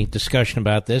have a discussion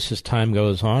about this as time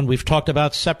goes on. We've talked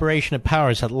about separation of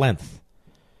powers at length.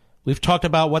 We've talked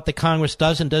about what the Congress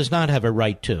does and does not have a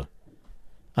right to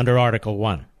under Article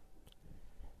 1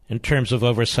 in terms of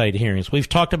oversight hearings. We've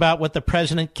talked about what the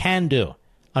president can do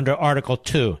under Article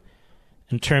 2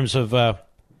 in terms of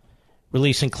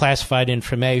releasing classified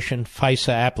information,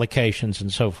 FISA applications,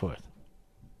 and so forth.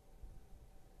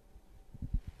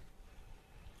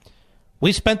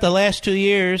 We spent the last 2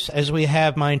 years, as we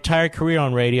have my entire career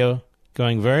on radio,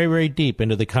 going very, very deep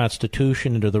into the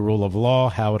Constitution, into the rule of law,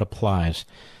 how it applies.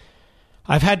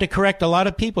 I've had to correct a lot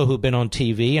of people who've been on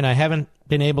TV, and I haven't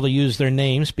been able to use their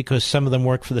names because some of them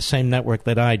work for the same network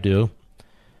that I do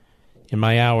in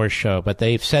my hour show, but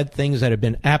they've said things that have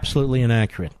been absolutely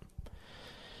inaccurate.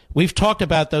 We've talked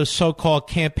about those so-called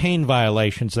campaign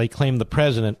violations they claim the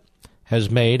president has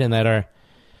made and that are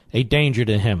a danger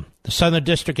to him. The Southern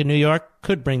District of New York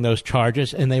could bring those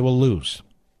charges, and they will lose.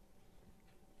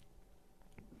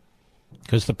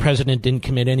 Because the president didn't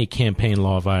commit any campaign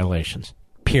law violations.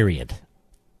 Period.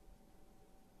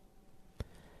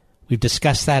 We've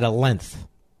discussed that at length.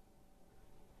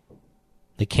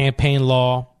 The campaign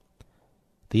law,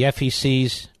 the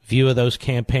FEC's view of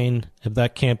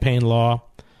that campaign law,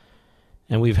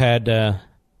 and we've had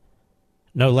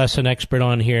no less an expert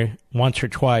on here once or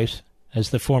twice as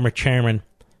the former chairman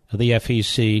of the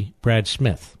FEC, Brad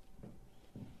Smith.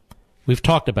 We've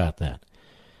talked about that.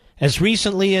 As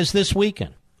recently as this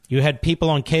weekend, you had people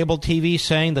on cable TV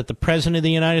saying that the President of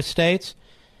the United States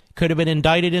could have been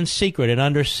indicted in secret and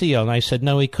under seal. And I said,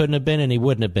 no, he couldn't have been and he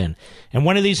wouldn't have been. And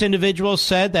one of these individuals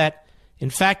said that, in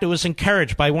fact, it was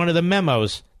encouraged by one of the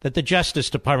memos that the Justice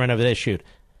Department have issued.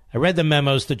 I read the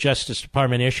memos the Justice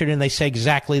Department issued, and they say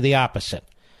exactly the opposite.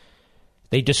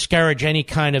 They discourage any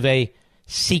kind of a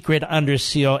secret under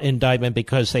seal indictment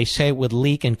because they say it would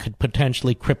leak and could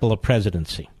potentially cripple a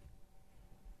presidency.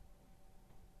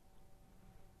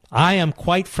 I am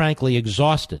quite frankly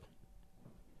exhausted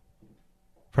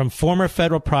from former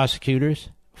federal prosecutors,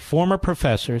 former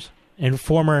professors, and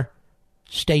former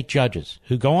state judges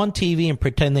who go on TV and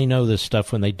pretend they know this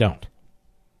stuff when they don't,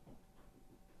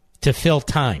 to fill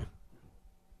time.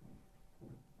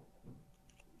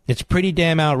 It's pretty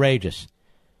damn outrageous.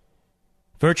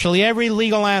 Virtually every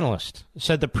legal analyst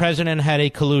said the president had a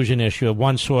collusion issue of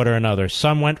one sort or another.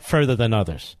 Some went further than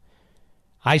others.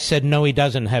 I said, no, he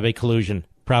doesn't have a collusion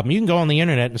problem. You can go on the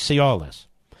internet and see all this.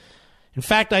 In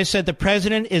fact, I said the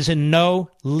president is in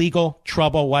no legal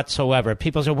trouble whatsoever.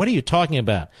 People said, what are you talking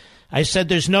about? I said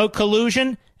there's no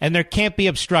collusion and there can't be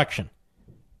obstruction.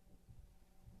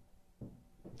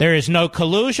 There is no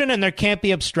collusion and there can't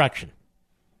be obstruction.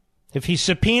 If he's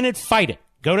subpoenaed, fight it.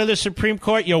 Go to the Supreme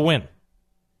Court, you'll win.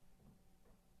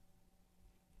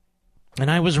 And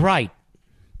I was right.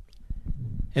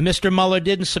 And Mr. Mueller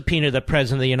didn't subpoena the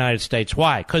President of the United States.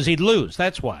 Why? Because he'd lose.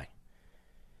 That's why.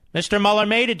 Mr. Mueller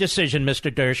made a decision,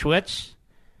 Mr. Dershowitz.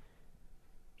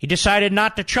 He decided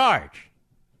not to charge.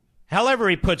 However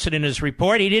he puts it in his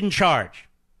report, he didn't charge.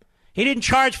 He didn't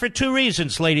charge for two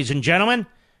reasons, ladies and gentlemen.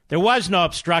 There was no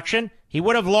obstruction. He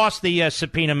would have lost the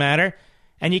subpoena matter.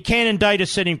 and you can't indict a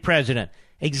sitting president.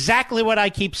 Exactly what I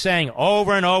keep saying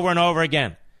over and over and over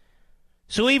again.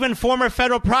 So even former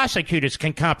federal prosecutors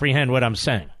can comprehend what I'm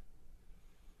saying.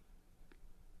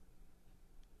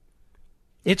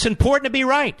 It's important to be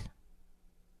right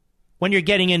when you're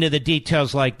getting into the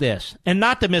details like this, and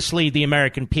not to mislead the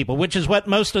American people, which is what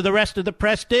most of the rest of the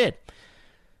press did.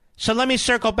 So let me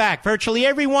circle back. Virtually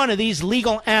every one of these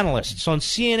legal analysts on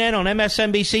CNN, on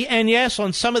MSNBC, and yes,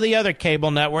 on some of the other cable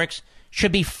networks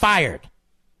should be fired.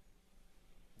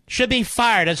 Should be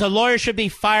fired, as a lawyer should be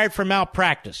fired for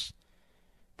malpractice.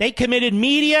 They committed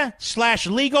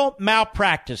media/legal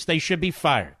malpractice. They should be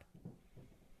fired.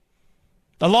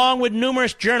 Along with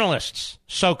numerous journalists,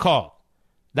 so-called.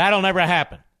 That'll never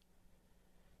happen.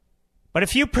 But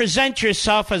if you present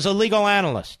yourself as a legal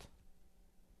analyst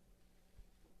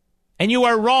and you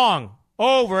are wrong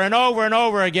over and over and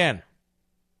over again,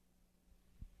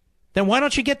 then why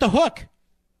don't you get the hook?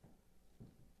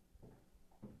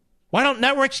 Why don't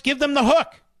networks give them the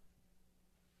hook?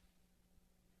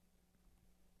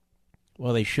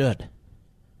 Well, they should.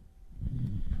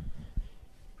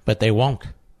 But they won't.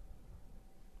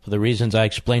 For the reasons I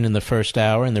explained in the first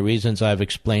hour and the reasons I've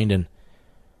explained in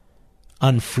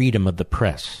Unfreedom of the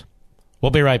Press.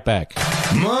 We'll be right back.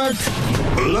 Mark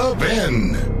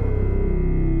Levin.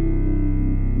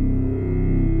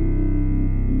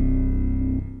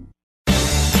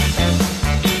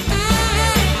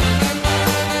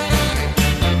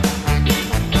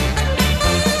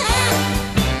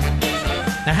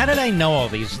 Now, how did I know all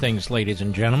these things, ladies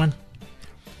and gentlemen?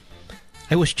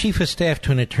 I was chief of staff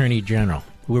to an attorney general.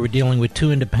 We were dealing with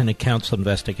two independent counsel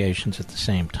investigations at the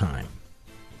same time.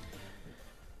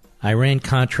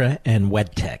 Iran-Contra and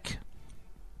WedTech.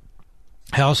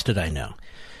 How else did I know?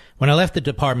 When I left the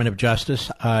Department of Justice,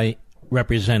 I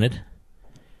represented,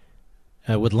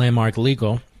 with Landmark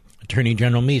Legal, Attorney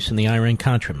General Meese in the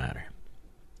Iran-Contra matter.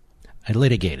 I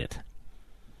litigated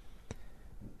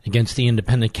against the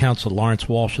independent counsel, Lawrence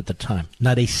Walsh, at the time.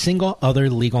 Not a single other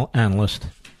legal analyst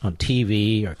on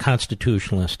TV or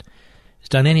constitutionalist has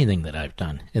done anything that I've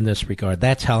done in this regard.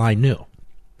 That's how I knew.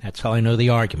 That's how I know the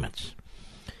arguments.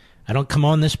 I don't come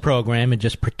on this program and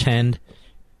just pretend.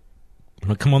 I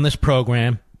don't come on this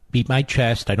program, beat my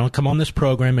chest. I don't come on this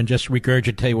program and just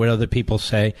regurgitate what other people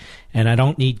say, and I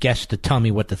don't need guests to tell me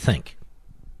what to think.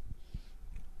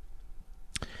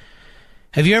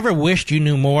 Have you ever wished you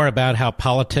knew more about how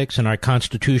politics and our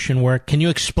Constitution work? Can you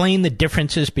explain the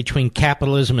differences between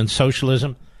capitalism and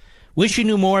socialism? Wish you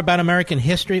knew more about American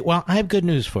history? Well, I have good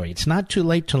news for you. It's not too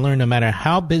late to learn, no matter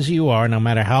how busy you are, no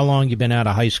matter how long you've been out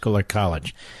of high school or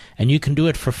college. And you can do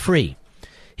it for free.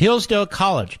 Hillsdale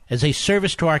College, as a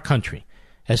service to our country,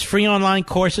 has free online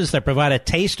courses that provide a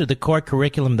taste of the core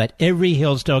curriculum that every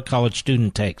Hillsdale College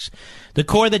student takes. The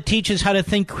core that teaches how to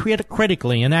think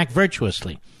critically and act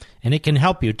virtuously. And it can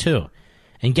help you, too.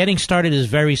 And getting started is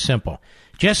very simple.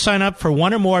 Just sign up for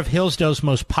one or more of Hillsdale's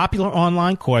most popular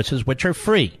online courses, which are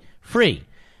free.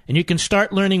 And you can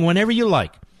start learning whenever you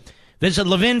like. Visit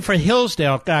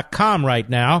levinforhillsdale.com right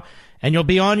now, and you'll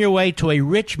be on your way to a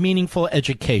rich, meaningful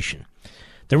education.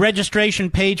 The registration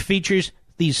page features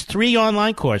these 3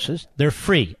 online courses. They're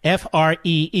free,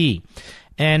 F-R-E-E.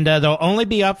 And they'll only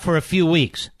be up for a few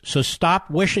weeks. So stop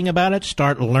wishing about it,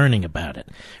 start learning about it.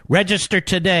 Register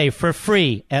today for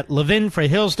free at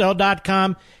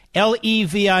levinforhillsdale.com,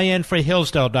 L-E-V-I-N for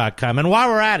Hillsdale.com. And while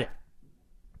we're at it,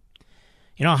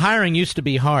 you know, hiring used to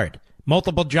be hard.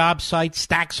 Multiple job sites,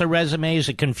 stacks of resumes,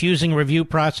 a confusing review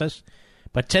process.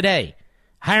 But today,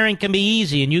 hiring can be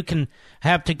easy, and you can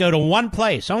have to go to one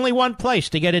place, only one place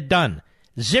to get it done.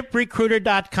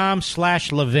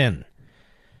 ZipRecruiter.com/Levin.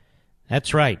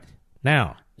 That's right.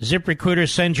 Now, ZipRecruiter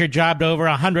sends your job to over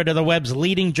 100 of the web's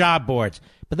leading job boards.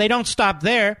 But they don't stop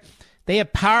there. They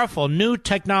have powerful new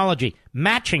technology,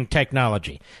 matching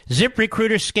technology.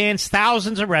 ZipRecruiter scans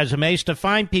thousands of resumes to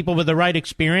find people with the right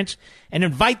experience and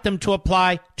invite them to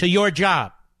apply to your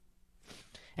job.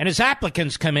 And as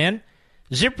applicants come in,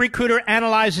 ZipRecruiter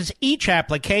analyzes each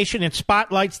application and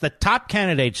spotlights the top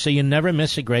candidates so you never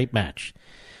miss a great match.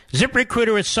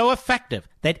 ZipRecruiter is so effective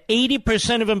that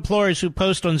 80% of employers who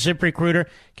post on ZipRecruiter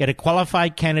get a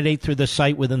qualified candidate through the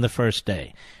site within the first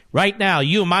day. Right now,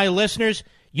 you, my listeners,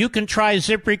 you can try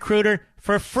ZipRecruiter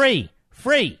for free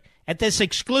at this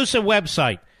exclusive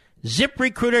website,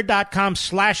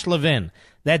 ZipRecruiter.com/Levin.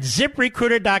 That's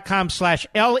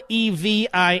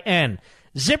ZipRecruiter.com/Levin.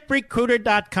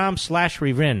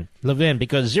 ZipRecruiter.com/Levin,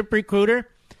 because ZipRecruiter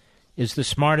is the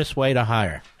smartest way to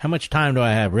hire. How much time do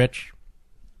I have, Rich?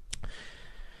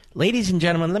 Ladies and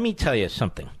gentlemen, let me tell you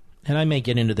something. And I may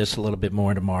get into this a little bit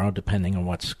more tomorrow, depending on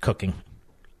what's cooking.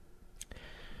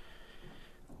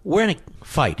 We're in a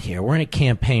fight here. We're in a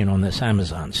campaign on this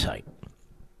Amazon site.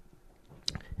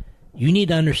 You need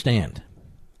to understand,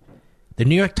 the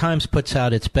New York Times puts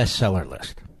out its bestseller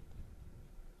list.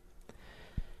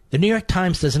 The New York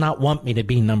Times does not want me to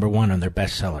be number one on their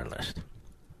bestseller list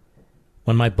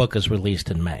when my book is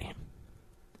released in May.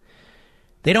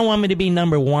 They don't want me to be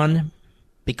number one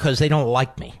because they don't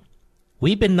like me.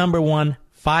 We've been number one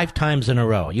 5 times in a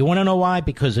row. You want to know why?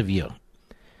 Because of you.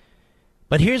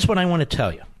 But here's what I want to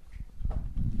tell you.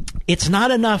 It's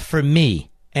not enough for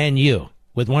me and you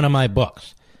with one of my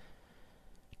books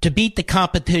to beat the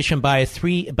competition by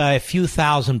a few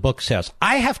thousand book sales.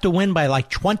 I have to win by like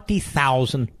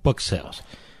 20,000 book sales,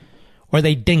 or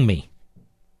they ding me.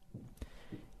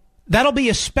 That'll be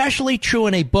especially true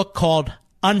in a book called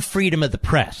Unfreedom of the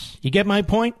Press. You get my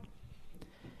point?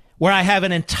 Where I have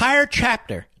an entire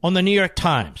chapter on the New York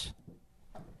Times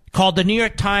called The New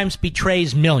York Times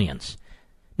Betrays Millions.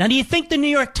 Now, do you think the New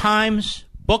York Times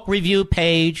book review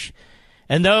page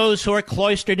and those who are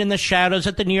cloistered in the shadows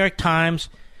at the New York Times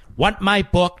want my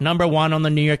book number one on the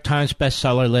New York Times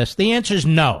bestseller list? The answer is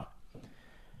no.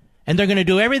 And they're going to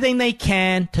do everything they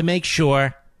can to make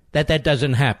sure that that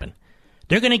doesn't happen.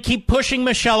 They're going to keep pushing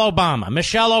Michelle Obama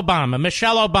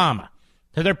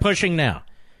that they're pushing now.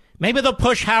 Maybe they'll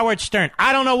push Howard Stern.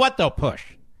 I don't know what they'll push.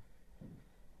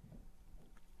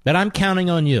 But I'm counting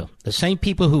on you, the same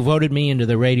people who voted me into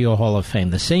the Radio Hall of Fame,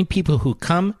 the same people who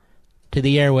come to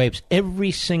the airwaves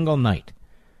every single night,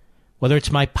 whether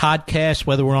it's my podcast,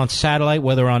 whether we're on satellite,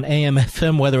 whether on AM,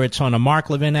 FM, whether it's on a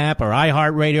Mark Levin app or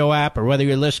iHeartRadio app, or whether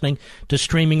you're listening to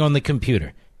streaming on the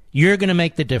computer. You're going to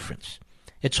make the difference.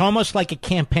 It's almost like a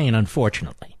campaign,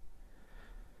 unfortunately.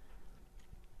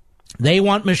 They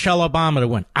want Michelle Obama to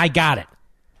win. I got it.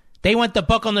 They want the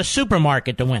book on the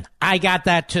supermarket to win. I got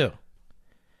that too.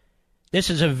 This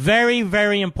is a very,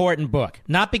 very important book.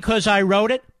 Not because I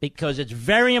wrote it, because it's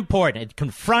very important. It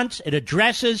confronts, it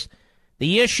addresses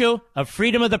the issue of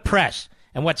freedom of the press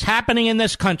and what's happening in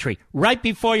this country right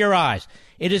before your eyes.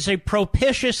 It is a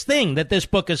propitious thing that this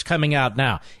book is coming out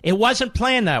now. It wasn't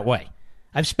planned that way.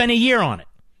 I've spent a year on it.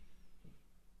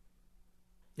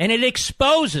 And it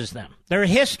exposes them, their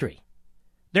history,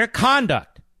 their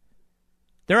conduct,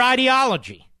 their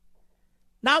ideology.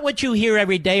 Not what you hear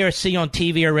every day or see on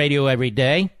TV or radio every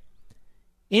day.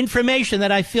 Information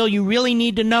that I feel you really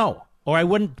need to know, or I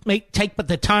wouldn't take but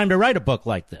the time to write a book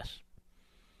like this.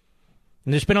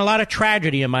 And there's been a lot of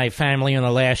tragedy in my family in the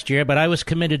last year, but I was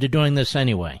committed to doing this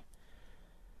anyway.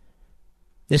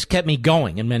 This kept me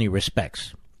going in many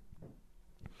respects.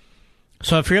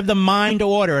 So if you have the mind to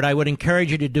order it, I would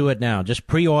encourage you to do it now. Just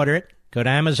pre-order it. Go to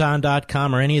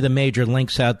Amazon.com or any of the major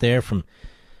links out there from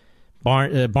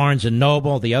Barnes &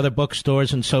 Noble, the other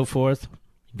bookstores and so forth.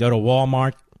 Go to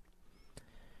Walmart.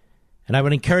 And I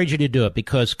would encourage you to do it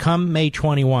because come May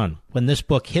 21, when this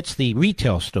book hits the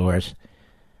retail stores,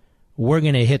 we're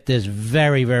going to hit this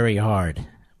very, very hard.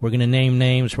 We're going to name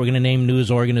names. We're going to name news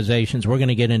organizations. We're going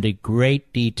to get into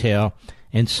great detail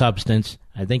and substance.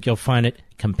 I think you'll find it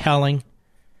compelling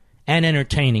and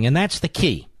entertaining. And that's the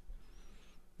key.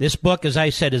 This book, as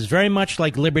I said, is very much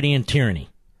like Liberty and Tyranny.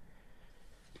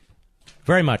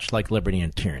 Very much like Liberty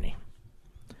and Tyranny.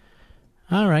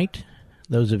 All right.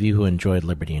 Those of you who enjoyed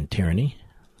Liberty and Tyranny,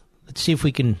 let's see if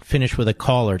we can finish with a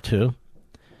call or two.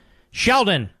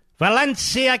 Sheldon,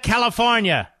 Valencia,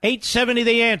 California. 870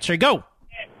 The Answer. Go.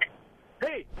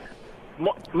 Hey,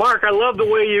 Mark, I love the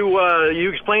way you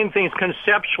explain things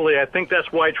conceptually. I think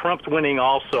that's why Trump's winning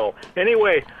also.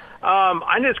 Anyway,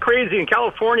 I know it's crazy in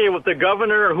California with the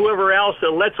governor or whoever else that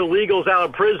lets illegals out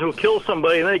of prison who kill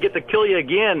somebody and then they get to kill you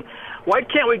again. Why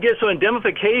can't we get some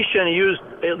indemnification and use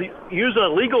an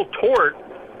illegal tort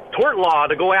law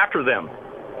to go after them?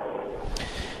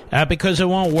 Because it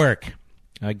won't work.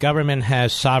 Government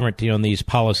has sovereignty on these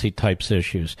policy types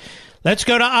issues. Let's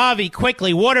go to Avi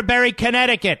quickly. Waterbury,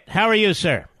 Connecticut. How are you,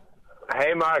 sir?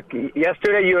 Hey, Mark.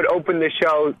 Yesterday you had opened the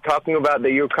show talking about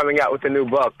that you were coming out with a new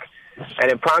book,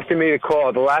 and it prompted me to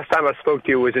call. The last time I spoke to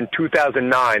you was in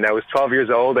 2009. I was 12 years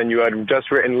old, and you had just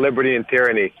written Liberty and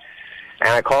Tyranny. And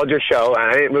I called your show,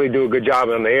 and I didn't really do a good job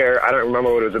on the air. I don't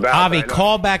remember what it was about. Avi,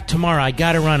 call back tomorrow. I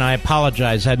got to run. I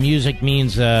apologize. That music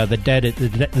means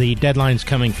the deadline's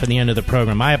coming for the end of the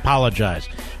program. I apologize.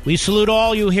 We salute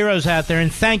all you heroes out there,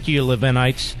 and thank you,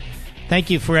 Levinites.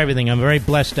 Thank you for everything. I'm very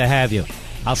blessed to have you.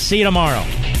 I'll see you tomorrow.